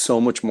get so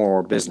much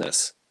more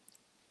business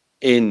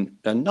in,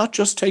 and not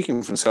just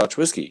taking from Scotch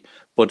whiskey,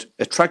 but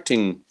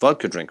attracting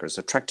vodka drinkers,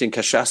 attracting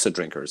cachaça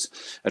drinkers,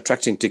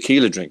 attracting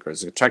tequila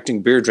drinkers,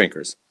 attracting beer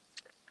drinkers,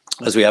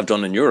 as we have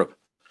done in Europe.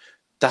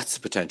 That's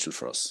the potential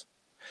for us.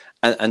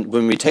 And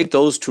when we take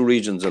those two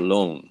regions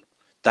alone,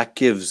 that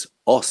gives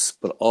us,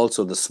 but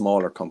also the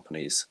smaller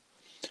companies,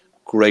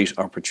 great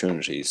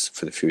opportunities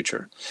for the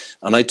future.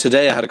 And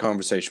today I had a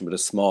conversation with a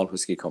small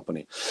whiskey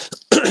company,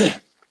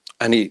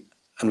 and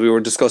we were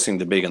discussing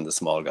the big and the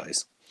small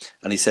guys.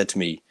 And he said to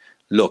me,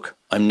 look,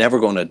 I'm never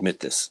going to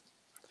admit this,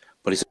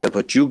 but he said,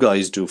 what you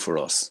guys do for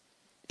us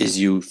is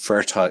you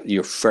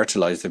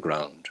fertilize the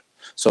ground,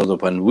 so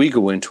that when we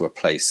go into a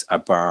place, a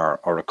bar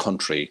or a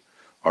country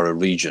or a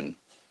region,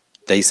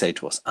 they say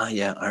to us,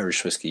 yeah,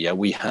 Irish whiskey, yeah,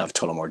 we have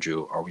Tullamore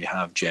D.E.W, or we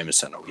have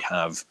Jameson, or we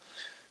have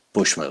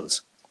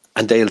Bushmills.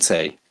 And they'll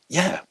say,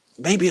 yeah,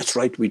 maybe it's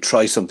right we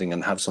try something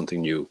and have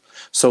something new.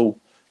 So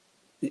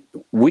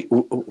we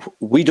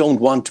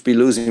don't want to be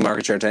losing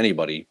market share to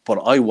anybody, but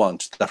I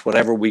want that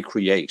whatever we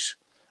create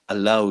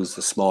allows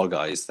the small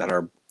guys that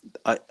are,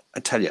 I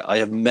tell you, I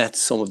have met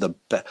some of the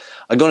best.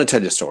 I'm going to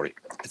tell you a story.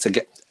 It's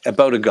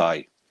about a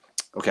guy.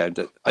 Okay,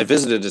 I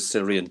visited a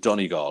distillery in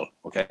Donegal.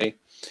 Okay,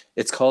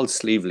 it's called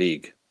Sleeve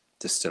League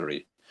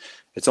Distillery.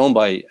 It's owned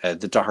by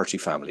the Doherty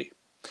family.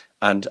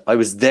 And I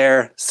was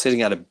there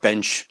sitting at a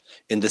bench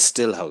in the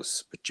still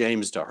house with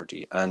James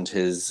Doherty and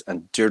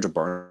Deirdre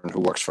Byrne, who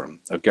works for him,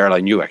 a girl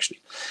I knew actually.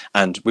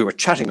 And we were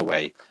chatting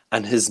away,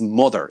 and his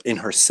mother in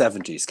her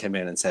 70s came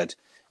in and said,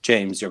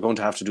 James, you're going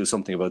to have to do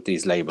something about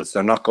these labels.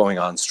 They're not going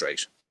on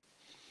straight.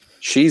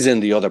 She's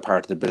in the other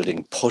part of the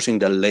building, putting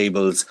the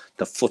labels,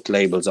 the foot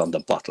labels on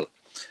the bottle.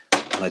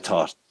 And I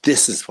thought,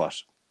 this is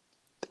what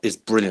is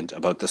brilliant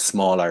about the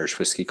small Irish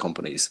whiskey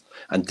companies.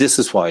 And this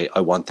is why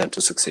I want them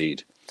to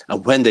succeed.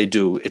 And when they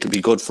do, it'll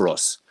be good for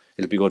us.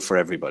 It'll be good for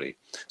everybody.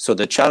 So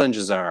the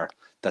challenges are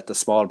that the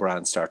small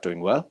brands start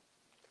doing well.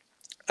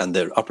 And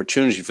the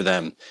opportunity for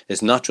them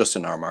is not just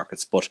in our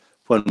markets, but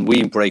when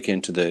we break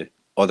into the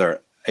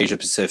other Asia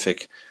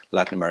Pacific,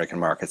 Latin American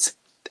markets,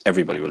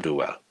 everybody will do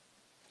well.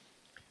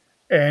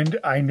 And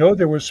I know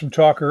there was some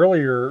talk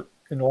earlier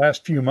in the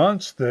last few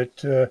months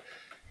that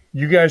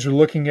you guys are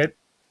looking at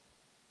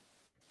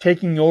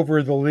taking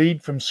over the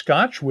lead from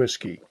Scotch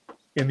whiskey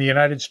in the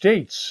United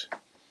States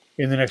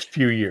in the next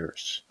few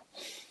years.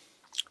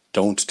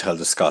 Don't tell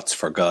the Scots,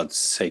 for God's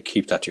sake,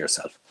 keep that to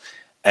yourself.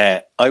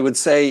 I would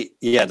say,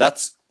 yeah,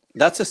 that's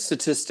a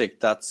statistic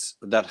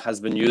that has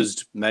been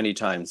used many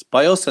times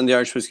by us and the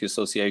Irish Whiskey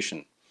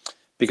Association.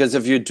 Because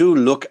if you do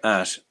look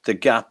at the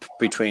gap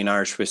between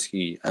Irish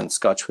whiskey and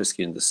Scotch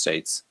whiskey in the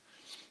States,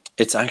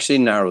 it's actually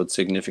narrowed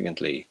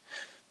significantly.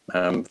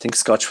 I think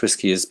Scotch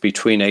whiskey is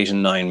between 8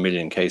 and 9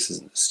 million cases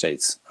in the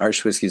States.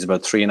 Irish whiskey is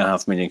about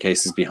 3.5 million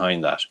cases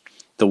behind that.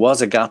 There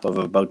was a gap of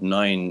about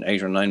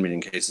 8 or 9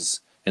 million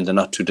cases in the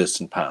not too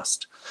distant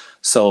past.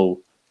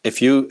 So if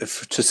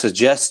to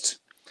suggest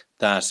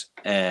that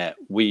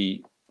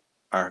we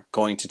are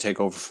going to take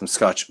over from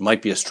Scotch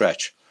might be a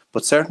stretch,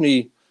 but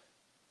certainly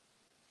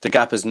the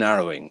gap is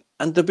narrowing,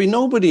 and there'd be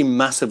nobody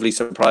massively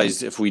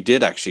surprised if we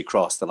did actually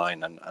cross the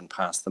line and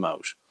pass them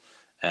out.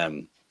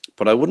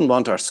 But I wouldn't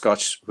want our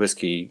Scotch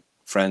whiskey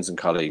friends and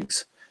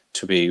colleagues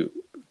to be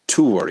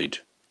too worried.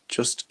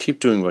 Just keep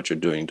doing what you're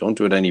doing. Don't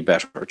do it any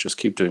better. Just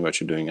keep doing what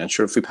you're doing. And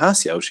sure, if we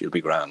pass you out, you'll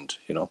be grand.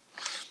 You know,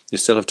 you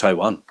still have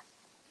Taiwan.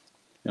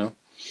 You know.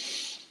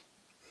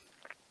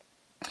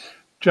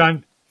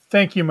 John,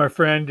 thank you, my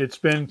friend. It's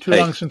been too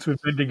long since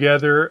we've been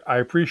together. I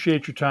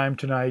appreciate your time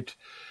tonight.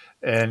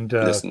 And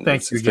listen,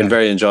 thank you it's again. been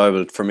very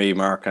enjoyable for me,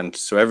 Mark, and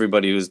so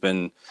everybody who's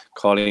been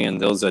calling in,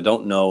 those I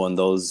don't know and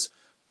those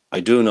I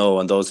do know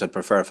and those I'd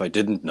prefer if I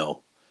didn't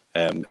know.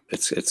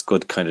 It's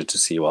good kind of to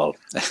see you all.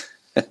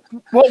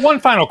 Well, one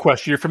final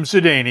question. You're from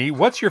Zidane.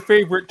 What's your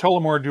favorite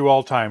Tullamore D.E.W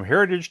all time?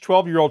 Heritage,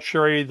 12-year-old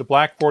Sherry, the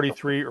Black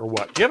 43, or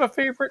what? Do you have a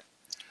favorite?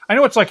 I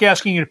know it's like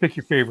asking you to pick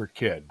your favorite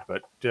kid,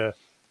 but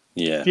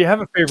yeah. Do you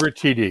have a favorite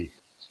TD?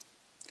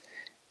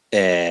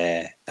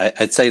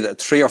 I'd say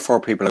that 3 or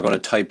 4 people are going to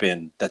type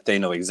in that they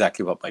know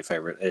exactly what my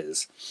favorite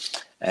is.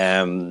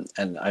 And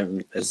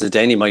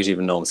Zidane might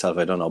even know himself,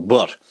 I don't know.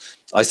 But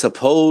I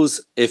suppose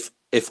if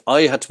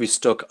I had to be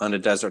stuck on a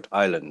desert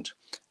island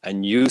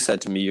and you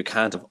said to me you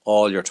can't have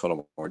all your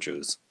Tullamore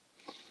D.E.Ws,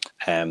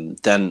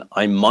 then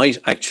I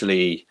might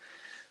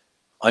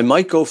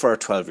go for our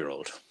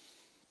 12-year-old.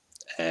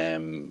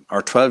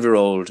 Our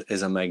 12-year-old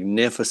is a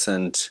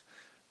magnificent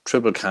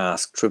triple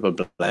cask, triple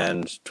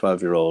blend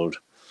 12-year-old.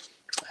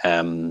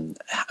 And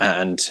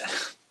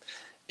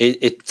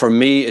it for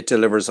me, it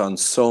delivers on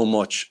so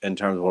much in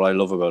terms of what I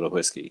love about a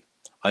whiskey.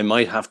 I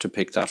might have to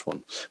pick that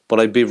one, but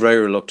I'd be very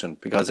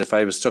reluctant, because if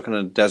I was stuck on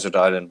a desert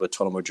island with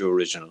Tullamore D.E.W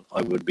original,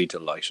 I would be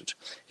delighted.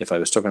 If I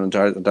was stuck on a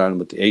desert island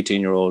with the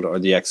 18-year-old or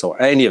the XO,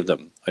 any of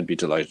them, I'd be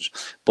delighted.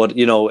 But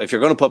you know, if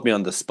you're going to put me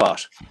on the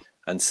spot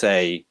and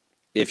say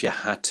if you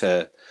had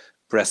to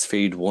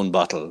breastfeed one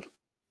bottle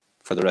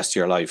for the rest of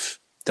your life,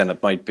 then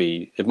it might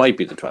be the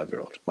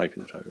 12-year-old.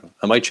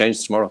 I might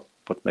change tomorrow,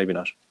 but maybe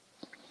not.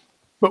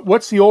 But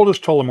what's the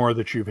oldest Tullamore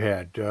that you've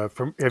had? Have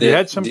you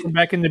had some from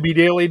back in the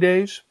B-Daily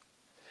days?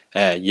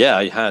 Yeah,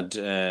 I had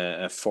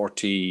a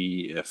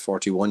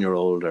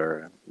 41-year-old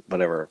or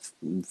whatever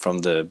from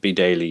the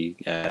B-Daily.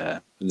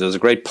 There's a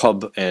great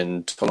pub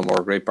in Tullamore,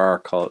 a great bar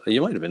called,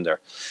 you might have been there,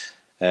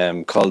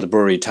 called the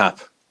Brewery Tap.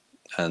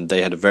 And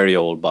they had a very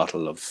old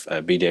bottle of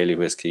B-Daily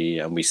whiskey,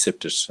 and we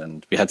sipped it.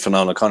 And we had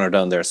Fionn O'Connor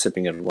down there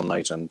sipping it one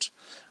night and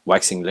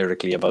waxing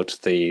lyrically about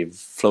the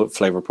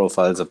flavor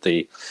profiles of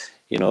the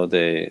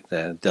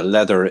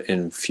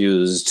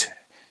leather-infused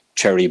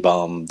cherry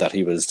bomb that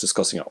he was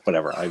discussing, or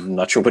whatever. I'm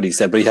not sure what he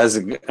said, but he has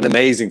an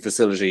amazing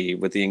facility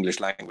with the English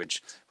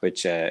language,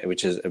 which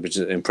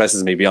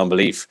impresses me beyond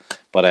belief.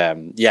 But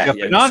Fionn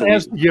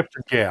has the gift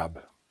of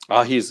gab.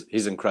 Oh,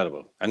 he's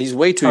incredible, and he's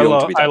way too young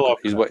to be that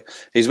good.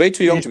 He's way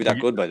too young to be that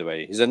good. By the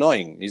way, he's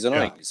annoying. He's so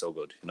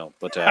good,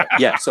 But but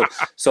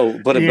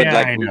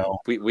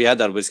we had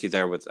that whiskey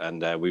there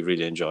and we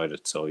really enjoyed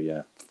it. So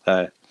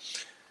I've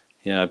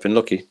been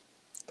lucky,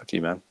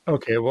 man.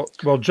 Okay,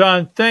 well,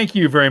 John, thank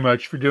you very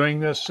much for doing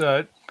this.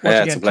 Once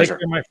again, it's a pleasure, take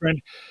care, my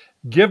friend.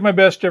 Give my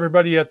best to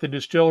everybody at the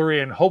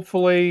distillery, and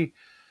hopefully,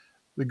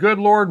 the good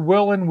Lord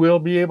willing, we'll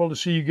be able to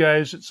see you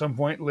guys at some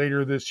point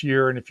later this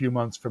year and a few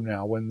months from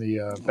now when the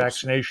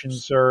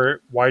vaccinations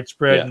are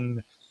widespread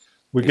and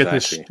we get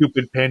this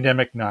stupid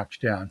pandemic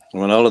knocked down.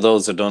 When all of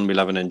those are done, we'll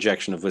have an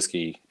injection of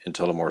whiskey in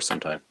Tullamore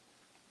sometime.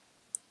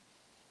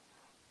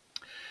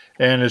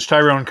 And as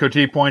Tyrone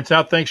Cote points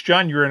out, thanks,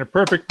 John, you're in a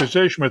perfect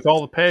position with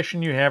all the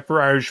passion you have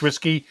for Irish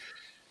whiskey,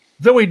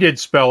 though he did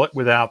spell it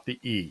without the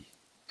E.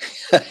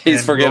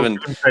 He's forgiven.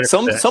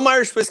 Some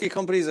Irish whiskey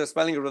companies are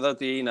spelling it without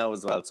the E now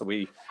as well. So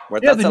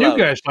the new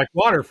guys like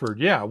Waterford.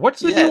 Yeah, what's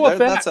the deal with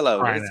that? That's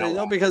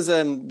allowed.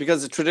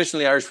 Because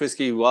traditionally Irish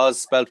whiskey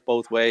was spelt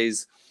both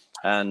ways,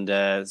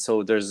 and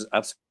so there's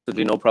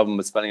absolutely no problem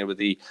with spelling it with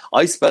the E.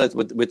 I spell it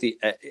with the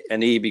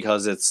an E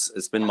because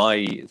it's been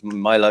my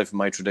life and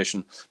my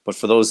tradition. But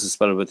for those who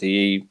spell it with the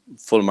E,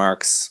 full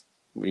marks.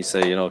 We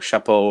say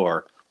chapeau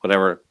or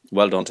whatever.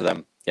 Well done to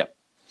them.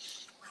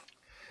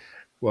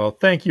 Well,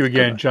 thank you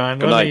again, John.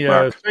 Let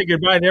me say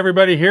goodbye to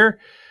everybody here.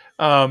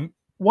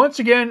 Once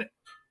again,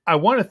 I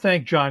want to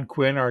thank John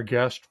Quinn, our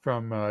guest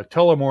from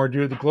Tullamore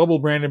D.E.W, the Global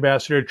Brand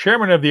Ambassador,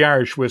 Chairman of the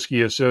Irish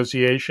Whiskey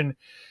Association,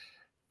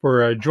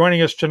 for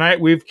joining us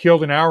tonight. We've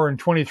killed an hour and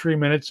 23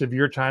 minutes of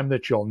your time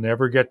that you'll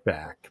never get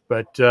back.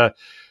 But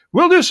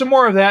we'll do some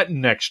more of that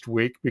next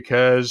week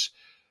because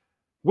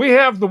we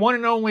have the one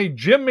and only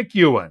Jim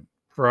McEwen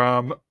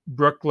from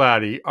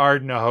Bruichladdich,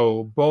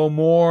 Ardnahoe,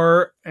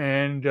 Bowmore,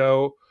 and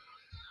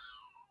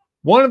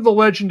one of the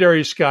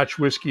legendary Scotch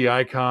whiskey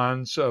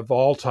icons of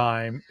all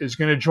time is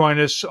going to join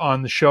us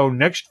on the show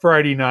next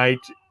Friday night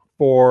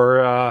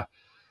for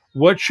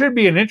what should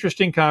be an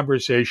interesting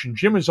conversation.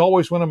 Jim is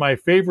always one of my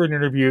favorite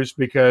interviews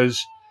because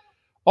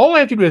all I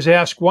have to do is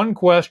ask one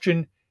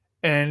question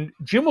and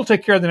Jim will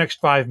take care of the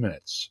next 5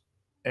 minutes.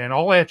 And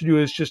all I have to do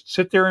is just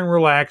sit there and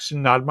relax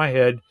and nod my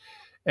head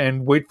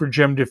and wait for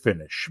Jim to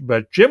finish.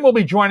 But Jim will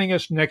be joining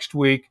us next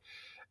week.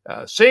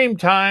 Same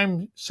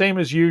time, same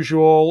as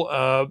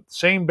usual,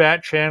 same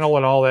bat channel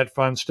and all that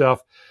fun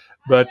stuff.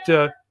 But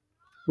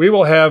we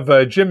will have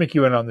Jim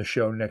McEwen on the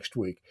show next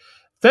week.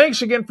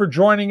 Thanks again for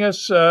joining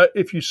us.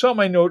 If you saw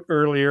my note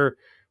earlier,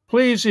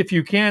 please, if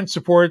you can,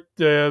 support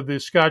the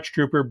Scotch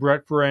Trooper,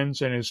 Brett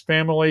Ferenz, and his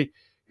family.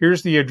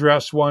 Here's the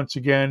address once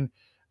again.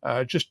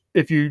 Just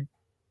if you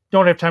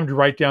don't have time to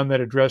write down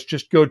that address,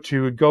 just go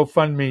to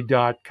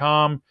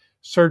GoFundMe.com,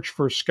 search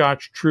for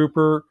Scotch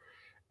Trooper,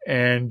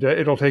 and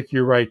it'll take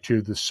you right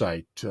to the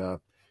site.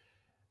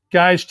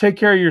 Guys, take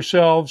care of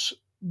yourselves.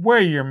 Wear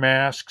your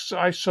masks.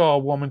 I saw a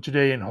woman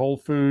today in Whole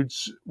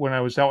Foods when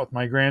I was out with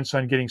my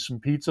grandson getting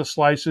some pizza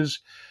slices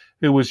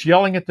who was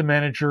yelling at the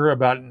manager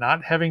about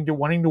not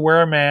wanting to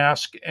wear a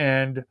mask.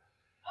 And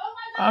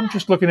I'm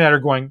just looking at her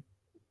going,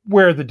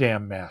 wear the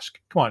damn mask.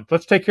 Come on,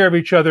 let's take care of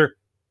each other.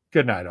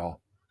 Good night,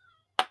 all.